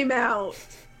West came out.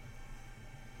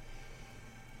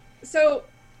 So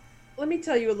let me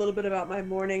tell you a little bit about my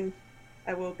morning.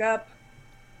 I woke up.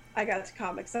 I got to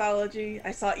Comixology.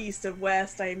 I saw East of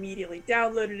West. I immediately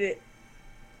downloaded it.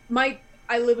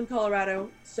 I live in Colorado,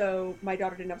 so my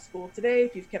daughter didn't have school today.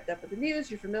 If you've kept up with the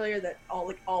news, you're familiar that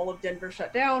all of Denver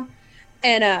shut down.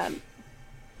 And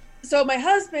so my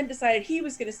husband decided he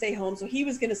was going to stay home, so he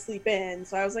was going to sleep in.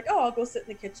 So I was like, oh, I'll go sit in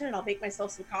the kitchen and I'll make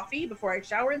myself some coffee before I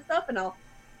shower and stuff, and I'll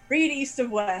read East of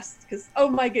West because, oh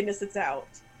my goodness, it's out.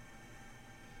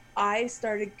 I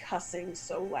started cussing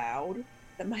so loud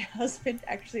that my husband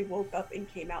actually woke up and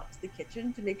came out to the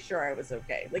kitchen to make sure I was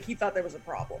okay. Like, he thought there was a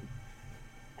problem.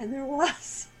 And there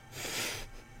was.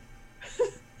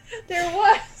 There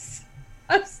was.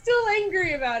 I'm still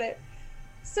angry about it.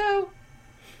 So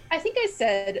I think I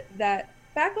said that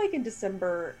back like in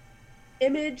December,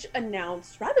 Image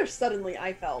announced rather suddenly,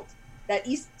 I felt, that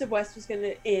East of West was going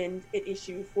to end at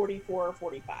issue 44 or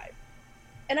 45.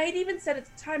 And I'd even said at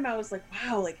the time, I was like,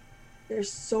 wow, like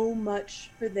there's so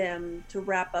much for them to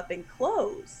wrap up and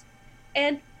close.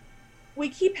 And we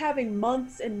keep having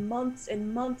months and months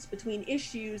and months between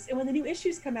issues. And when the new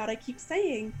issues come out, I keep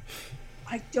saying,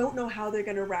 I don't know how they're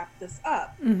going to wrap this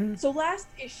up. Mm-hmm. So last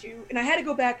issue, and I had to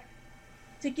go back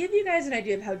to give you guys an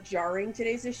idea of how jarring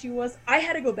today's issue was. I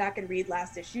had to go back and read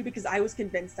last issue because I was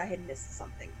convinced I had missed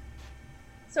something.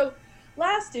 So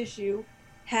last issue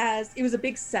it was a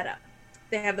big setup.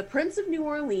 They have the Prince of New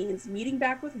Orleans meeting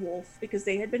back with Wolf because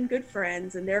they had been good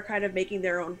friends and they're kind of making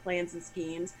their own plans and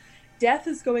schemes. Death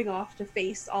is going off to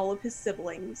face all of his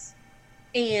siblings.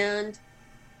 And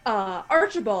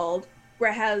Archibald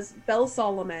has Belle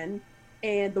Solomon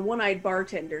and the one-eyed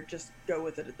bartender, just go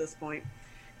with it at this point.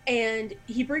 And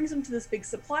he brings him to this big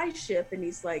supply ship and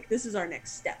he's like, this is our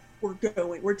next step.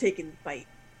 We're taking the fight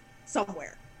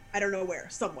somewhere. I don't know where,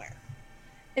 somewhere.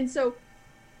 And so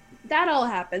that all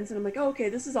happens and I'm like, oh, okay,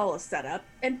 this is all a setup.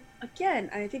 And again,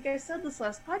 I think I said this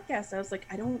last podcast, I was like,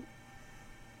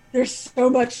 there's so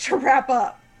much to wrap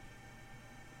up.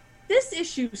 This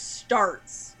issue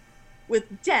starts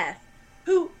with Death,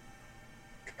 who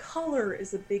color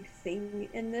is a big thing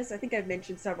in this. I think I've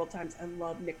mentioned several times I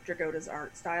love Nick Dragotta's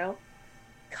art style.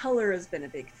 Color has been a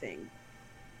big thing.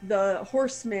 The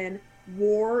Horsemen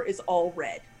war is all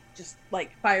red, just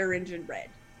like fire engine red.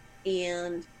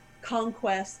 And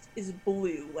Conquest is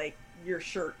blue, like your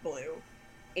shirt blue.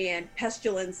 And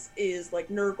Pestilence is like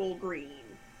Nurgle green.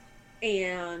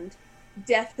 And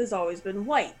Death has always been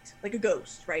white, like a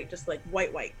ghost, right? Just like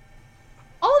white.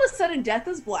 All of a sudden, Death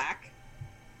is black.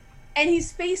 And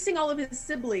he's facing all of his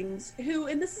siblings who,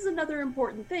 and this is another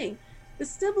important thing, the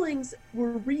siblings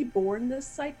were reborn this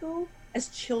cycle as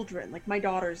children, like my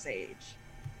daughter's age.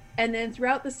 And then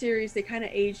throughout the series, they kind of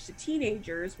aged to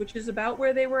teenagers, which is about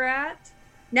where they were at.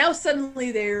 Now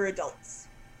suddenly they're adults.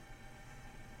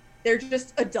 They're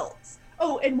just adults.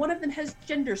 Oh, and one of them has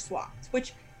gender swapped,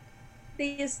 which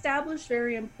they established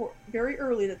very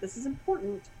early that this is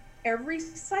important. Every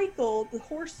cycle, the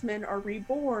Horsemen are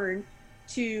reborn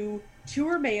to two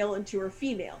are male and two are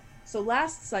female. So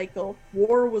last cycle,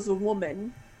 War was a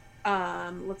woman.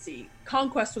 Let's see,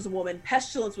 Conquest was a woman,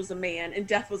 Pestilence was a man, and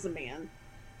Death was a man.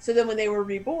 So then when they were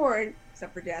reborn,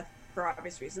 except for Death, for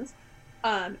obvious reasons,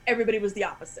 everybody was the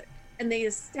opposite. And they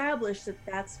established that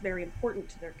that's very important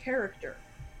to their character.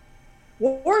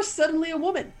 War's suddenly a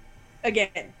woman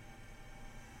again.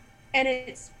 And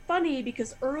it's funny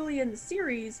because early in the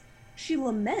series, she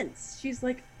laments. She's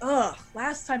like, ugh,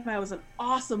 last time I was an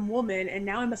awesome woman and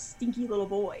now I'm a stinky little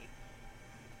boy.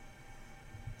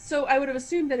 So I would have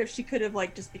assumed that if she could have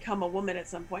like just become a woman at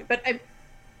some point. But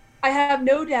I have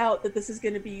no doubt that this is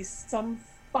going to be some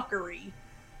fuckery.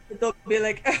 That they'll be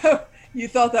like, oh, you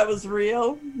thought that was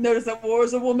real? Notice that War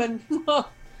is a woman.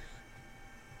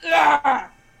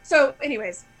 So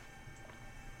anyways,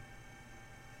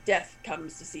 Death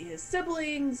comes to see his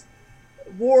siblings.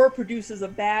 War produces a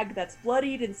bag that's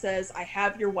bloodied and says, I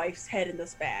have your wife's head in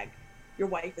this bag. Your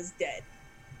wife is dead.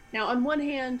 Now, on one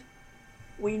hand,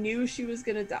 we knew she was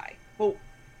going to die. Well,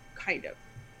 kind of.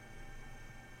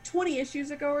 20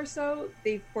 issues ago or so,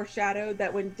 they foreshadowed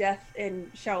that when Death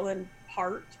and Shaolin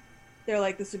part, they're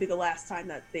like, this would be the last time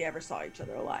that they ever saw each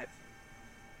other alive.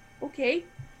 Okay.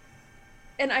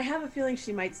 And I have a feeling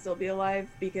she might still be alive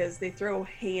because they throw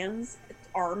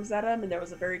arms at him, and there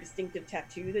was a very distinctive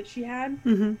tattoo that she had,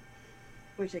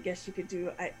 which I guess you could do.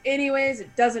 Anyways,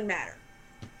 it doesn't matter.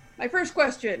 My first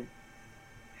question,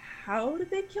 how did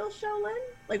they kill Shaolin?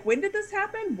 Like, when did this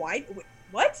happen? Why?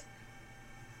 What?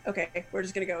 Okay, we're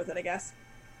just gonna go with it, I guess.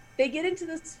 They get into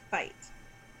this fight.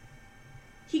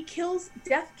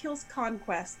 Death kills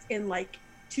Conquest in like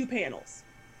 2 panels.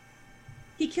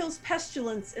 He kills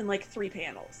Pestilence in like 3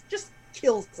 panels. Just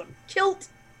kills them. Kilt.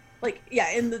 Like,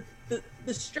 yeah, in the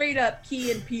straight up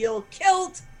Key and Peele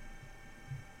kilt.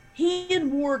 He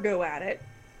and War go at it.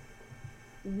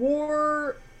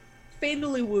 War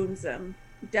fatally wounds him.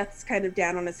 Death's kind of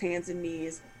down on his hands and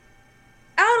knees.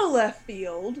 Out of left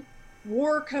field,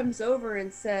 War comes over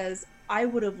and says, I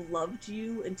would have loved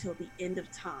you until the end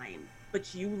of time,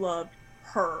 but you loved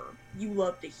her. You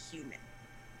loved a human.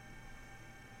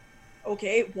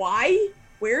 Okay, why?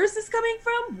 Where is this coming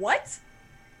from? What?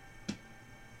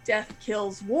 Death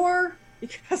kills War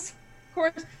because, of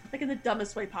course, like in the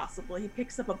dumbest way possible, he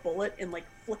picks up a bullet and like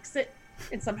flicks it,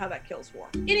 and somehow that kills War.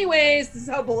 Anyways, this is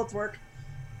how bullets work.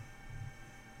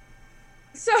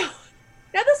 So,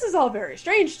 now this is all very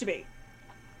strange to me.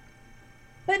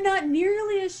 But not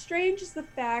nearly as strange as the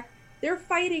fact they're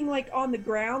fighting like on the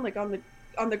ground,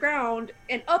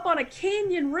 and up on a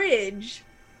canyon ridge,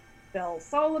 Bell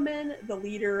Solomon, the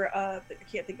leader of, I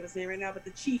can't think of his name right now, but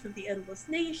the chief of the Endless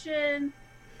Nation,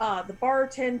 the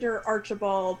bartender,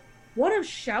 Archibald, one of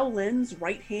Shaolin's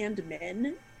right-hand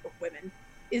men, or women,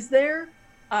 is there.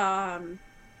 And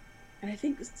I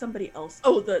think somebody else,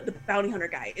 the bounty hunter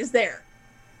guy is there.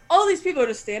 All these people are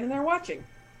just standing there watching.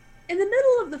 In the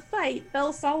middle of the fight,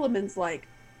 Bell Solomon's like,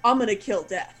 I'm gonna kill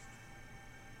Death.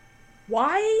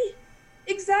 Why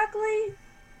exactly?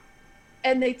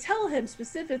 And they tell him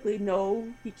specifically,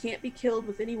 no, he can't be killed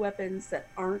with any weapons that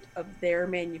aren't of their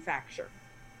manufacture.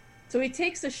 So he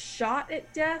takes a shot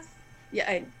at Death. Yeah,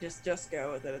 and just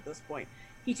go with it at this point.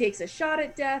 He takes a shot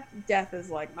at Death. Death is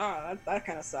like, that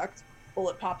kind of sucked.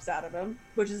 Bullet pops out of him,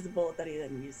 which is the bullet that he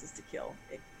then uses to kill.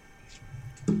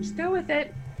 Just go with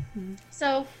it. Mm-hmm.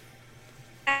 So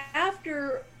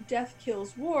after Death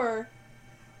kills War,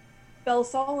 Bell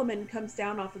Solomon comes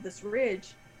down off of this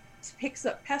ridge, picks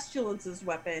up Pestilence's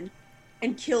weapon,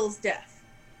 and kills Death.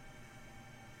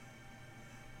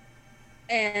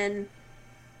 And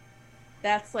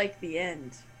that's like the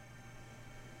end.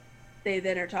 They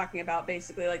then are talking about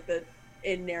basically like the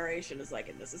end narration is like,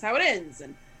 and this is how it ends.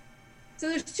 And so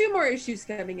there's 2 more issues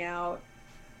coming out.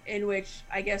 in which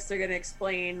I guess they're going to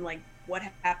explain like what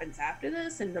happens after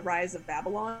this and the rise of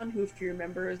Babylon, who, if you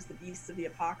remember, is the beast of the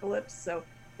apocalypse. So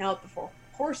now that the 4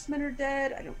 horsemen are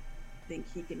dead, I don't think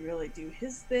he can really do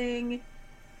his thing.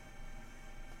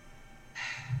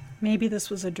 Maybe this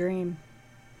was a dream.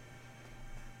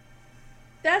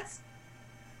 That's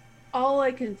all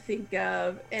I can think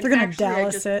of. And They're gonna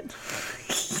Dallas it.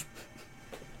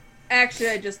 Actually,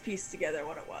 I just pieced together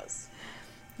what it was.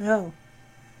 Oh.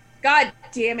 God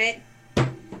damn it.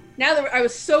 Now that I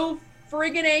was so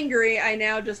friggin' angry, I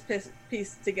now just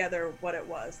pieced together what it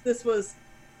was. This was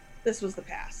the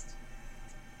past.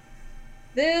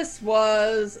 This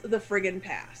was the friggin'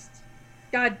 past.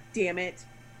 God damn it.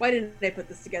 Why didn't they put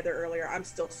this together earlier? I'm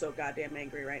still so goddamn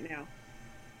angry right now.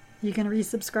 You gonna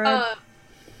resubscribe?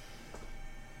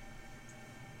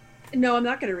 No, I'm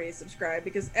not gonna resubscribe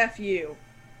because F you.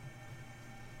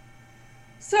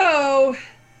 So...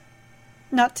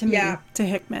 Not to me, to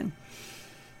Hickman.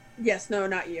 Yes, no,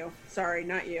 not you. Sorry,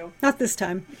 not you. Not this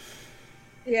time.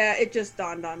 Yeah, it just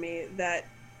dawned on me that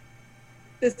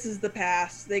this is the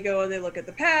past. They go and they look at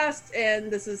the past,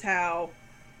 and this is how...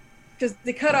 Because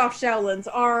they cut off Shaolin's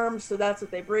arm, so that's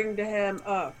what they bring to him.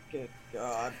 Oh, good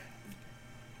God.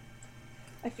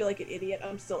 I feel like an idiot.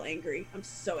 I'm still angry. I'm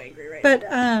so angry right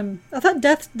now. But I thought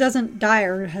Death doesn't die,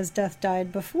 or has Death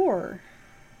died before?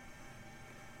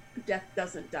 Death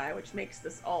doesn't die, which makes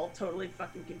this all totally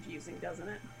fucking confusing, doesn't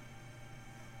it?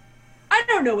 I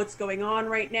don't know what's going on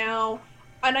right now,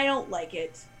 and I don't like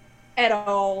it at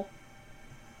all.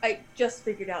 I just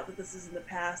figured out that this is in the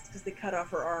past because they cut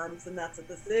off her arms, and that's what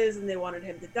this is, and they wanted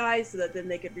him to die so that then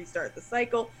they could restart the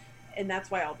cycle, and that's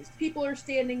why all these people are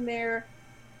standing there.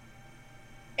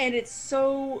 And it's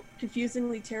so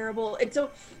confusingly terrible. And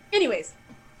so, anyways,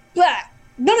 blah.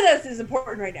 None of this is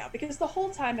important right now because the whole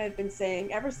time I've been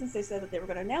saying, ever since they said that they were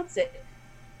going to announce it,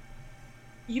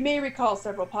 you may recall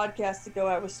several podcasts ago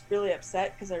I was really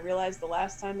upset because I realized the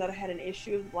last time that I had an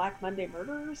issue of Black Monday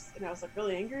Murders, and I was like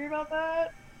really angry about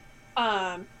that.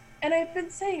 And I've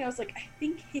been saying, I was like, I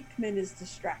think Hickman is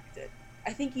distracted.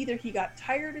 I think either he got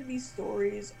tired of these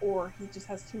stories or he just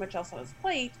has too much else on his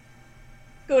plate.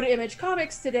 Go to Image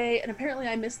Comics today, and apparently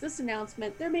I missed this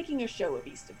announcement. They're making a show of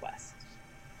East of West.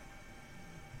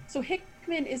 So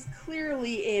Hickman is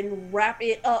clearly in wrap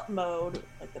it up mode,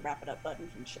 like the wrap it up button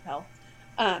from Chappelle,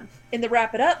 in the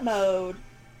wrap it up mode,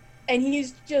 and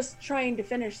he's just trying to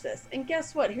finish this. And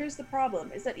guess what? Here's the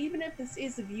problem, is that even if this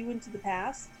is a view into the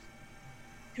past,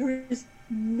 there is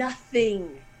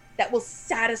nothing that will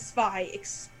satisfy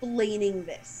explaining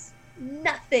this.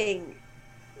 Nothing.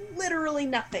 Literally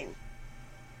nothing.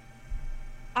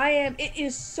 It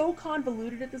is so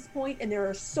convoluted at this point, and there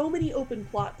are so many open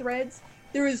plot threads.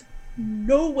 There is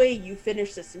no way you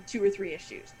finish this in 2 or 3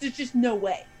 issues. There's just no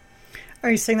way. Are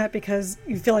you saying that because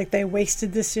you feel like they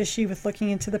wasted this issue with looking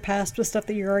into the past with stuff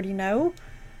that you already know?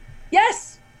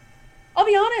 Yes! I'll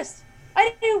be honest.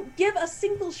 I didn't give a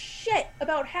single shit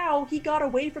about how he got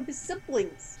away from his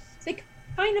siblings. They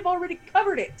kind of already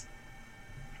covered it.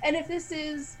 And if this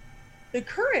is the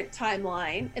current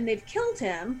timeline and they've killed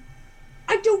him,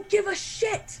 I don't give a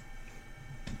shit.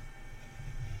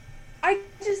 I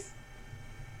just...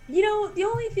 You know, the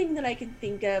only thing that I can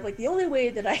think of, like the only way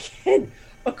that I can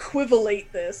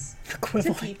equivalate this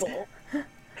to people.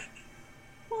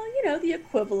 Well, you know, the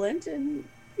equivalent, and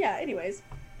yeah, anyways.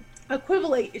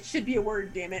 Equivalate, it should be a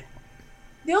word, damn it.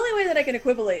 The only way that I can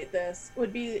equivalate this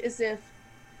would be as if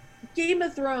Game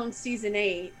of Thrones Season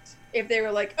 8, if they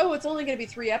were like, oh, it's only going to be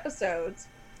 3 episodes,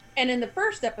 and in the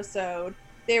first episode,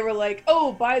 they were like,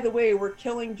 oh, by the way, we're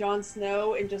killing Jon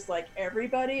Snow and just like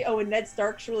everybody. Oh, and Ned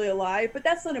Stark's really alive, but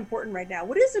that's not important right now.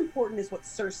 What is important is what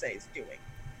Cersei's doing.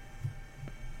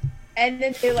 And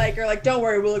then they are like, don't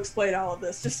worry, we'll explain all of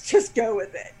this. Just go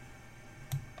with it.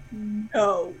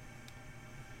 No.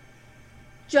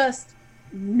 Just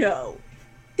no.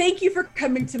 Thank you for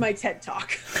coming to my TED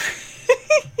Talk.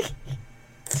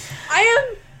 I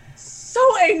am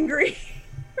so angry.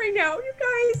 Right now, you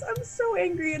guys, I'm so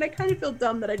angry, and I kind of feel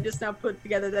dumb that I just now put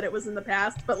together that it was in the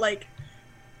past, but like,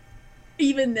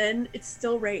 even then, it's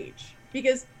still rage,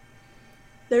 because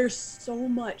there's so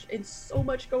much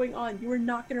going on. You are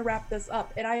not going to wrap this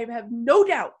up, and I have no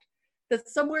doubt that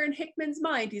somewhere in Hickman's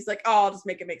mind, he's like, oh, I'll just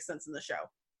make it make sense in the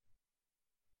show.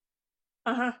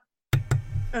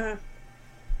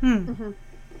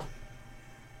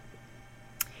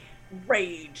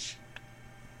 Rage.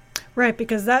 Right,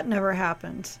 because that never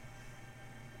happened.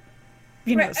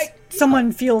 You know, Right,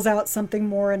 someone feels out something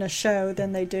more in a show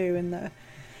than they do in the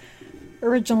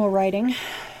original writing.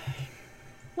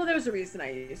 Well, there was a reason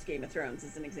I used Game of Thrones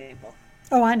as an example.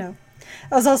 Oh, I know.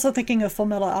 I was also thinking of Full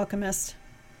Metal Alchemist.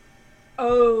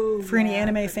 Oh, for any yeah,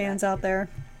 anime I've heard fans that out too. there.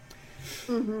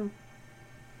 Mm-hmm.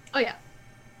 Oh yeah.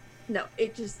 No,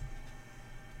 it just.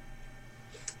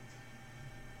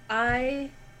 I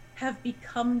have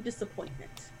become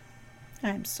disappointment.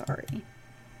 I'm sorry.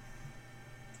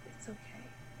 It's okay.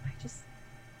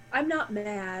 I'm not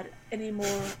mad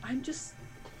anymore. I'm just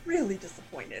really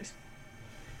disappointed.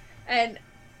 And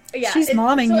yeah, She's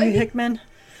momming so you, Hickman.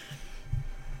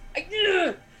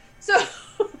 So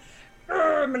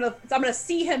I'm gonna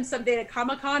see him someday at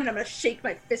Comic-Con, and I'm gonna shake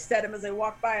my fist at him as I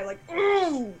walk by, like,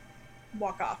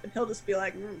 walk off, and he'll just be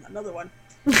like, another one.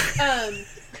 I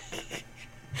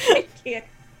can't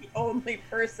be the only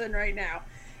person right now.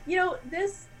 You know,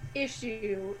 this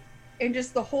issue and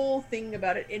just the whole thing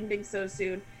about it ending so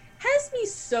soon has me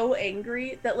so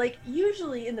angry that, like,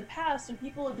 usually in the past when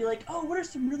people would be like, oh, what are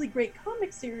some really great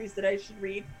comic series that I should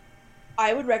read,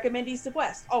 I would recommend East of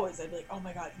West. Always. I'd be like, oh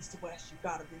my god, East of West, you've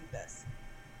got to read this.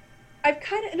 I've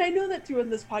kind of, and I know that through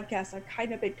this podcast, I've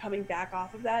kind of been coming back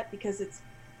off of that because it's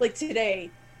like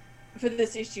today for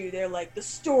this issue, they're like the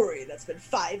story that's been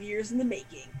 5 years in the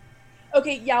making.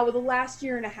 Okay, yeah, well, the last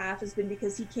year and a half has been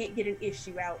because he can't get an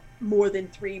issue out more than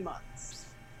 3 months.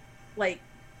 Like,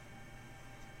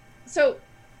 so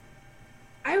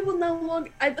I'm no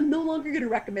longer going to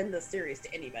recommend this series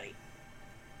to anybody.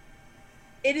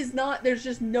 It is not, there's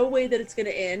just no way that it's going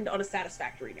to end on a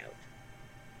satisfactory note.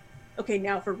 Okay,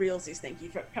 now for realsies, thank you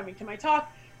for coming to my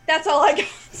talk. That's all I got.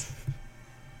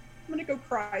 I'm going to go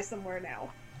cry somewhere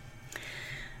now.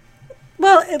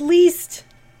 Well, at least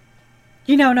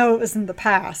you now know it was in the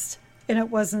past, and it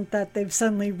wasn't that they've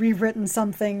suddenly rewritten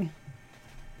something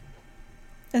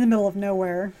in the middle of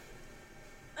nowhere.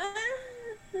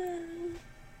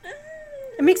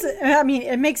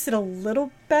 It makes it a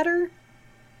little better.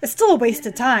 It's still a waste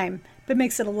of time, but it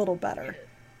makes it a little better.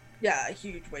 Yeah, a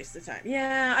huge waste of time.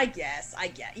 Yeah, I guess.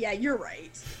 Yeah, you're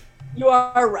right. You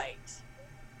are right.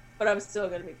 But I'm still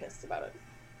going to be pissed about it.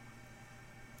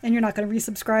 And you're not going to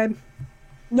resubscribe?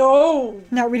 No!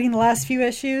 Not reading the last few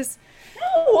issues?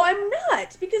 No, I'm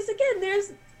not. Because again,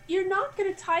 you're not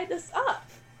going to tie this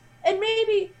up. And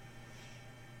maybe,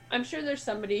 I'm sure there's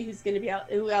somebody who's going to be out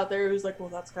there who's like, well,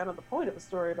 that's kind of the point of a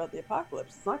story about the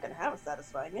apocalypse. It's not going to have a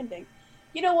satisfying ending.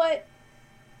 You know what?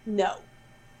 No.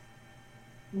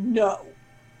 You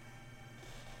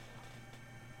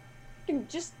can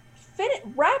just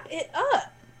wrap it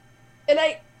up. And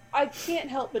I can't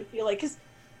help but feel like, because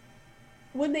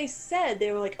when they said,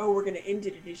 they were like, oh, we're going to end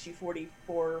it at issue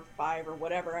 44 or 5 or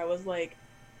whatever, I was like,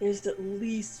 there's at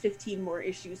least 15 more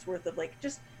issues worth of, like,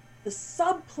 just the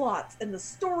subplots and the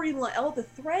storyline, all the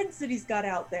threads that he's got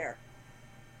out there.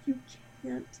 You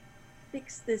can't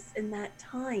fix this in that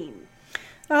time.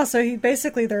 Oh, so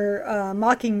they're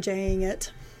Mockingjaying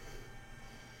it.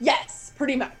 Yes,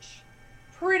 pretty much.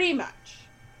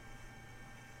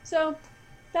 So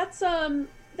that's the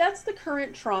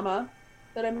current trauma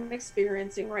that I'm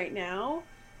experiencing right now.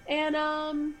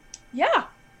 And yeah.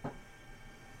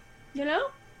 You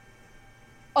know?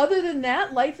 Other than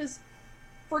that, life is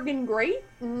friggin' great.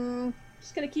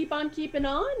 Just gonna keep on keeping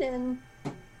on and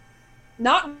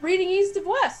not reading East of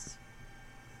West.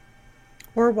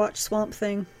 Or watch Swamp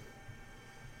Thing.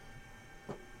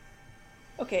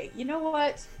 Okay, you know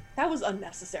what? That was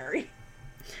unnecessary.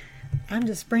 I'm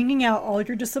just bringing out all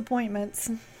your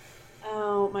disappointments.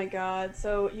 Oh my god.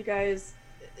 So, you guys,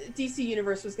 DC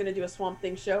Universe was going to do a Swamp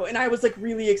Thing show, and I was, like,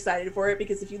 really excited for it,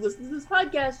 because if you listen to this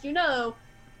podcast, you know,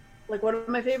 like, one of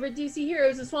my favorite DC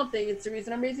heroes is Swamp Thing. It's the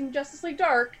reason I'm raising Justice League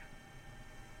Dark.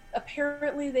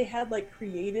 Apparently, they had, like,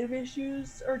 creative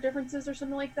issues or differences or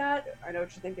something like that. I know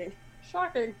what you're thinking.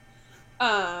 Shocking.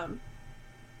 And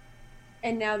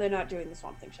now they're not doing the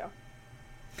Swamp Thing show.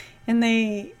 And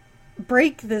they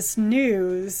break this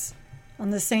news on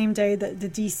the same day that the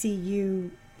DCU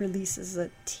releases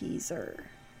a teaser.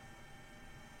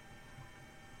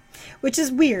 Which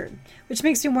is weird. Which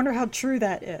makes me wonder how true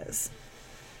that is.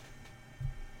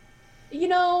 You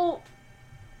know,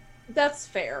 that's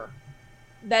fair.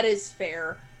 That is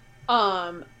fair.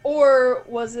 Or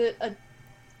is it a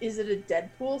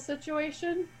Deadpool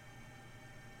situation?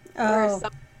 Where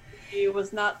somebody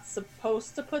was not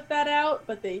supposed to put that out,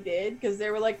 but they did, because they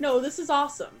were like, no, this is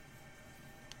awesome.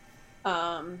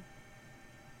 Yeah.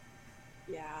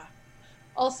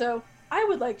 Also, I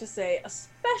would like to say a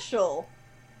special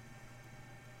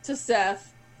to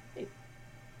Seth.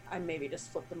 I maybe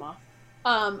just flipped him off.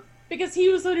 Because he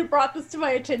was the one who brought this to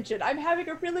my attention. I'm having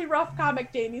a really rough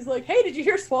comic day, and he's like, hey, did you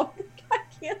hear Swamp Thing got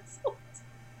canceled?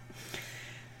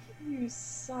 You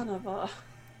son of a...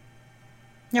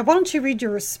 Yeah, why don't you read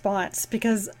your response?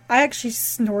 Because I actually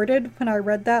snorted when I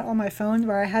read that on my phone,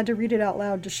 where I had to read it out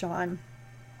loud to Sean.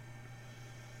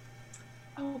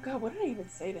 God, what did I even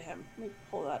say to him? Let me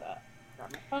pull that up.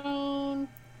 Grab my phone.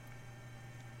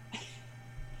 I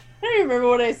don't even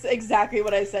remember exactly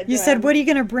what I said. You said, "What are you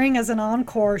going to bring as an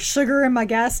encore? Sugar in my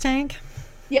gas tank?"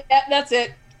 Yeah, that's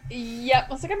it. Yep.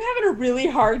 I was like, I'm having a really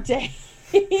hard day,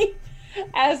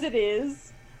 as it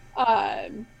is.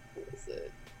 What is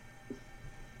it?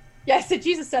 Yeah, I said,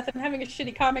 Jesus, Seth, I'm having a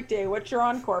shitty comic day. What's your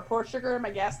encore? Pour sugar in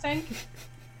my gas tank?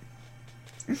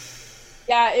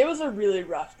 Yeah, it was a really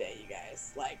rough day, you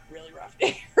guys. Like, really rough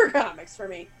day for comics for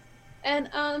me.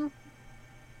 And,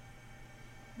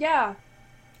 yeah.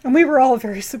 And we were all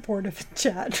very supportive in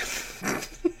chat.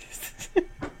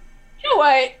 You know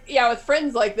what? Yeah, with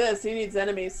friends like this, who needs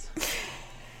enemies?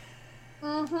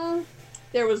 Mm-hmm.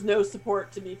 There was no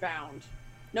support to be found.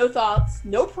 No thoughts,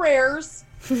 no prayers.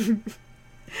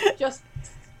 Just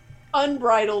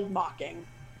unbridled mocking.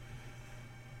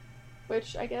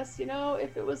 Which I guess, you know,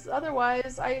 if it was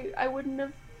otherwise, it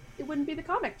wouldn't be the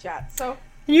comic chat. So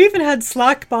you even had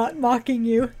Slackbot mocking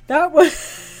you. That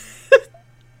was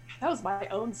that was my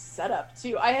own setup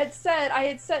too. I had set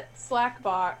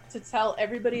Slackbot to tell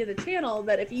everybody in the channel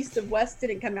that if East of West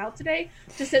didn't come out today,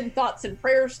 to send thoughts and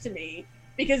prayers to me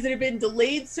because it had been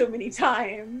delayed so many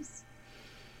times.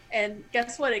 And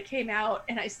guess what? It came out,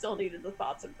 and I still needed the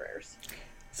thoughts and prayers.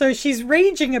 So she's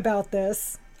raging about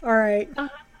this. All right.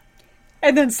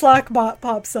 And then Slackbot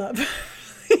pops up.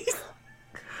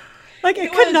 Like,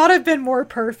 it could not have been more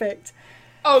perfect.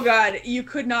 Oh, God. You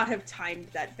could not have timed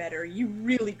that better. You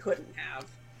really couldn't have.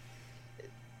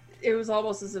 It was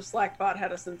almost as if Slackbot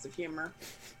had a sense of humor.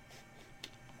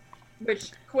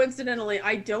 Which, coincidentally,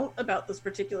 I don't about this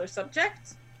particular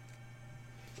subject.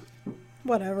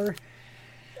 Whatever.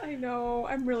 I know.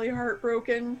 I'm really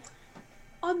heartbroken.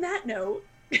 On that note,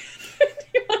 do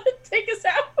you want to take us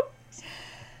out?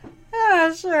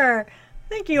 Yeah, sure.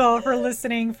 Thank you all for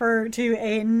listening to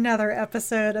another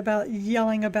episode about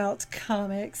Yelling About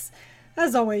Comics.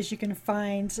 As always, you can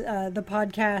find the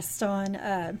podcast on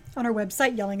our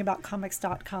website,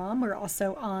 yellingaboutcomics.com. We're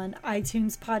also on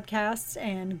iTunes Podcasts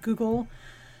and Google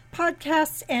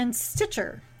Podcasts and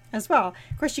Stitcher as well.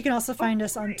 Of course, you can also find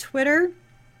us on Twitter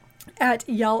at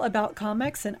Yell About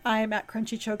Comics, and I'm at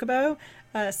Crunchy Chocobo.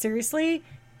 Seriously,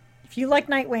 if you like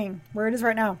Nightwing, where it is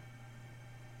right now,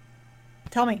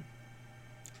 tell me.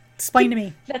 Explain to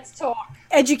me. Let's talk.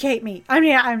 Educate me. I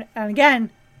mean,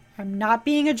 I'm not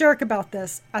being a jerk about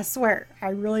this. I swear. I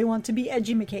really want to be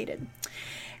edumacated.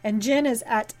 And Jen is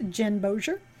at Jen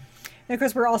Bozier. And of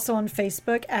course, we're also on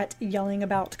Facebook at Yelling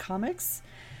About Comics.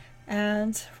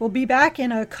 And we'll be back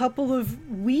in a couple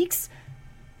of weeks,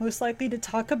 most likely to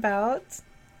talk about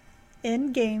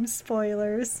in-game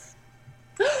spoilers.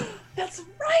 That's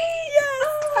right! Yes,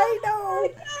 I know.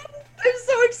 I'm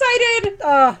so excited!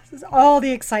 This is all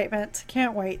the excitement.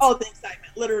 Can't wait. All the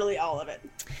excitement. Literally all of it.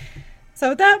 So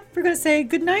with that, we're going to say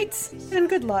good night and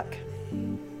good luck.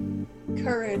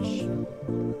 Courage,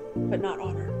 but not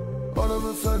honor. All of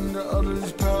a sudden the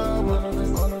other's power,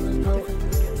 all of this power.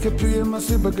 Could pee in my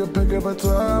sleep, but could pick up a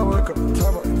toy. Wake up,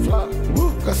 top and fly. Woo.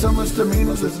 Got so much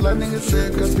demeanors, it's lightning and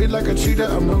shit. Cause speed like a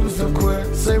cheetah, I'm moving so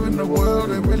quick. Saving the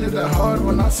world ain't really that hard.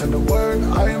 When I send a word,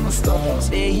 I am a star.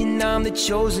 Saying I'm the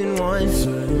chosen one.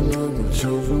 Saying I'm the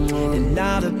chosen one. And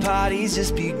now the party's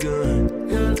just begun.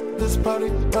 Yeah, this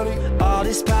party. All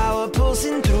this power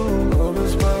pulsing through. All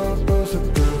this power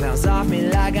pulsing through. Bounce off me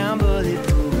like I'm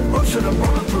bulletproof. Oh shit, I'm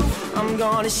bulletproof. I'm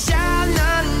gonna shout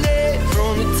none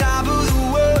from the top of the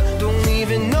world. Don't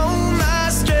even know my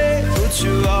strength, but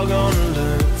you're all gonna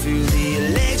learn. Feel the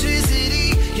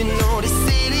electricity. You know the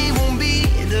city won't be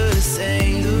the same.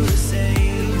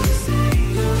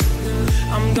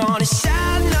 I'm gonna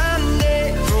shout none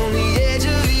from the edge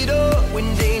of it all.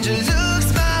 When danger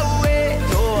looks my way,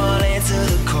 no, I'll answer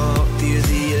the call. Feel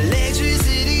the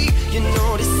electricity. You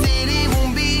know the city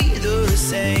won't be the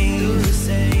same.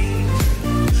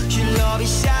 You'll all be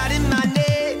shouting my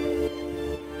name.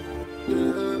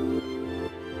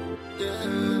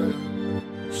 Yeah.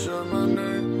 Shout my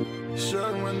name.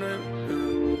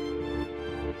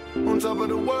 Yeah. On top of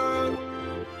the world.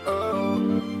 Oh.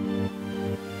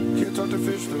 Can't talk to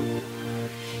fish though.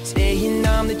 Saying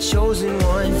I'm the chosen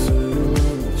one.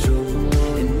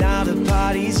 And now the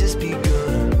party's just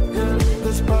begun. Yeah,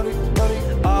 this party.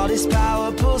 All this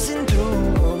power pulsing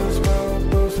through. All this power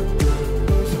pulsing through.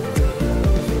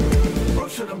 Oh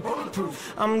shit, I'm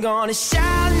bulletproof. I'm gonna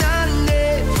shout none.